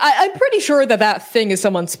 But I'm pretty sure that thing is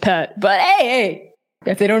someone's pet. But hey,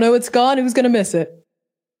 if they don't know it's gone, who's gonna miss it?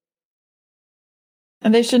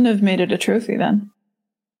 And they shouldn't have made it a trophy then.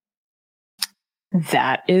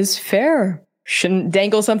 That is fair. Shouldn't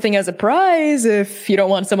dangle something as a prize if you don't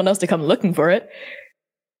want someone else to come looking for it.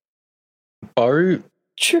 Baru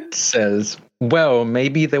says, well,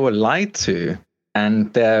 maybe they were lied to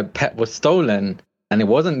and their pet was stolen and it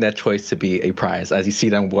wasn't their choice to be a prize. As you see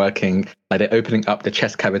them working, like they're opening up the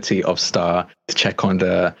chest cavity of Star to check on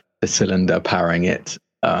the cylinder powering it.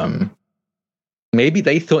 Maybe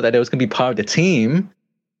they thought that it was going to be part of the team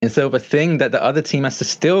instead of a thing that the other team has to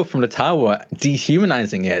steal from the tower,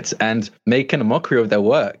 dehumanizing it and making a mockery of their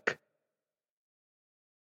work.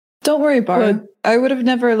 Don't worry, Bar. I would have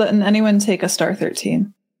never let anyone take a Star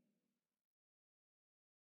 13.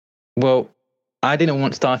 Well, I didn't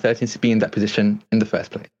want Star 13 to be in that position in the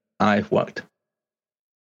first place. I've worked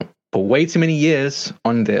for way too many years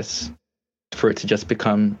on this for it to just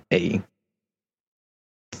become a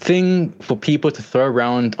thing for people to throw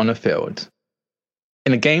around on a field.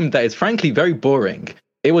 In a game that is frankly very boring.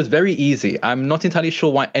 It was very easy. I'm not entirely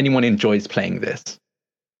sure why anyone enjoys playing this.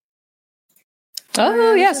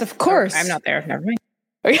 Oh, yes, of course. I'm not there. Never mind.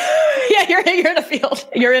 Yeah, you're in a field.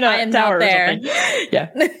 You're in a tower or something. Yeah.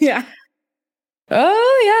 Yeah.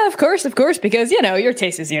 Oh, yeah, of course, because, you know, your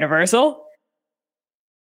taste is universal.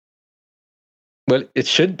 Well, it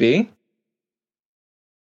should be.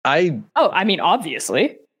 I mean,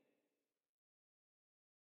 obviously.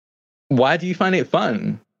 Why do you find it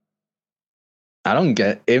fun? I don't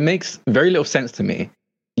get it. It makes very little sense to me.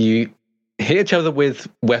 You hit each other with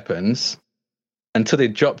weapons until they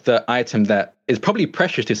drop the item that is probably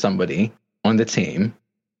precious to somebody on the team.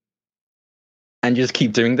 And you just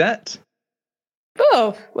keep doing that?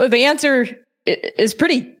 Oh, well, the answer is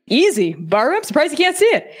pretty easy. Baru, I'm surprised you can't see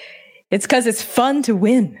it. It's because it's fun to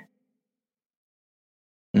win.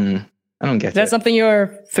 I don't get it. Is that something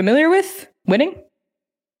you're familiar with? Winning?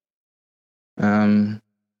 I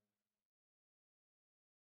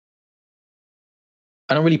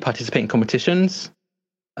don't really participate in competitions.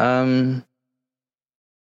 So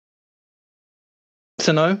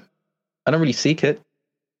no, I don't really seek it.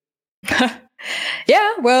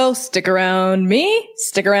 Yeah, well, stick around me,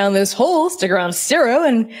 stick around this hole, stick around Zero,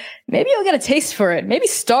 and maybe you'll get a taste for it. Maybe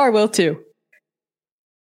Star will too.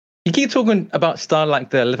 You keep talking about Star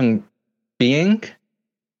like they're a living being.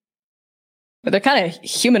 But they're kind of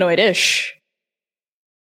humanoid-ish.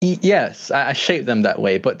 Yes, I shape them that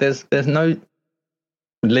way, but there's no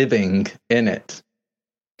living in it.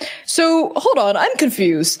 So, hold on, I'm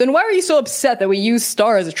confused. Then why are you so upset that we use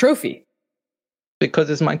Star as a trophy? Because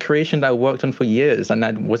it's my creation that I worked on for years and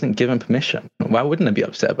I wasn't given permission. Why wouldn't I be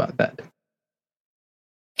upset about that?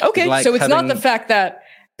 Okay, like so it's not the fact that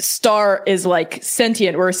Star is like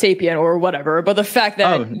sentient or sapient or whatever, but the fact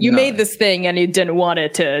that you made this thing and you didn't want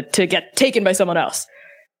it to get taken by someone else.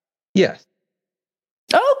 Yes.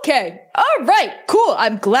 Okay. All right. Cool.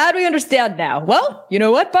 I'm glad we understand now. Well, you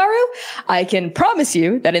know what, Baru? I can promise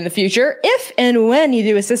you that in the future, if and when you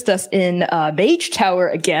do assist us in Mage Tower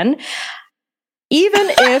again, even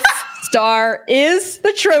if Star is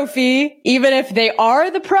the trophy, even if they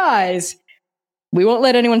are the prize, we won't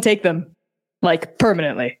let anyone take them, like,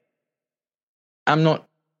 permanently. I'm not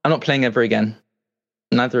playing ever again.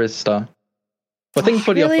 Neither is Star. Well, thank you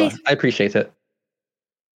for the offer. I appreciate it.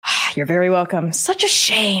 You're very welcome. Such a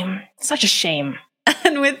shame. Such a shame.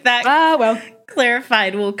 And with that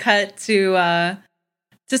clarified, we'll cut to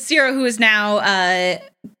Ciro, who is now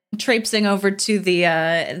traipsing over to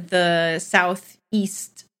the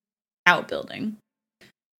southeast outbuilding.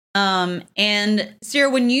 And Ciro,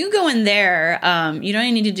 when you go in there, you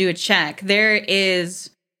don't need to do a check. There is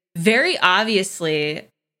very obviously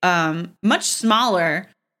much smaller,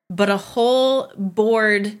 but a whole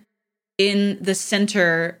board in the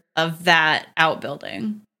center of that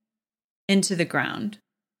outbuilding into the ground.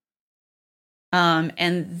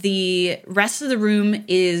 And the rest of the room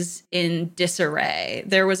is in disarray.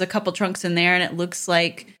 There was a couple trunks in there, and it looks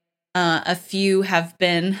like a few have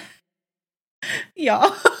been,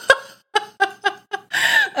 y'all.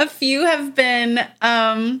 A few have been,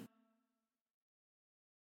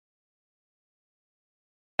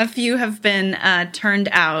 turned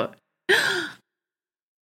out.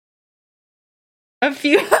 A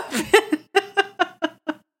few have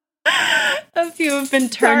been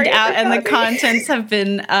turned out, and the contents have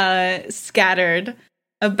been scattered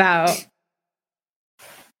about.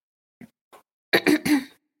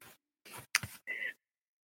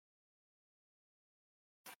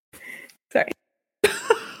 Sorry.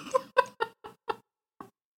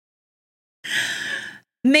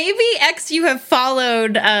 Maybe X, you have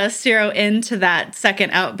followed Zero into that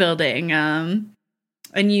second outbuilding, and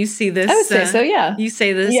you see this. I would say so, yeah. You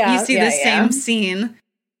say this. Yeah, you see yeah, the same scene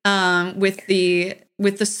with the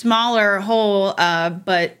smaller hole,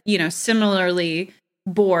 but similarly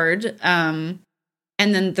bored, and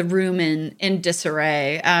then the room in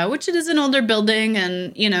disarray, which it is an older building,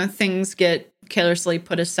 and things get carelessly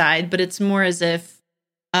put aside, but it's more as if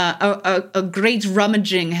a great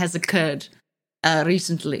rummaging has occurred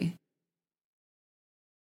recently.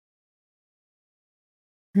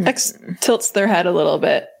 X tilts their head a little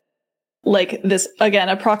bit, like this again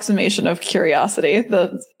approximation of curiosity,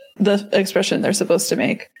 the expression they're supposed to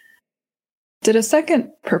make. Did a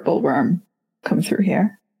second purple worm come through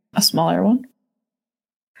here? A smaller one?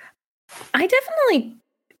 I definitely.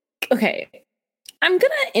 Okay, I'm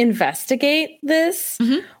gonna investigate this,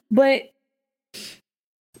 but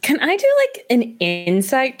can I do like an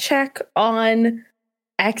insight check on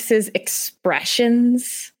X's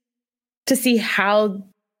expressions to see how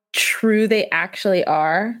true they actually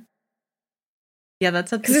are? Yeah,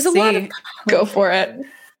 that's up to Because there's a lot of Go for it.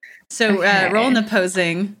 So Okay. roll an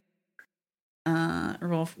opposing.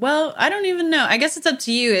 Roll. Well, I don't even know. I guess it's up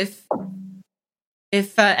to you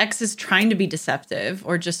if X is trying to be deceptive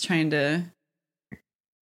or just trying to.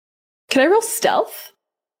 Can I roll stealth?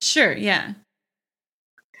 Sure. Yeah.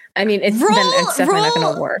 I mean, it's definitely not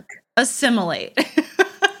going to work. Assimilate.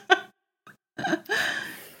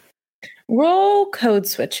 Roll code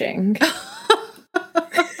switching. It's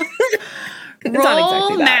not Roll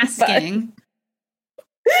exactly that, masking.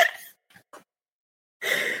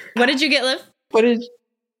 What did you get, Liv? What did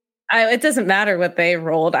It doesn't matter what they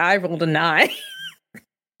rolled. I rolled a 9.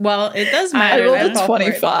 Well, it does I matter. rolled then. a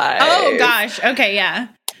 25? Oh gosh. Okay. Yeah.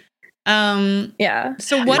 Yeah.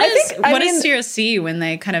 So what does Sierra see when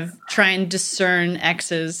they kind of try and discern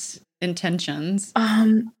X's intentions?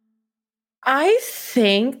 I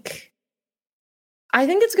think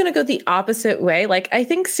it's going to go the opposite way. Like, I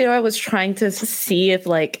think Zero was trying to see if,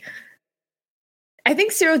 like, I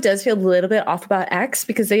think Zero does feel a little bit off about X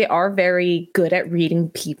because they are very good at reading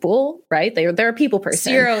people, right? They're a people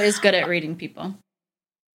person. Zero is good at reading people.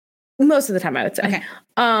 Most of the time, I would say. Okay.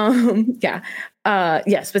 Yeah.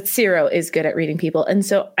 Yes, but Zero is good at reading people. And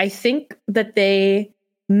so I think that they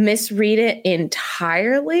misread it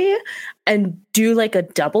entirely and do like a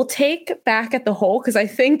double take back at the hole. Because I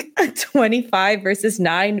think a 25 versus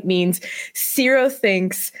 9 means Zero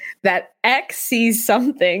thinks that X sees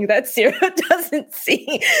something that Zero doesn't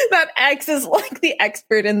see. That X is like the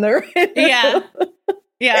expert in the room. Yeah.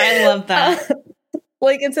 Yeah, I love that.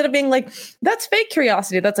 Like, instead of being like, that's fake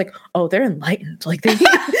curiosity, that's like, oh, they're enlightened. Like,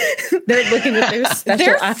 they're looking at their special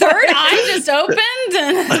Their eye. third eye just opened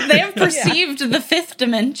and they have perceived the fifth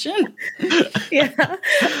dimension. Yeah.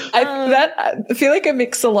 I feel like it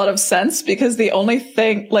makes a lot of sense because the only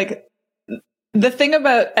thing, like, the thing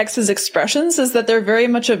about X's expressions is that they're very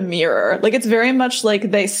much a mirror. Like, it's very much like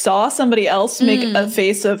they saw somebody else make a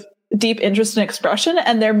face of deep interest and expression,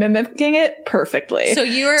 and they're mimicking it perfectly. So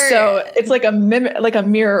it's like a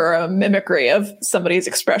mirror or a mimicry of somebody's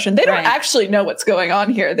expression. They don't actually know what's going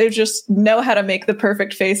on here. They just know how to make the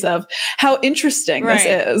perfect face of how interesting this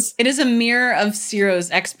is. It is a mirror of Zero's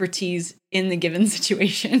expertise in the given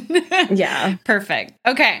situation. Yeah. Perfect.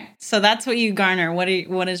 Okay. So that's what you garner. What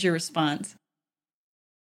is your response?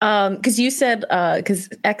 Because you said, because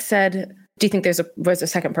X said, do you think was a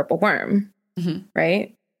second purple worm? Mm-hmm.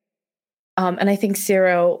 Right? And I think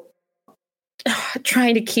Zero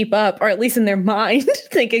trying to keep up, or at least in their mind,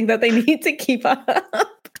 thinking that they need to keep up.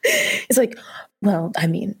 It's like, well, I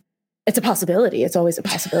mean, it's a possibility. It's always a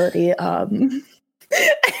possibility.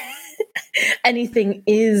 Anything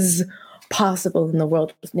is possible in the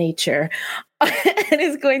world of nature. And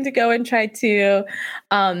is going to go and try to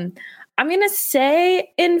I'm going to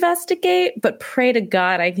say investigate, but pray to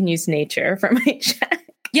God I can use nature for my check.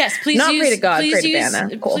 Yes, please Not use. pray to God, please pray to use,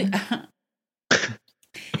 Vanna. Cool.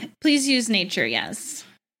 Please use nature. Yes.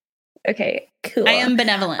 Okay, cool. I am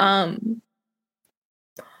benevolent.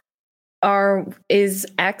 Is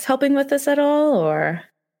X helping with this at all, or?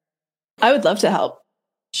 I would love to help.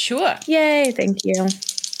 Sure. Yay, thank you.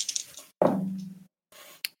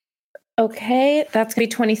 Okay, that's gonna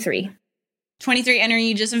be 23. 23. And are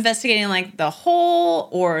you just investigating like the hole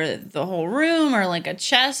or the whole room or like a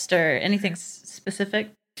chest or anything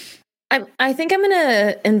specific? I think I'm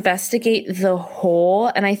gonna investigate the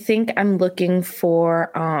hole, and I think I'm looking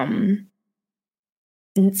for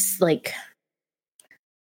it's like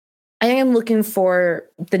I am looking for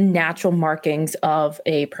the natural markings of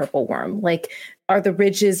a purple worm. Like, are the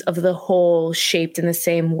ridges of the hole shaped in the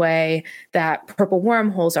same way that purple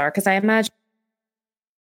worm holes are? Because I imagine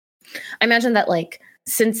that, like,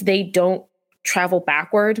 since they don't travel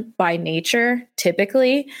backward by nature,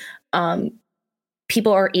 typically,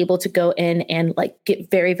 people are able to go in and like get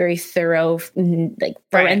very, very thorough, like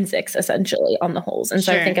forensics essentially on the holes. And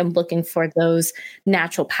so I think I'm looking for those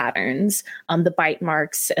natural patterns, the bite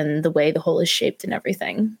marks and the way the hole is shaped and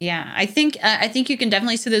everything. Yeah, I think you can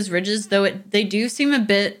definitely see those ridges, though they do seem a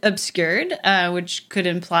bit obscured, which could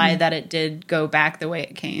imply that it did go back the way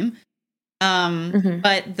it came.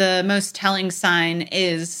 But the most telling sign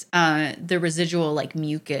is the residual like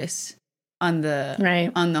mucus on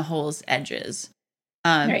the hole's edges.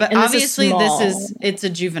 But obviously it's a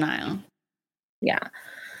juvenile. Yeah.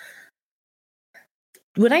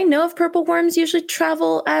 Would I know if purple worms usually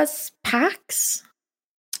travel as packs?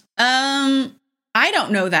 I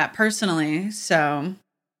don't know that personally, so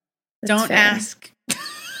don't ask.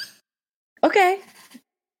 Okay.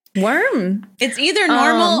 Worm. It's either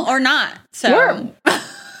normal or not. So worm.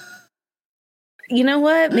 You know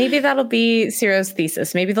what? Maybe that'll be Ciro's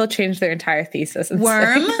thesis. Maybe they'll change their entire thesis.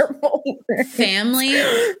 Worm family.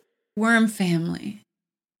 Worm family.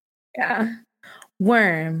 Yeah.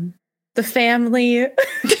 Worm. The family.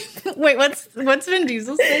 Wait, what's Vin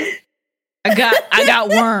Diesel's thing? I got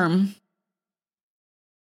worm.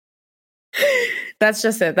 That's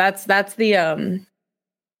just it. That's the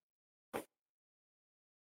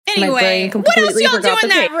Anyway, what else y'all do in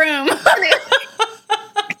that room?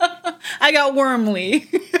 I got wormly.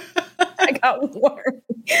 I got worm.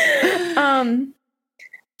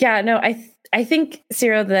 Yeah, no, I think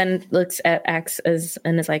Ciro then looks at X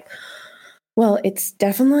and is like, well, it's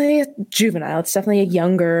definitely a juvenile. It's definitely a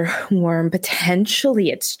younger worm.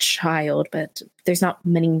 Potentially it's child, but there's not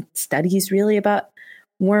many studies really about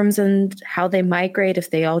worms and how they migrate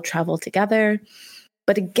if they all travel together.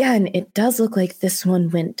 But again, it does look like this one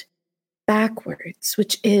went backwards,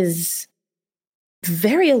 which is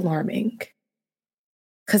very alarming.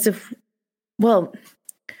 Because a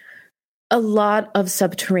lot of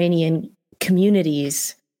subterranean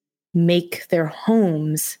communities make their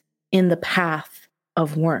homes in the path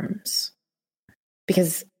of worms.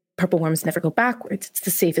 Because purple worms never go backwards. It's the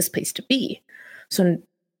safest place to be. So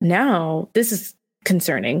now this is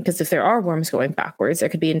concerning, because if there are worms going backwards, there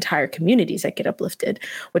could be entire communities that get uplifted,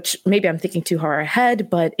 which maybe I'm thinking too far ahead,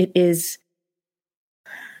 but it is.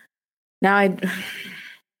 Now I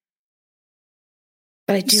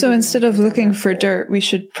do. So instead of looking for dirt, we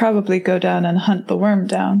should probably go down and hunt the worm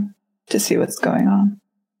down to see what's going on.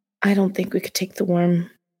 I don't think we could take the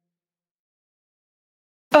worm.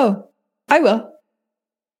 Oh, I will.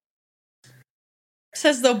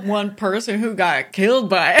 Says the one person who got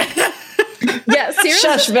killed by it. Yeah,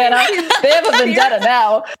 Shush, Vanna. They have a vendetta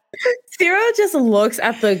now. Ciro just looks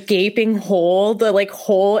at the gaping hole, the like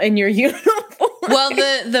hole in your uniform. Well,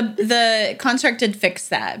 the construct did fix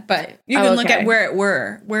that, but you can look at where it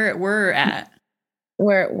were at.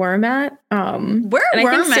 Where it worm at? Where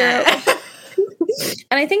worm at?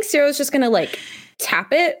 And I think Ciro's just gonna like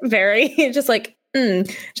tap it very just like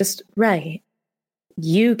just right.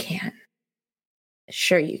 You can.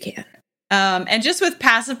 Sure you can. And just with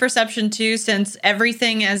passive perception too, since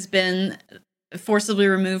everything has been forcibly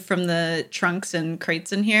removed from the trunks and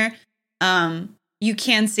crates in here, you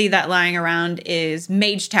can see that lying around is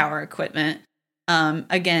mage tower equipment.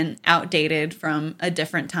 Again, outdated from a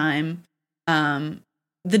different time.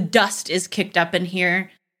 The dust is kicked up in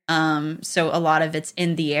here. So a lot of it's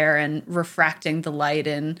in the air and refracting the light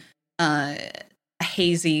in a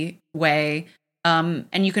hazy way.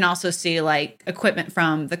 And you can also see like equipment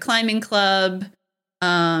from the climbing club,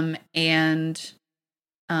 and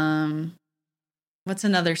what's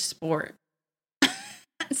another sport?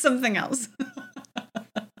 Something else.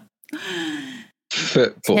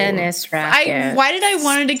 Football. Tennis racket. Why did I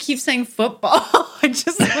wanted to keep saying football? I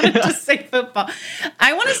just wanted to say football.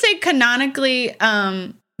 I want to say canonically,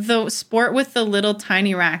 the sport with the little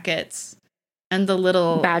tiny rackets and the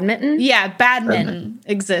little Badminton? Yeah, badminton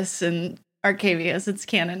exists in Arcavius. It's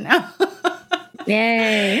canon now.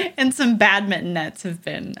 Yay. And some badminton nets have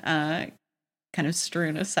been kind of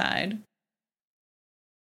strewn aside.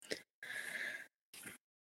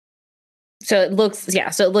 So it looks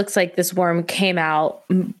like this worm came out,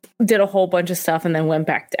 did a whole bunch of stuff, and then went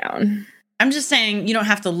back down. I'm just saying you don't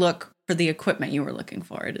have to look for the equipment you were looking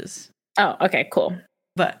for. It is. Oh, okay, cool.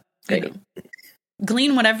 But you know,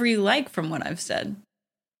 glean whatever you like from what I've said.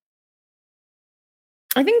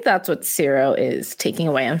 I think that's what Ciro is taking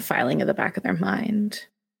away and filing in the back of their mind.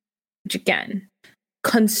 Which, again,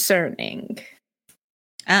 concerning.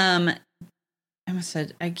 I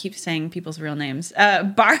keep saying people's real names.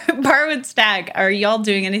 Bar and Stag, are y'all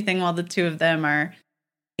doing anything while the two of them are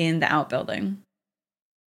in the outbuilding?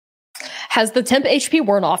 Has the temp HP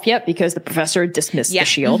worn off yet? Because the professor dismissed the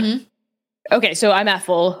shield. Mm-hmm. Okay, so I'm at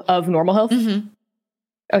full of normal health. Mm-hmm.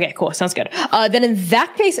 Okay, cool. Sounds good. Then in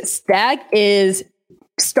that case, Stag is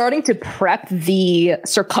starting to prep the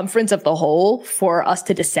circumference of the hole for us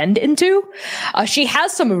to descend into. She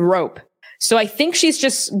has some rope. So I think she's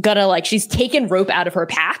just gonna she's taken rope out of her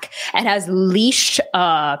pack and has leashed,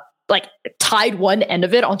 tied one end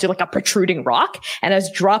of it onto a protruding rock and has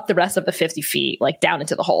dropped the rest of the 50 feet down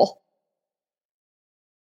into the hole.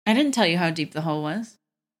 I didn't tell you how deep the hole was.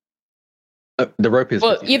 The rope is.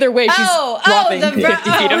 Well, either way, she's dropping 50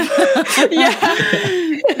 feet of. Yeah.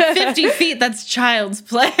 50 feet, that's child's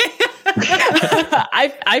play.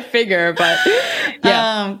 I figure, but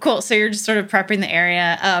yeah. Cool. So you're just sort of prepping the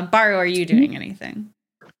area. Baru, are you doing anything?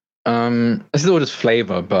 This is all just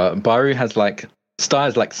flavor, but Baru has Star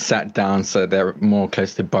is sat down so they're more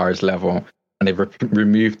close to Baru's level, and they've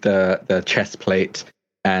removed the chest plate,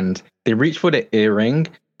 and they reach for the earring,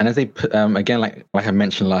 and as they put, again, like I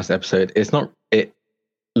mentioned last episode, it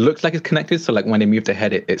looks like it's connected, so when they move the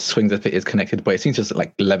head, it swings if it is connected, but it seems to just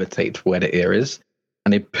levitate where the ear is.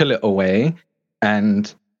 And they pull it away,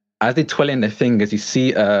 and as they twirl in their fingers, you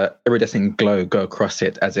see a iridescent glow go across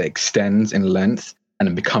it as it extends in length, and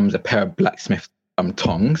it becomes a pair of blacksmith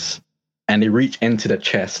tongs. And they reach into the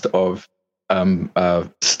chest of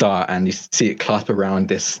Star, and you see it clasp around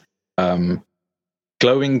this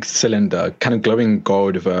glowing cylinder, kind of glowing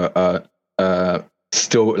gold with a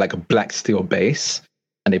steel, a black steel base.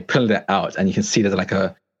 And they pull it out, and you can see there's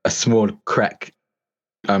a small crack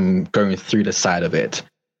going through the side of it,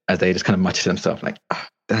 as they just kind of mutter to themselves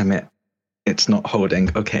damn it, it's not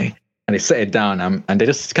holding. Okay. And they set it down, and they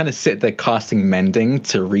just kind of sit there casting mending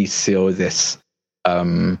to reseal this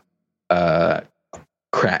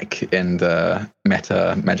crack in the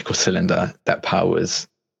magical cylinder that powers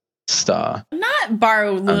Star. Not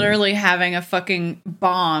Baru literally having a fucking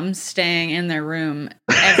bomb staying in their room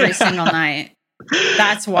every single night.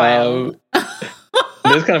 That's wild.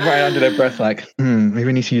 They're just kind of right under their breath, maybe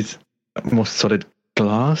we need to use more solid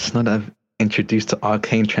glass now that I've introduced the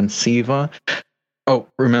arcane transceiver. Oh,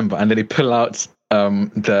 remember, and then they pull out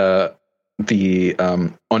the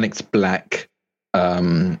onyx black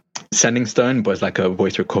sending stone, but it's a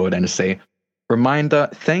voice recorder, and say, "Reminder: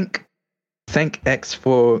 thank X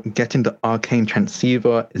for getting the arcane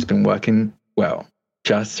transceiver. It's been working well.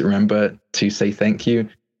 Just remember to say thank you,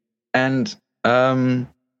 and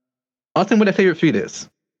ask them what their favorite food is."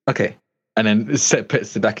 Okay. And then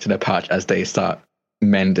puts it back to their pouch as they start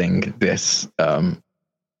mending this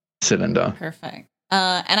cylinder. Perfect.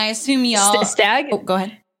 And I assume y'all... Stag? Oh, go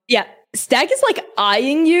ahead. Yeah. Stag is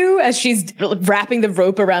eyeing you as she's wrapping the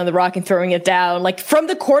rope around the rock and throwing it down. From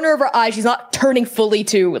the corner of her eye, she's not turning fully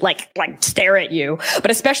to stare at you.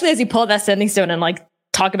 But especially as you pull that sending stone and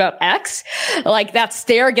talk about X, that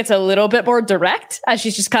stare gets a little bit more direct as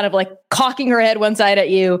she's just kind of cocking her head one side at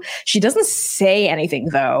you. She doesn't say anything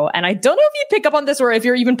though. And I don't know if you pick up on this or if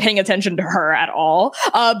you're even paying attention to her at all.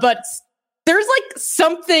 But there's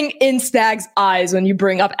something in Stag's eyes when you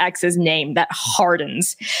bring up X's name that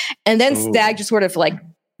hardens. And then Stag just sort of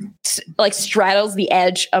straddles the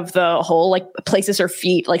edge of the hole, places her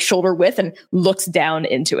feet shoulder width and looks down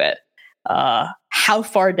into it. How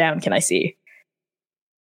far down can I see?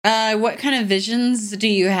 What kind of visions do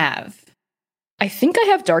you have? I think I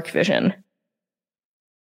have dark vision.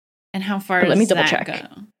 And how far does that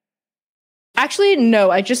go? Actually,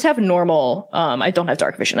 no, I just have normal. I don't have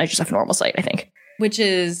dark vision. I just have normal sight, I think. Which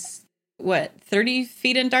is, 30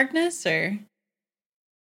 feet in darkness, or?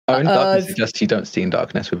 Oh, in darkness, it's just you don't see in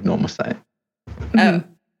darkness with normal sight. Oh.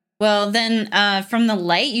 Well, then from the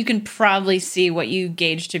light, you can probably see what you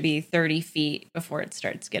gauge to be 30 feet before it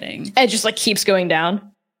starts getting... It just like keeps going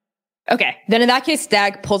down. Okay. Then in that case,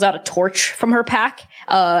 Stag pulls out a torch from her pack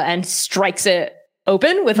and strikes it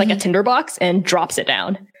open with like a tinderbox and drops it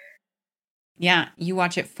down. Yeah, you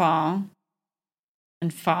watch it fall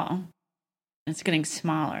and fall. It's getting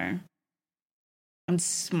smaller and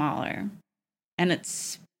smaller. And it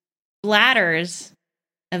splatters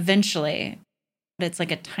eventually. But it's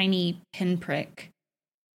like a tiny pinprick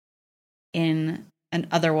in an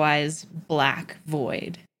otherwise black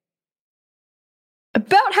void.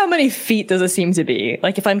 About how many feet does it seem to be?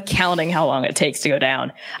 Like if I'm counting how long it takes to go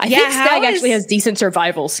down. I think Stag actually has decent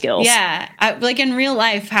survival skills. Yeah. Like in real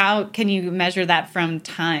life, how can you measure that from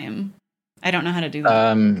time? I don't know how to do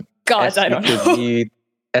that. God, I don't know.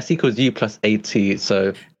 S equals U plus AT.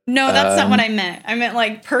 So no, that's not what I meant. I meant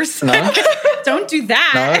like per second. No? Don't do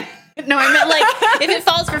that. No, I meant like if it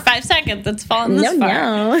falls for 5 seconds, it's fallen this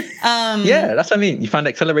far. Yeah, that's what I mean. You find the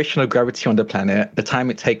acceleration of gravity on the planet, the time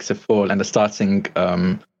it takes to fall, and the starting.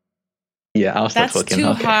 I'll start talking. That's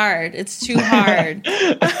too hard. It's too hard.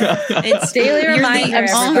 It's daily reminder.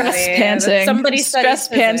 Stress panting. Somebody stress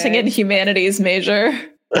panting in humanities major.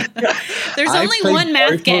 There's only one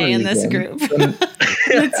math gay in this group.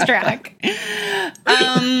 Let's track.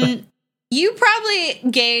 You probably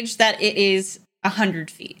gauge that it is 100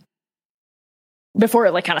 feet. Before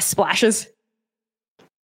it like kind of splashes.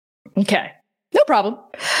 Okay. No problem.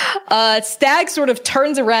 Stag sort of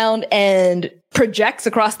turns around and projects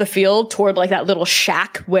across the field toward like that little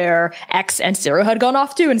shack where X and Zero had gone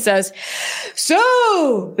off to and says,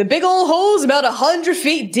 "So, the big old hole's about 100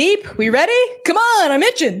 feet deep. We ready? Come on, I'm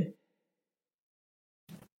itching."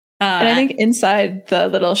 And I think inside the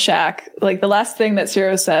little shack, like the last thing that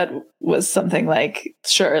Zero said was something like,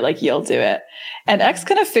 "Sure, like you'll do it." And X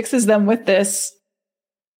kind of fixes them with this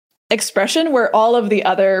expression where all of the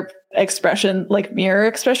other expression, like mirror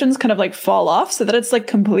expressions, kind of like fall off so that it's like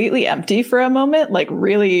completely empty for a moment. Like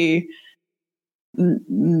really,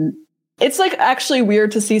 it's like actually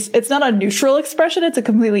weird to see. It's not a neutral expression. It's a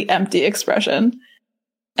completely empty expression.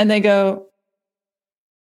 And they go,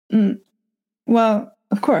 well,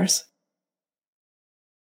 of course.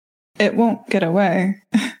 It won't get away.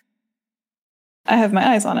 I have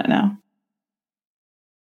my eyes on it now.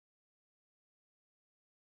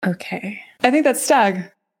 Okay. I think that's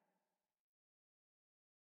Stag.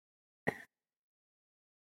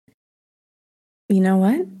 You know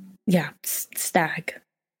what? Yeah, Stag.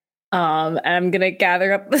 I'm gonna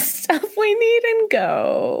gather up the stuff we need and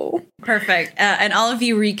go. Perfect. And all of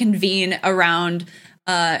you reconvene around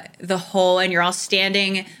the hole, and you're all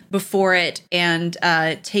standing before it and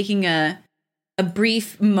taking a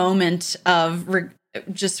brief moment of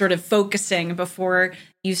just sort of focusing before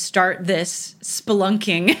you start this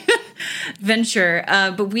spelunking venture.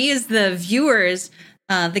 But we as the viewers,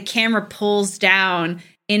 the camera pulls down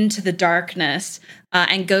into the darkness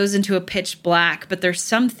and goes into a pitch black. But there's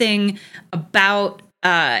something about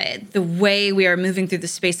the way we are moving through the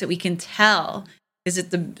space that we can tell. Is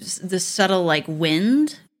it the subtle like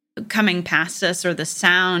wind coming past us, or the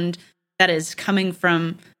sound that is coming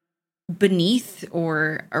from beneath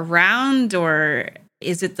or around, or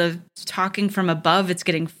is it the talking from above? It's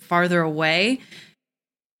getting farther away.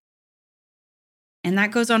 And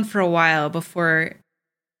that goes on for a while before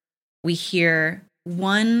we hear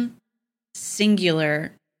one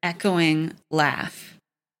singular echoing laugh.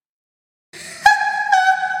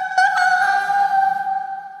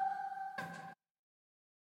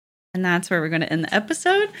 And that's where we're going to end the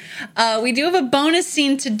episode. We do have a bonus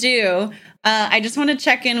scene to do. I just want to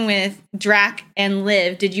check in with Drac and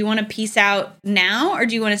Liv. Did you want to peace out now, or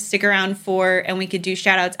do you want to stick around and we could do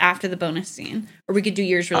shout outs after the bonus scene? Or we could do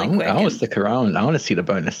yours really quick. I want to stick around. I want to see the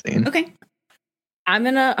bonus scene. Okay. I'm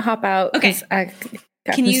going to hop out. Okay. I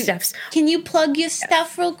got steps. Can you plug your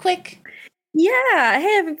stuff real quick? Yeah.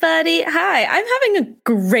 Hey, everybody. Hi. I'm having a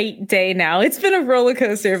great day now. It's been a roller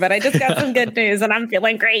coaster, but I just got some good news and I'm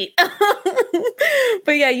feeling great.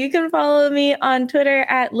 But yeah, you can follow me on Twitter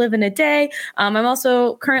at liveinaday. I'm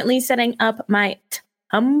also currently setting up my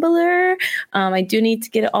Tumblr. I do need to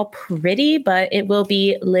get it all pretty, but it will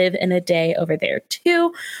be Live in a Day over there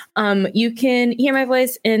too. You can hear my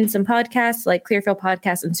voice in some podcasts like Clearfield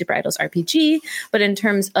Podcast and Super Idols RPG. But in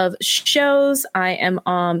terms of shows, I am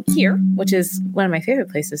here, which is one of my favorite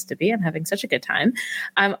places to be. I'm having such a good time.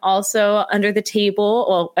 I'm also under the table.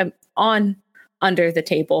 Well, I'm on Under the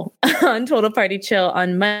Table on Total Party Chill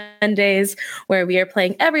on Mondays, where we are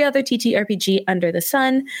playing every other TTRPG under the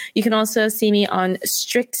sun. You can also see me on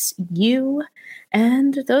Strix U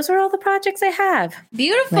And those are all the projects I have.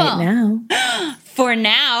 Beautiful. Right now. For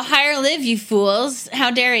now, hire Liv, you fools.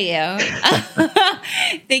 How dare you?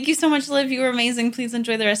 Thank you so much, Liv. You were amazing. Please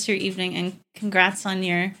enjoy the rest of your evening, and congrats on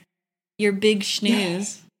your big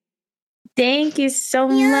snooze. Thank you so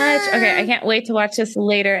much. Okay, I can't wait to watch this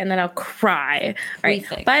later, and then I'll cry. All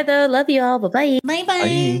right, bye though. Love you all. Bye-bye.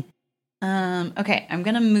 Bye-bye. Okay, I'm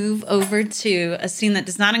going to move over to a scene that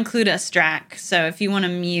does not include us, Drac. So if you want to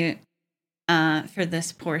mute for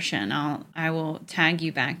this portion, I will tag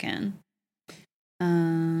you back in.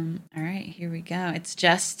 All right, here we go. It's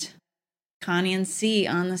just Connie and C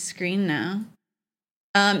on the screen now.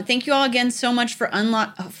 Thank you all again so much for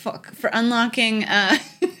unlocking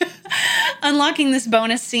unlocking this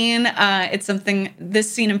bonus scene. It's something,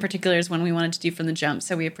 this scene in particular is one we wanted to do from the jump,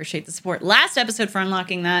 so we appreciate the support last episode for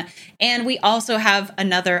unlocking that. And we also have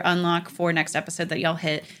another unlock for next episode that y'all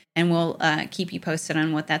hit, and we'll keep you posted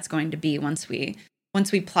on what that's going to be once we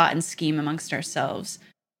plot and scheme amongst ourselves.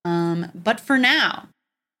 But for now,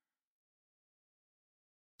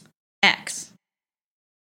 X,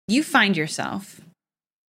 you find yourself,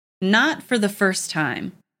 not for the first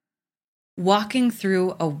time, walking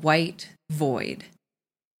through a white void.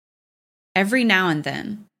 Every now and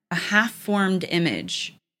then, a half-formed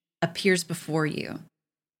image appears before you.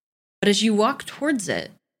 But as you walk towards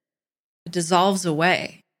it, it dissolves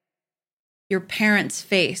away. Your parent's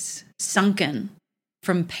face, sunken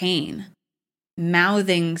from pain,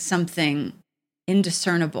 mouthing something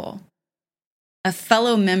indiscernible. A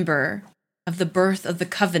fellow member of the Birth of the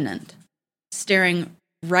Covenant, staring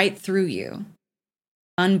right through you,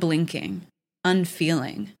 unblinking,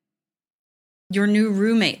 unfeeling. Your new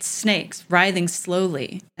roommate, Snakes, writhing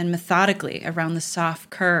slowly and methodically around the soft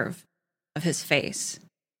curve of his face.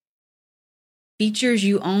 Features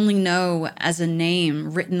you only know as a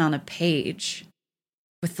name written on a page,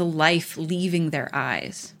 with the life leaving their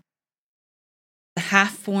eyes. The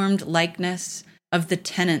half-formed likeness of the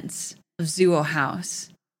tenants of Zuo House.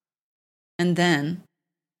 And then,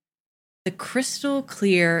 the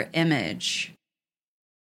crystal-clear image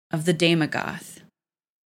of the Demagoth.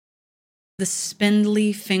 The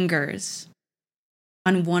spindly fingers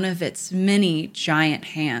on one of its many giant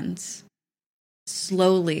hands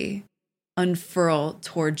slowly unfurl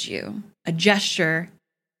towards you, a gesture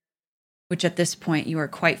which at this point you are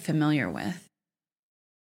quite familiar with.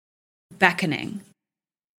 Beckoning,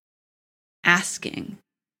 asking,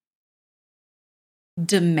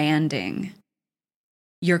 demanding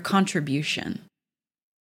your contribution.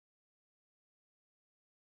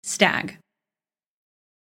 Stag.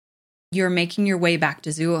 You're making your way back to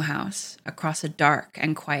Zuo House across a dark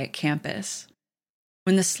and quiet campus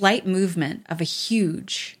when the slight movement of a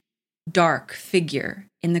huge, dark figure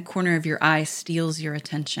in the corner of your eye steals your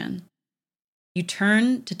attention. You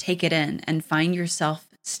turn to take it in and find yourself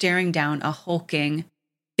staring down a hulking,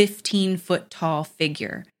 15-foot-tall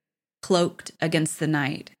figure cloaked against the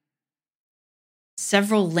night.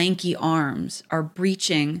 Several lanky arms are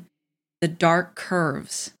breaching the dark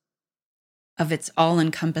curves of its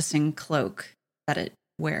all-encompassing cloak that it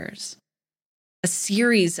wears. A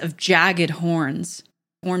series of jagged horns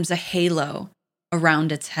forms a halo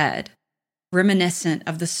around its head, reminiscent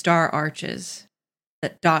of the star arches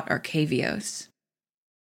that dot Arcavios.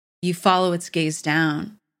 You follow its gaze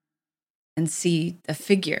down and see a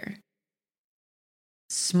figure,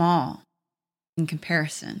 small in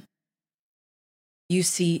comparison. You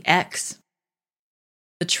see X,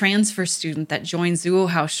 the transfer student that joined Zuo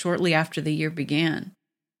House shortly after the year began.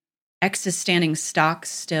 X is standing stock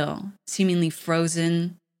still, seemingly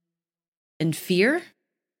frozen in fear.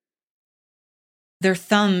 Their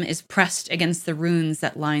thumb is pressed against the runes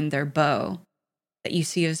that line their bow, that you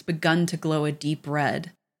see has begun to glow a deep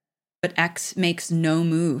red, but X makes no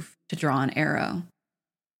move to draw an arrow.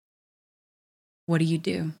 What do you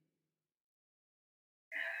do?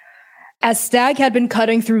 As Stag had been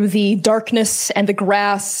cutting through the darkness and the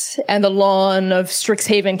grass and the lawn of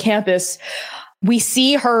Strixhaven campus, we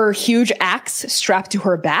see her huge axe strapped to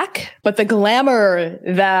her back, but the glamour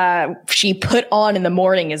that she put on in the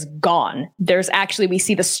morning is gone. We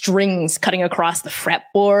see the strings cutting across the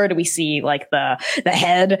fretboard. We see like the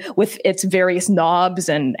head with its various knobs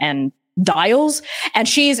and dials. And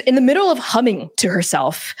she's in the middle of humming to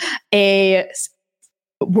herself a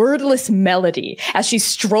wordless melody as she's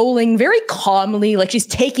strolling very calmly, like she's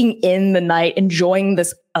taking in the night, enjoying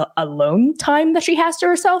this alone time that she has to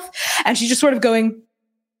herself. And she's just sort of going,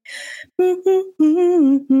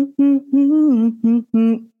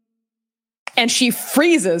 and she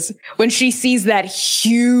freezes when she sees that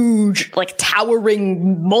huge, like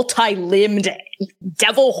towering, multi-limbed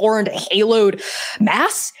devil-horned, haloed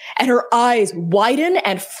mass, and her eyes widen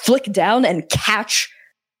and flick down and catch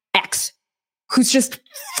X, who's just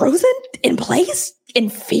frozen in place in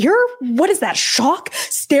fear. What is that? Shock?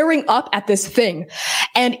 Staring up at this thing.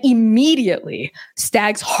 And immediately,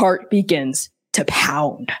 Stag's heart begins to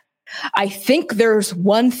pound. I think there's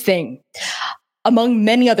one thing among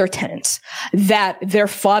many other tenants that their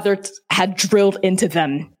father had drilled into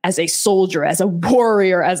them as a soldier, as a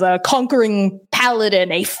warrior, as a conquering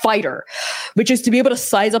paladin, a fighter, which is to be able to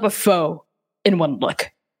size up a foe in one look.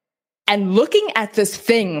 And looking at this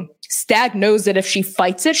thing, Stag knows that if she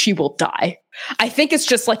fights it, she will die. I think it's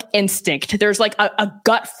just like instinct. There's like a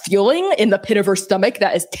gut feeling in the pit of her stomach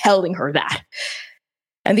that is telling her that.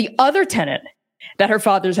 And the other tenet that her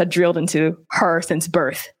fathers had drilled into her since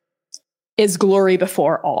birth is glory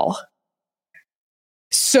before all.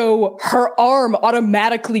 So her arm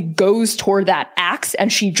automatically goes toward that axe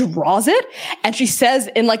and she draws it and she says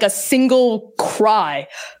in like a single cry,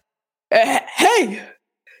 "Hey,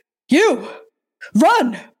 you,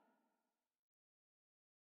 run!"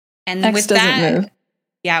 And X with doesn't that, move.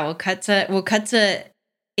 yeah, we'll cut to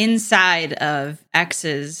inside of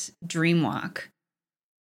X's dreamwalk.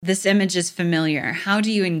 This image is familiar. How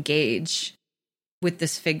do you engage with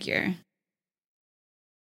this figure?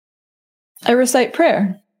 I recite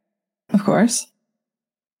prayer, of course.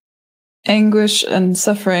 Anguish and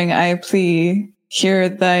suffering I plea, hear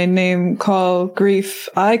thy name call, grief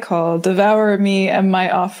I call, devour me and my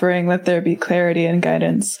offering, let there be clarity and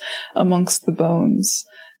guidance amongst the bones,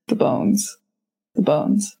 the bones, the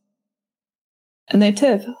bones. And they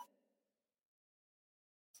tithe.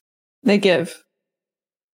 They give.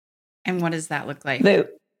 And what does that look like? The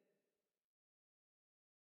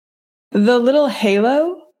little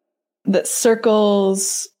halo that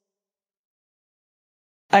circles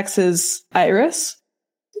X's iris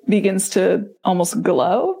begins to almost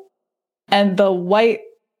glow, and the white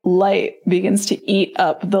light begins to eat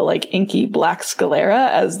up the like inky black sclera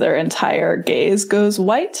as their entire gaze goes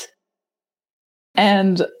white.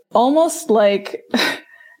 And almost like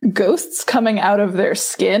ghosts coming out of their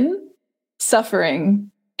skin, suffering,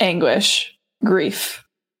 anguish, grief,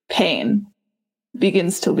 pain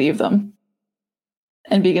begins to leave them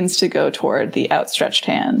and begins to go toward the outstretched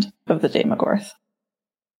hand of the Demogorth.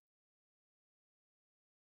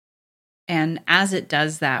 And as it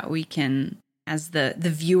does that, we can, as the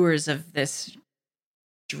viewers of this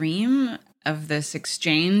dream, of this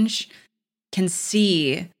exchange, can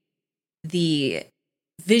see the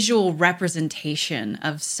visual representation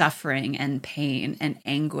of suffering and pain and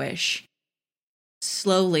anguish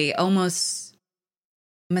slowly, almost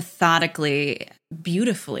methodically,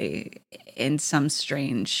 beautifully, in some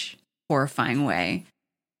strange, horrifying way,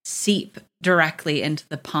 seep directly into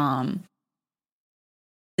the palm,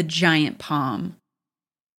 the giant palm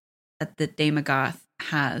that the Daemogoth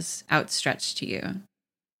has outstretched to you.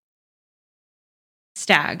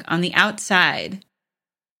 Stag, on the outside,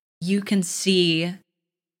 you can see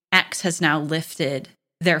X has now lifted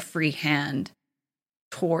their free hand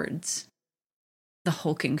towards the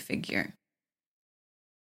hulking figure.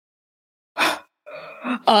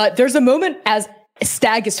 There's a moment as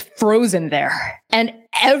Stag is frozen there, and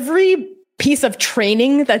every piece of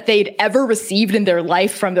training that they'd ever received in their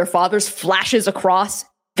life from their fathers flashes across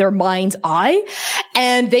their mind's eye,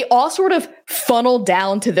 and they all sort of funnel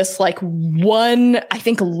down to this like one, I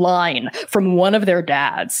think, line from one of their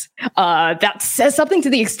dads that says something to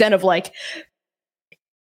the extent of like,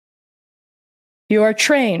 "You are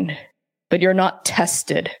trained, but you're not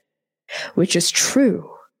tested," which is true.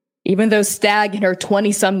 Even though Stag in her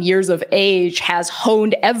 20-some years of age has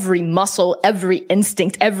honed every muscle, every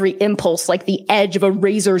instinct, every impulse like the edge of a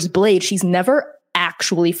razor's blade, she's never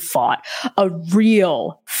actually fought a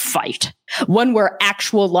real fight. One where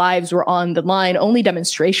actual lives were on the line, only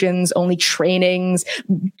demonstrations, only trainings,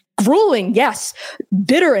 grueling, yes,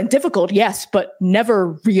 bitter and difficult, yes, but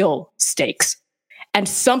never real stakes. And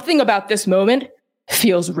something about this moment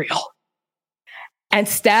feels real. And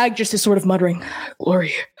Stag just is sort of muttering,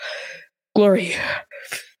 "Glory, glory,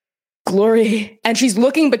 glory." And she's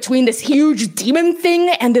looking between this huge demon thing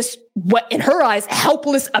and this, what in her eyes,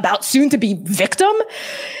 helpless, about soon to be victim.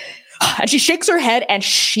 And she shakes her head and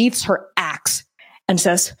sheaths her axe and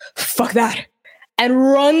says, "Fuck that," and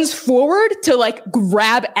runs forward to like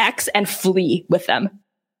grab X and flee with them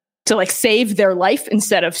to like save their life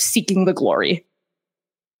instead of seeking the glory.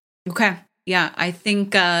 Okay. Yeah, I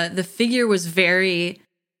think the figure was very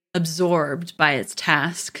absorbed by its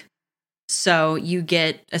task. So you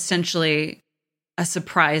get essentially a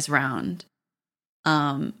surprise round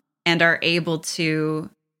and are able to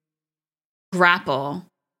grapple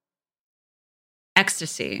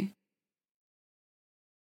ecstasy.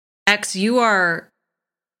 X, you are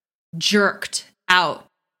jerked out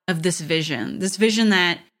of this vision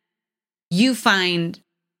that you find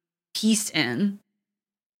peace in,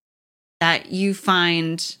 that you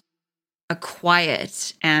find a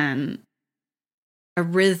quiet and a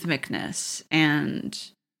rhythmicness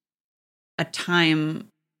and a time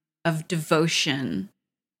of devotion.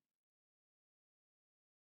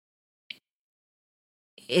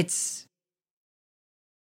 It's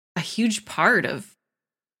a huge part of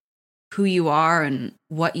who you are and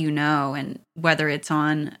what you know, and whether it's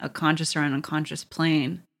on a conscious or an unconscious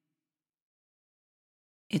plane,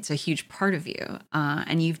 it's a huge part of you.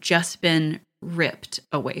 And you've just been ripped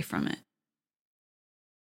away from it.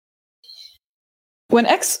 When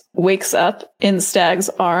X wakes up in Stag's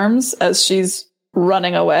arms as she's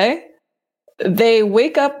running away, they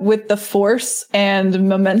wake up with the force and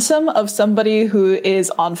momentum of somebody who is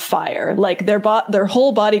on fire. Like their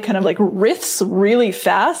whole body kind of like riffs really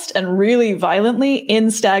fast and really violently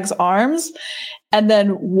in Stag's arms. And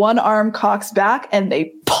then one arm cocks back and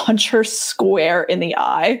they punch her square in the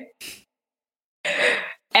eye.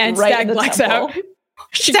 And right Stag blacks out.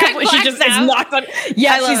 She Stag just blacks out. is knocked on.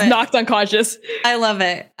 Yeah, she's knocked unconscious. I love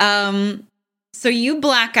it. So you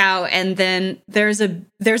black out, and then there's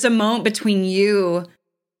a moment between you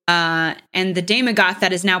and the Daemogoth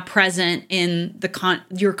that is now present in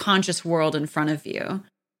your conscious world in front of you.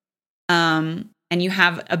 And you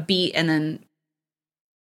have a beat, and then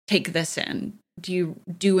take this in. Do you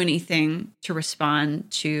do anything to respond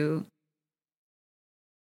to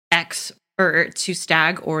X or to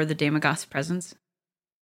Stag or the Daemogoth's presence?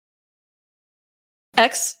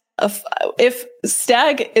 X, if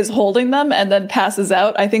Stag is holding them and then passes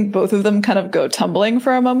out, I think both of them kind of go tumbling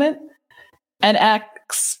for a moment. And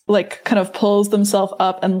X like kind of pulls themselves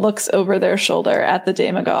up and looks over their shoulder at the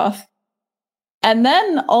Daemogoth. And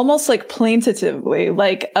then almost like plaintively,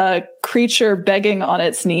 like a creature begging on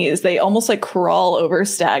its knees, they almost like crawl over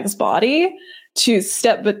Stag's body to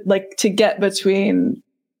to get between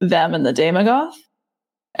them and the Daemogoth.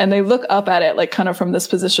 And they look up at it, like kind of from this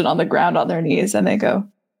position on the ground on their knees, and they go,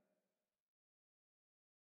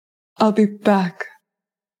 "I'll be back.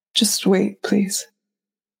 Just wait, please.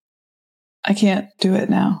 I can't do it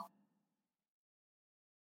now."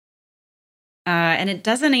 And it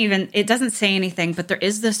doesn't say anything, but there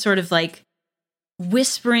is this sort of like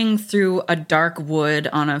whispering through a dark wood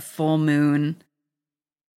on a full moon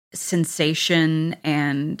sensation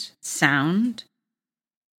and sound.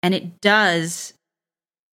 And it does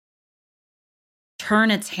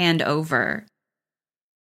turn its hand over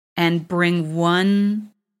and bring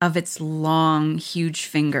one of its long, huge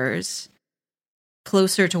fingers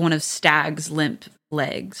closer to one of Stag's limp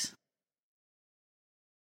legs.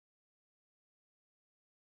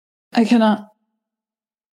 I cannot.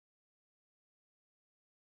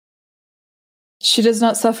 She does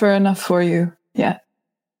not suffer enough for you yet.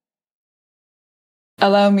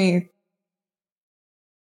 Allow me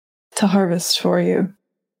to harvest for you.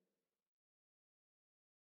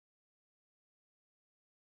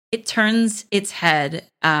 It turns its head,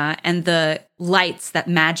 and the lights that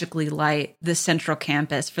magically light the central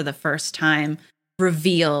campus for the first time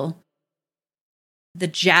reveal the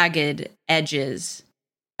jagged edges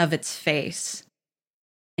of its face.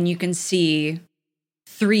 And you can see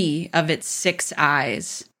 3 of its 6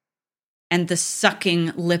 eyes and the sucking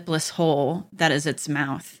lipless hole that is its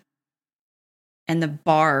mouth and the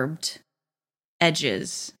barbed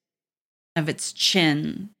edges of its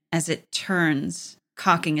chin as it turns,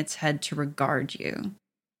 cocking its head to regard you.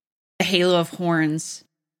 The halo of horns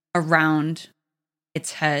around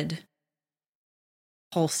its head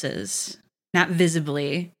pulses, not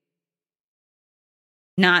visibly,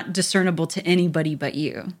 not discernible to anybody but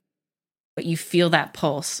you. But you feel that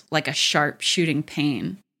pulse like a sharp shooting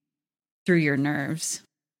pain through your nerves.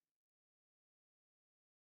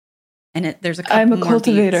 And there's a couple I'm a more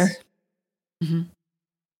cultivator. Mm-hmm.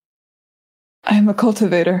 I'm a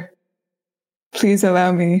cultivator. Please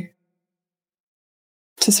allow me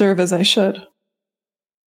to serve as I should.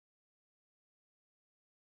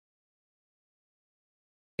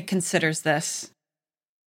 It considers this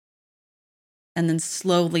and then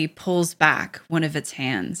slowly pulls back one of its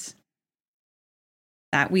hands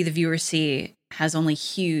that we, the viewer, see has only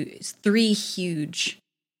 3 huge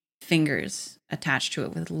fingers attached to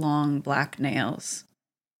it with long black nails,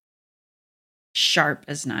 sharp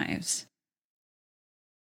as knives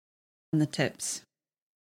on the tips.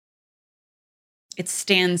 It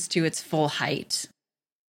stands to its full height,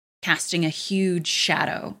 casting a huge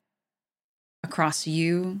shadow across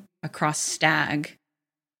you, across Stag,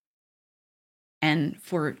 and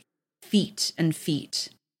for feet and feet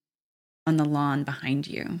on the lawn behind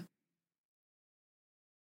you.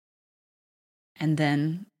 And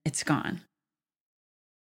then it's gone.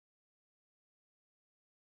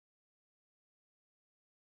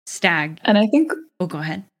 Stag. And I think... Oh, go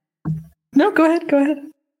ahead. No, go ahead.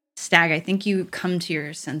 Stag, I think you come to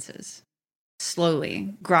your senses.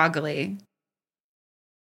 Slowly, groggily,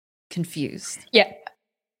 confused.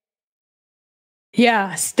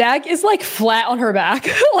 Yeah, Stag is like flat on her back,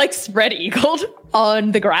 like spread eagled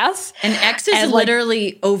on the grass. And X is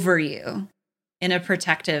literally over you in a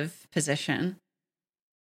protective position.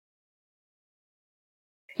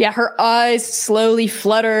 Yeah, her eyes slowly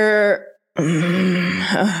flutter.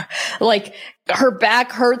 Like her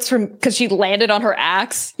back hurts because she landed on her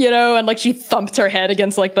axe, and like she thumped her head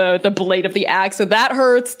against like the blade of the axe. So that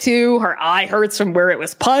hurts too. Her eye hurts from where it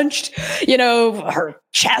was punched. Her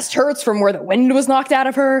chest hurts from where the wind was knocked out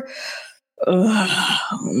of her.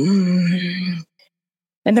 And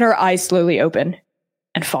then her eyes slowly open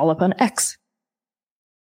and fall upon X.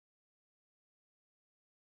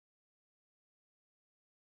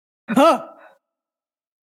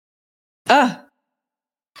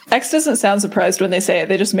 X doesn't sound surprised when they say it.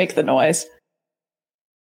 They just make the noise.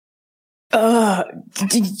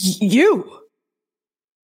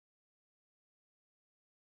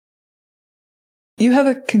 You have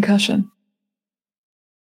a concussion.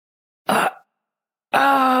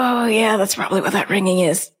 Oh, yeah, that's probably what that ringing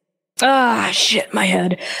is. Shit, my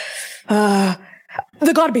head. The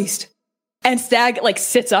God Beast. And Stag, like,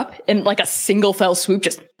 sits up in, like, a single fell swoop,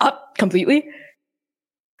 just up completely.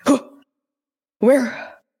 Where?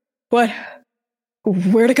 What?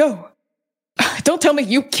 Where'd it go? Don't tell me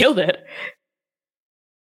you killed it.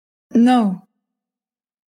 No.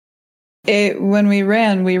 When we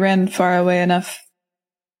ran far away enough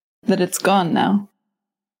that it's gone now.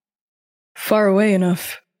 Far away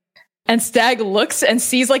enough. And Stag looks and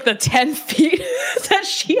sees like the 10 feet that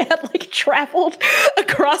she had like traveled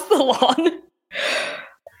across the lawn.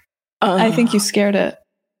 I think you scared it.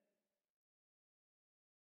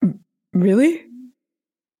 Really?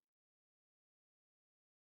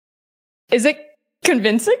 Is it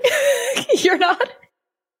convincing? You're not?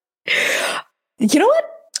 You know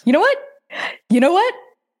what?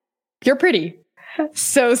 You're pretty.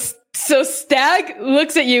 So Stag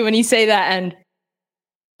looks at you when you say that, and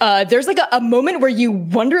there's like a moment where you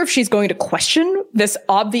wonder if she's going to question this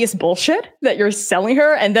obvious bullshit that you're selling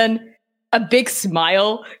her, and then a big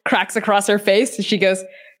smile cracks across her face, and she goes,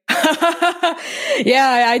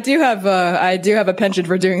 "Yeah, I do have a penchant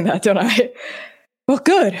for doing that, don't I?" Well,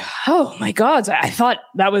 good. Oh my God, I thought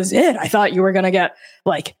that was it. I thought you were gonna get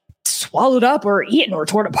like swallowed up or eaten or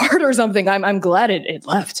torn apart or something. I'm glad it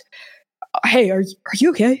left. Hey, are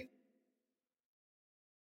you okay?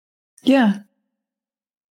 Yeah.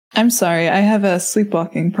 I'm sorry, I have a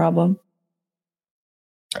sleepwalking problem.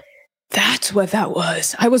 That's what that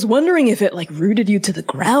was. I was wondering if it like rooted you to the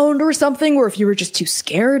ground or something, or if you were just too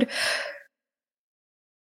scared.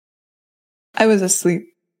 I was asleep.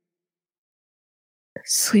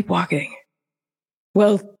 Sleepwalking.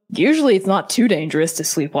 Well, usually it's not too dangerous to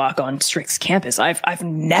sleepwalk on Strix campus. I've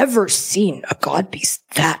never seen a god beast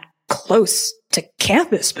that close to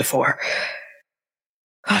campus before.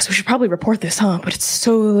 Gosh, we should probably report this, huh? But it's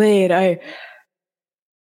so late.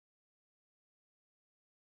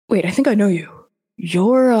 Wait, I think I know you.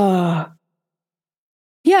 You're,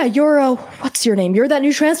 what's your name? You're that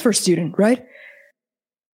new transfer student, right?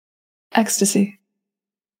 Ecstasy.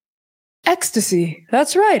 Ecstasy.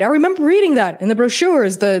 That's right. I remember reading that in the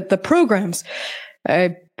brochures, the programs.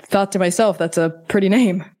 I thought to myself, that's a pretty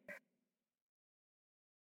name.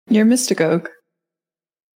 You're Mystagogue.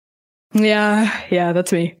 Yeah,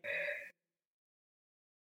 that's me.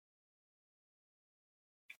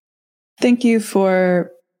 Thank you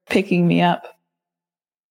for picking me up.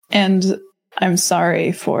 And I'm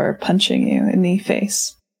sorry for punching you in the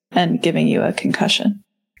face and giving you a concussion.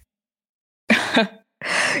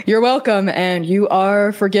 You're welcome, and you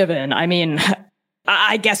are forgiven. I mean,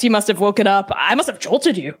 I guess you must have woken up. I must have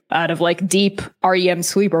jolted you out of like deep REM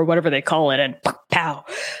sleep or whatever they call it, and pow.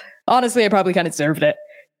 Honestly, I probably kind of deserved it.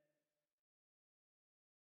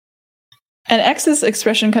 And X's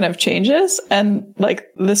expression kind of changes, and like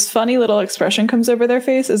this funny little expression comes over their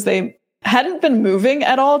face as they hadn't been moving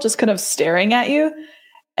at all, just kind of staring at you.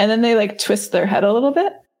 And then they like twist their head a little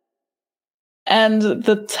bit. And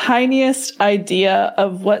the tiniest idea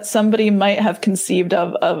of what somebody might have conceived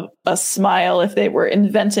of a smile if they were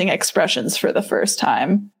inventing expressions for the first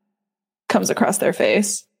time comes across their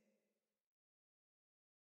face.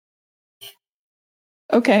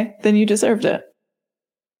 Okay, then you deserved it.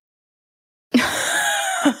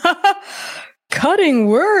 Cutting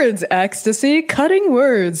words, ecstasy. Cutting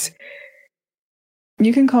words.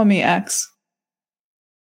 You can call me X.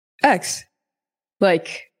 X.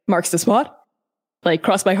 Like, marks the spot? Like,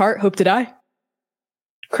 cross my heart, hope to die?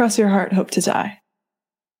 Cross your heart, hope to die.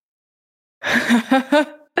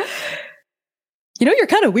 You know, you're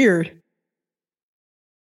kind of weird.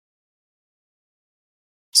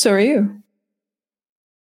 So are you.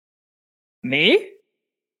 Me?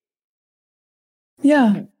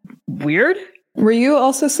 Yeah. Weird? Were you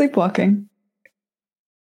also sleepwalking?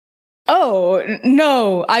 Oh,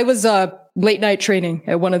 no. I was late night training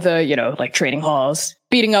at one of the, like training halls,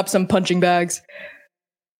 beating up some punching bags.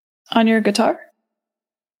 On your guitar?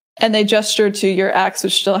 And they gestured to your axe,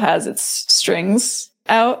 which still has its strings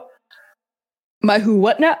out. My who,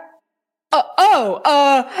 what now?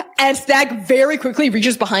 And Stag very quickly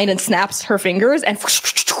reaches behind and snaps her fingers, and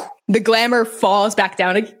the glamour falls back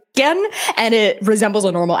down again, and it resembles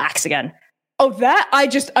a normal axe again. Oh,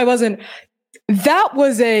 I wasn't. That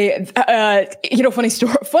was a,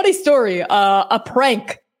 funny story. A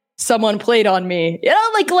prank someone played on me.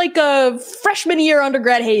 Like a freshman year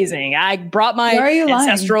undergrad hazing. I brought my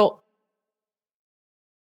ancestral.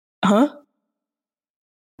 Lying? Huh?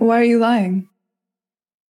 Why are you lying?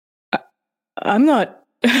 I'm not.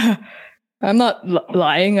 I'm not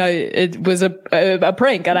lying. It was a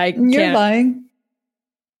prank, and I can't. You're lying.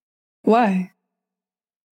 Why?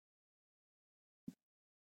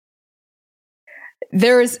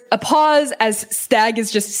 There's a pause as Stag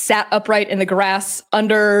is just sat upright in the grass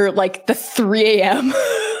under like the 3 a.m.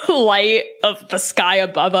 light of the sky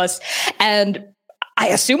above us, and I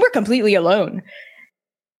assume we're completely alone.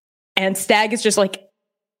 And Stag is just like.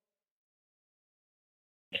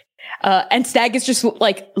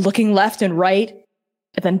 Looking left and right,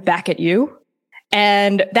 and then back at you.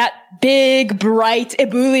 And that big, bright,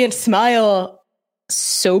 ebullient smile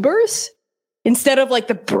sobers. Instead of like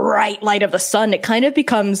the bright light of the sun, it kind of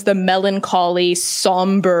becomes the melancholy,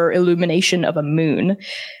 somber illumination of a moon.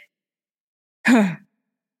 And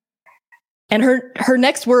her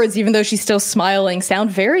next words, even though she's still smiling,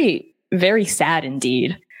 sound very, very sad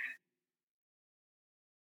indeed.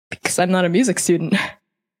 Because I'm not a music student.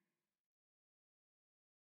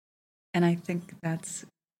 And I think that's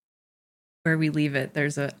where we leave it.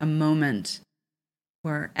 There's a moment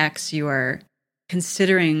where X, you are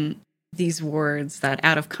considering these words that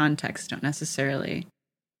out of context don't necessarily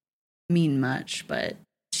mean much, but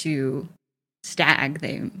to Stag,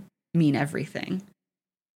 they mean everything.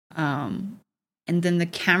 And then the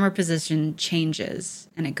camera position changes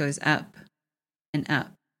and it goes up and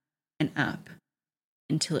up and up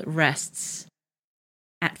until it rests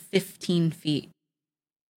at 15 feet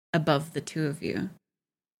above the two of you.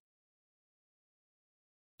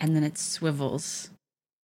 And then it swivels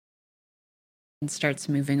and starts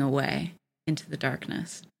moving away into the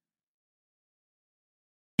darkness.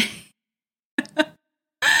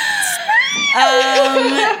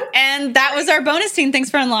 And that was our bonus scene. Thanks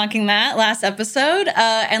for unlocking that last episode.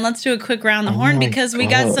 And let's do a quick round the horn because we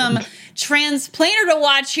got some transplaner to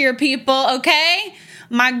watch here, people. Okay?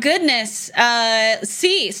 My goodness.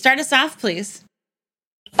 C, start us off, please.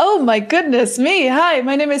 Oh my goodness me. Hi,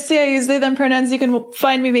 my name is C. I use they, them pronouns. You can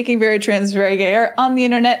find me making very trans, very gay art on the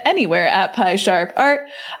internet anywhere at PieSharpArt.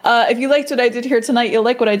 If you liked what I did here tonight, you'll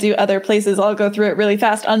like what I do other places. I'll go through it really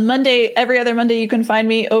fast. On Monday, every other Monday, you can find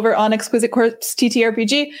me over on Exquisite Corpse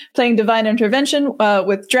TTRPG playing Divine Intervention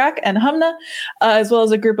with Drac and Humna, as well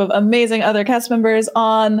as a group of amazing other cast members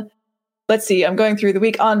on... Let's see, I'm going through the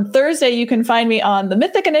week. On Thursday, you can find me on the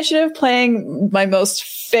Mythic Initiative playing my most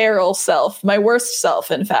feral self, my worst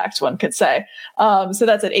self, in fact, one could say. So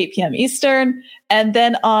that's at 8 p.m. Eastern. And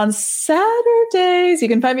then on Saturdays, you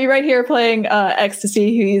can find me right here playing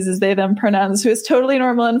Ecstasy, who uses they, them pronouns, who is totally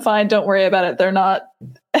normal and fine. Don't worry about it. They're not.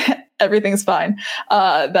 Everything's fine.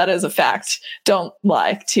 That is a fact. Don't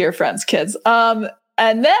lie to your friends, kids.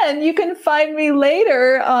 And then you can find me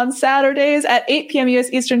later on Saturdays at 8 p.m. US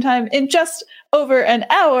Eastern Time in just over an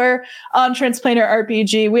hour on Transplaner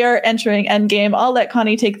RPG. We are entering Endgame. I'll let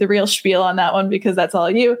Connie take the real spiel on that one because that's all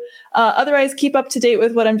you. Otherwise, keep up to date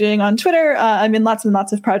with what I'm doing on Twitter. I'm in lots and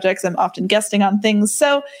lots of projects. I'm often guesting on things.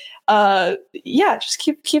 So just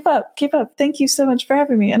keep up. Thank you so much for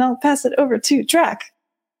having me. And I'll pass it over to Drac.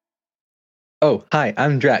 Oh, hi,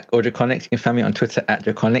 I'm Drac, or Draconics. You can find me on Twitter at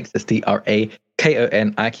Draconics. That's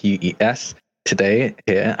DRAKONIQES. Today,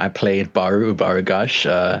 here, I played Baru Ubarugash,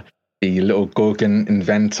 the little Gorgon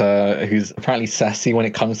inventor who's apparently sassy when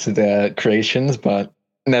it comes to their creations, but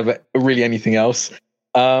never really anything else.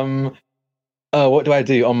 What do I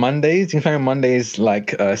do? On Mondays, you can find me on Mondays,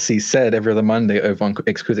 like C said, every other Monday over on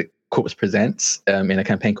Exquisite Corpse Presents in a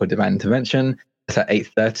campaign called Divine Intervention. It's at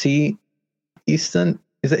 8:30 Eastern.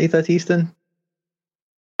 Is it 8:30 Eastern?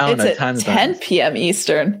 I don't know. It's at 10 p.m.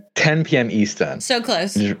 Eastern. 10 p.m. Eastern. So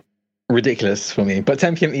close. Ridiculous for me. But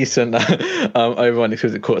 10 p.m. Eastern over on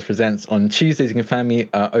Exquisite Courts Presents. On Tuesdays, you can find me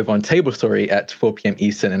over on Table Story at 4 p.m.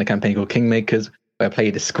 Eastern in a campaign called Kingmakers, where I play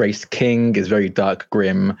a disgraced king. It's very dark,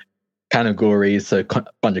 grim, kind of gory. So a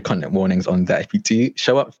bunch of content warnings on that if you do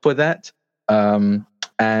show up for that.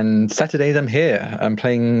 And Saturdays, I'm here. I'm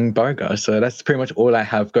playing Burger. So that's pretty much all I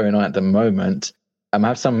have going on at the moment. I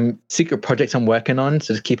have some secret projects I'm working on,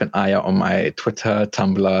 so just keep an eye out on my Twitter,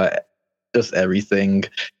 Tumblr, just everything.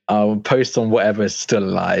 I'll post on whatever is still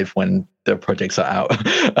alive when the projects are out.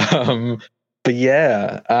 But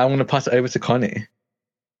yeah, I'm going to pass it over to Connie.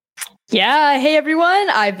 Yeah, hey everyone,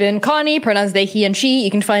 I've been Connie, pronouns they, he, and she.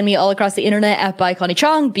 You can find me all across the internet at by Connie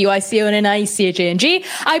Chong, BYCONNICHANG.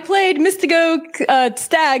 I played Mystigo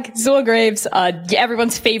Stag, Zoa Graves,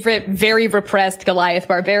 everyone's favorite, very repressed Goliath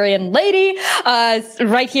barbarian lady,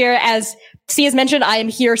 right here as C as mentioned, I am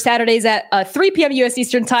here Saturdays at 3 p.m. U.S.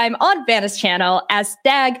 Eastern Time on Vanna's channel as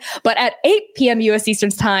Stag, but at 8 p.m. U.S. Eastern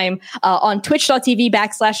Time on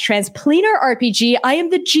twitch.tv/transplanar RPG. I am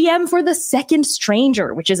the GM for The Second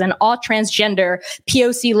Stranger, which is an all-transgender,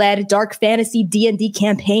 POC-led dark fantasy D&D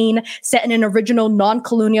campaign set in an original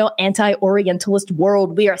non-colonial anti-Orientalist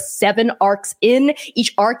world. We are 7 arcs in.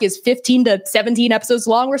 Each arc is 15 to 17 episodes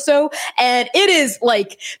long or so, and it is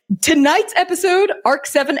like tonight's episode, Arc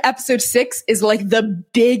 7, Episode 6, is like the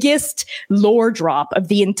biggest lore drop of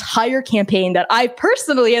the entire campaign that I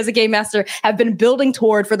personally, as a game master, have been building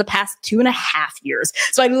toward for the past 2.5 years.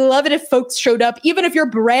 So I love it if folks showed up. Even if you're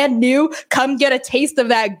brand new, come get a taste of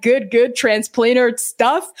that good transplanar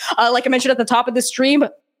stuff. Like I mentioned at the top of the stream,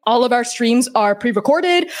 all of our streams are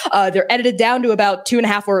pre-recorded. They're edited down to about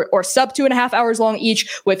 2.5 or sub 2.5 hours long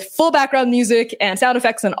each, with full background music and sound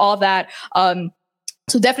effects and all that.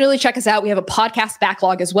 So definitely check us out. We have a podcast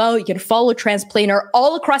backlog as well. You can follow Transplanar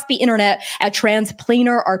all across the internet at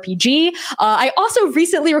Transplanar RPG. I also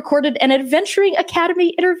recently recorded an Adventuring Academy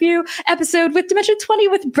interview episode with Dimension 20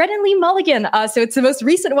 with Brennan Lee Mulligan. So it's the most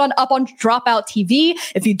recent one up on Dropout TV.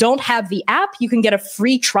 If you don't have the app, you can get a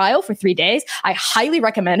free trial for 3 days. I highly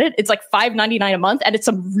recommend it. It's like $5.99 a month, and it's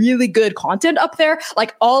some really good content up there.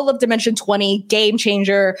 Like all of Dimension 20, Game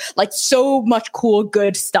Changer, like so much cool,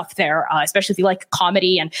 good stuff there, especially if you like comedy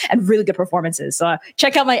and really good performances. So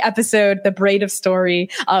check out my episode, The Braid of Story,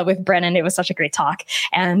 with Brennan. It was such a great talk.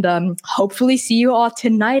 And hopefully see you all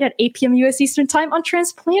tonight at 8 p.m. U.S. Eastern Time on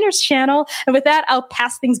Transplanar's channel. And with that, I'll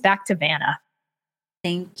pass things back to Vanna.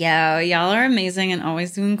 Thank you. Y'all are amazing and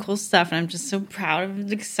always doing cool stuff. And I'm just so proud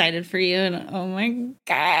and excited for you. And oh my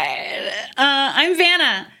God. I'm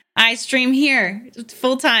Vanna. I stream here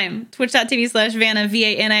full time, twitch.tv/Vanna,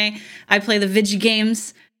 VANA. I play the Vigi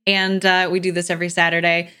games. And we do this every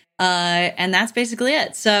Saturday. And that's basically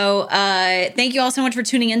it. So thank you all so much for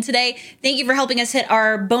tuning in today. Thank you for helping us hit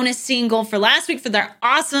our bonus scene goal for last week, for the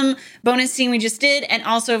awesome bonus scene we just did, and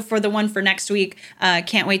also for the one for next week.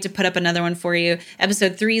 Can't wait to put up another one for you.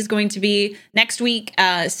 Episode 3 is going to be next week.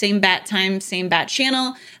 Same bat time, same bat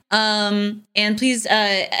channel. And please,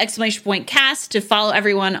 !cast to follow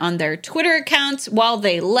everyone on their Twitter accounts while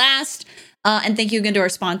they last. And thank you again to our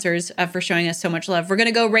sponsors for showing us so much love. We're going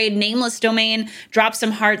to go raid Nameless Domain, drop some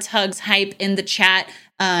hearts, hugs, hype in the chat.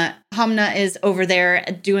 Hamna is over there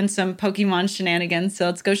doing some Pokemon shenanigans, so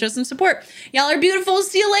let's go show some support. Y'all are beautiful.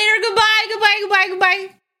 See you later.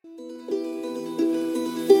 Goodbye.